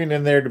Thanksgiving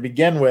in there to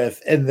begin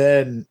with, and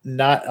then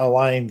not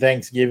align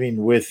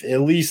Thanksgiving with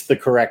at least the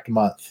correct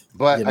month?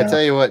 But I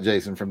tell you what,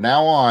 Jason, from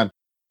now on,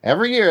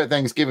 every year at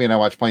Thanksgiving, I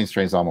watch Planes,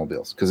 Trains,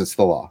 Automobiles because it's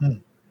the law.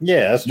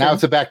 Yeah, that's true. Now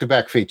it's a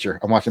back-to-back feature.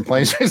 I'm watching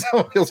Planes, Trains,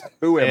 Automobiles.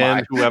 Who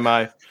am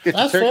I? Get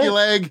your turkey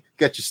leg,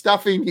 get your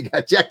stuffing, you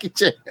got Jackie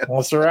Chan.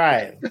 That's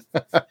right.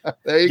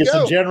 There you Get go.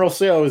 some General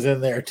Tso's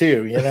in there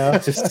too,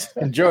 just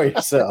enjoy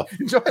yourself.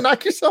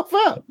 Knock yourself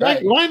out.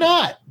 Right. Why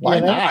not? Why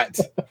not?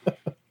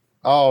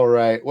 All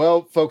right.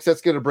 Well, folks,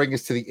 that's going to bring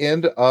us to the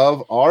end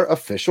of our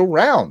official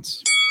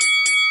rounds.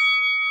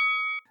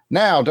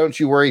 Now, don't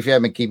you worry if you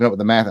haven't been keeping up with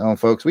the math at home,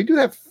 folks. We do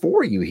have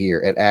for you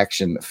here at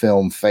Action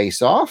Film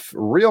Face Off.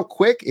 Real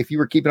quick, if you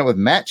were keeping up with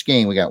Match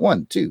Game, we got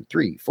 1, 2,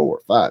 3,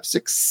 4, 5,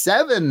 6,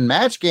 7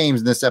 match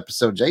games in this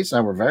episode. Jason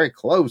and I were very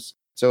close.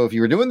 So if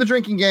you were doing the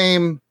drinking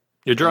game,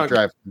 you're drunk.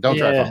 Don't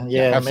drive home.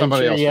 Yeah, have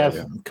somebody else.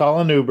 Call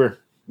an Uber.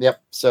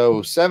 Yep.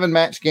 So 7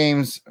 match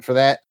games for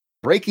that.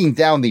 Breaking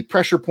down the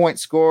pressure point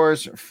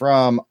scores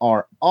from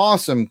our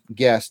awesome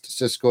guest,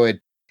 Siskoid.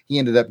 He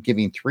ended up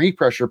giving 3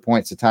 pressure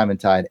points to Time and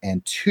Tide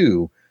and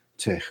 2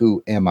 to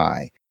Who Am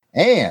I?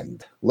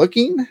 And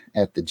looking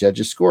at the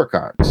judges'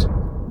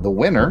 scorecards, the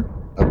winner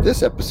of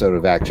this episode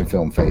of Action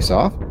Film Face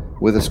Off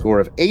with a score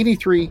of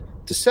 83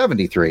 to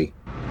 73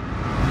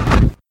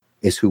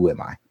 is Who Am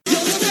I?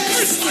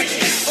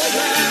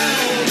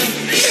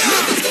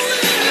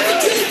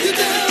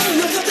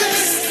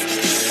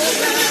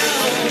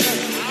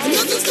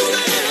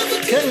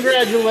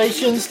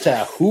 Congratulations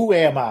to Who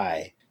Am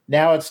I?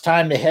 Now it's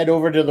time to head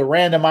over to the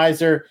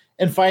randomizer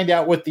and find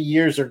out what the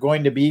years are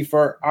going to be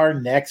for our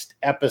next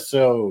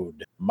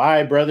episode.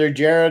 My brother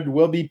Jared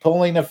will be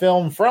pulling a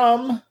film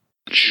from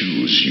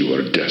Choose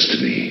Your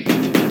Destiny.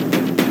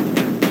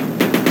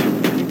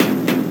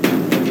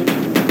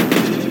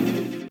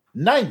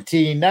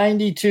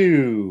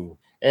 1992.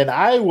 And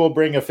I will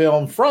bring a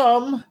film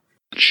from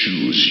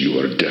Choose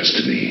Your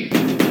Destiny.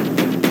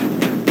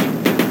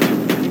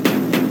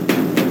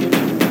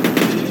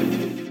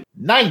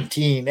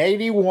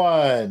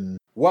 1981.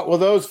 What will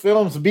those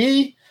films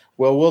be?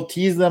 Well, we'll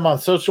tease them on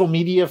social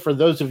media for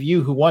those of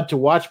you who want to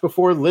watch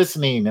before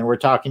listening. And we're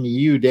talking to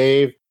you,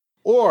 Dave.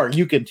 Or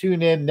you can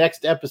tune in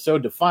next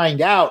episode to find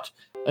out.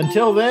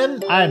 Until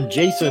then, I'm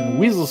Jason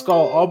Weasel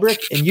Skull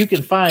Albrecht, and you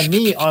can find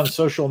me on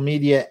social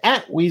media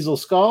at Weasel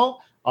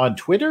Skull on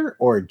Twitter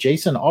or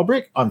Jason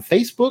Albrecht on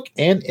Facebook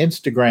and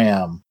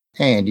Instagram.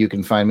 And you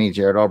can find me,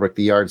 Jared Albrecht,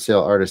 the Yard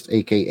Sale Artist,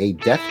 aka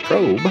Death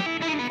Probe,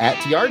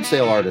 at Yard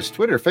Sale Artist,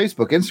 Twitter,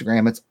 Facebook,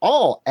 Instagram. It's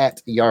all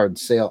at Yard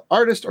Sale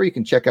Artist, or you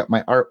can check out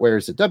my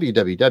artwares at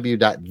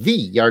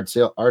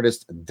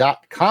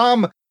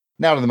www.theyardsaleartist.com.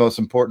 Now to the most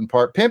important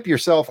part. Pimp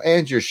yourself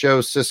and your show,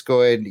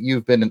 Siskoid.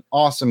 You've been an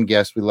awesome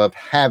guest. We love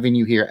having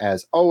you here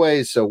as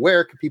always. So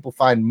where can people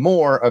find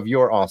more of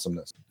your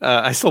awesomeness?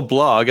 I still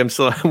blog. I'm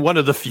still one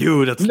of the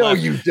few that's No,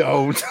 left. you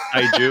don't.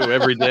 I do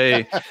every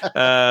day.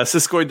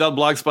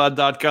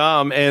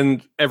 Siskoid.blogspot.com.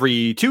 And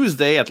every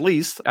Tuesday, at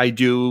least, I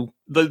do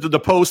the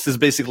post is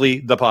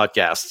basically the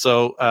podcast.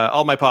 So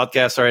all my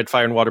podcasts are at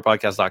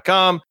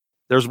fireandwaterpodcast.com.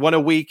 There's one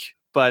a week,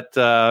 but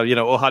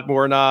Oh Hot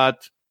More or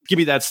Not, Give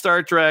Me That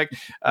Star Trek,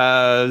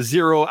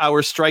 0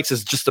 Hour Strikes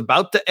is just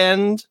about to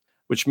end,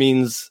 which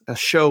means a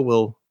show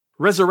will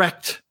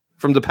resurrect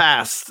from the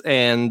past.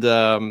 And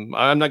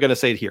I'm not going to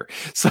say it here.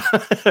 So,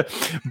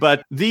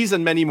 but these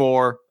and many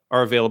more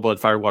are available at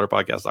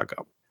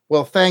fireandwaterpodcast.com.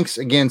 Well, thanks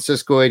again,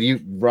 Siskoid. You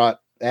brought,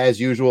 as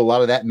usual, a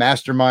lot of that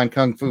mastermind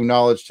kung fu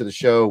knowledge to the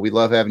show. We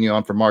love having you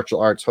on for martial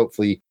arts.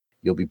 Hopefully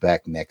you'll be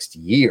back next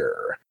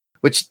year.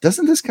 Which,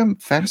 doesn't this come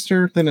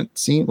faster than it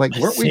seemed? Like,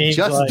 weren't we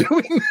just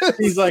doing this?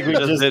 Seems like we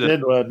just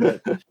did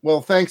one.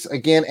 Well, thanks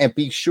again. And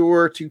be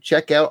sure to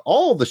check out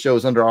all of the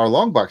shows under our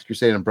Longbox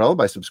Crusade umbrella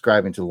by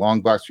subscribing to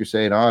Longbox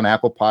Crusade on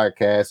Apple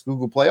Podcasts,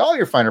 Google Play, all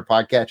your finer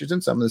podcatchers,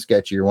 and some of the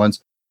sketchier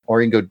ones.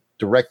 Or you can go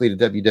directly to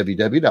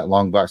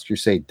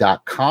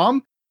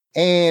www.longboxcrusade.com.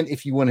 And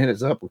if you want to hit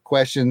us up with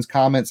questions,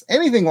 comments,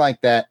 anything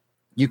like that,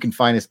 you can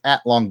find us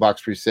at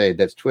Longbox Crusade.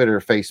 That's Twitter,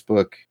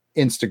 Facebook,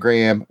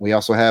 Instagram. We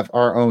also have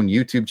our own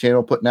YouTube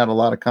channel putting out a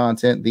lot of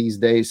content these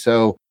days,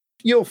 so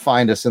you'll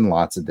find us in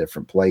lots of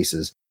different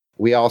places.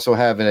 We also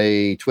have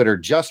a Twitter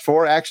just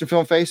for Action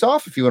Film Face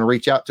Off. If you want to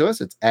reach out to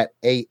us, it's at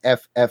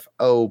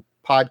AFFO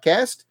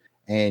Podcast,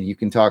 and you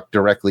can talk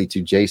directly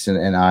to Jason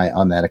and I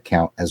on that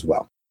account as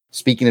well.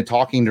 Speaking of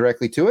talking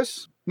directly to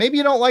us, maybe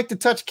you don't like to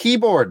touch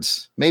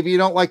keyboards. Maybe you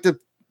don't like to,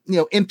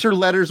 enter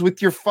letters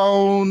with your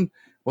phone.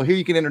 Well, here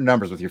you can enter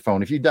numbers with your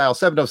phone. If you dial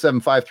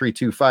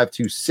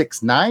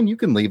 707-532-5269, you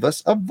can leave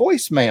us a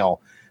voicemail.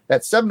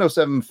 That's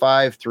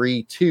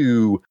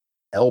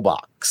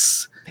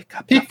 707-532-LBOX. Pick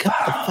up the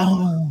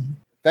phone.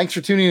 Thanks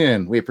for tuning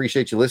in. We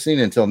appreciate you listening.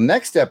 Until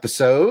next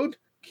episode,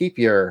 keep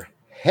your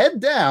head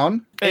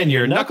down and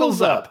your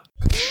knuckles up.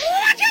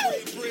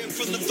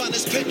 From the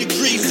finest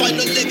pedigree, find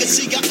a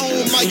legacy I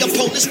own. My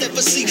opponents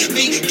never see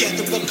me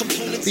gather up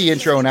components. The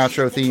intro and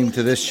outro theme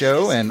to this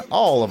show and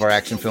all of our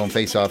Action Film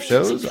Face-Off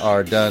shows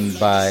are done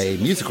by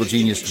musical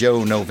genius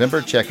Joe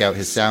November. Check out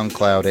his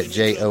SoundCloud at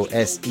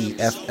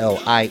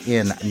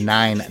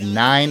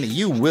JOSEFLIN99.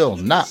 You will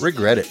not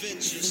regret it.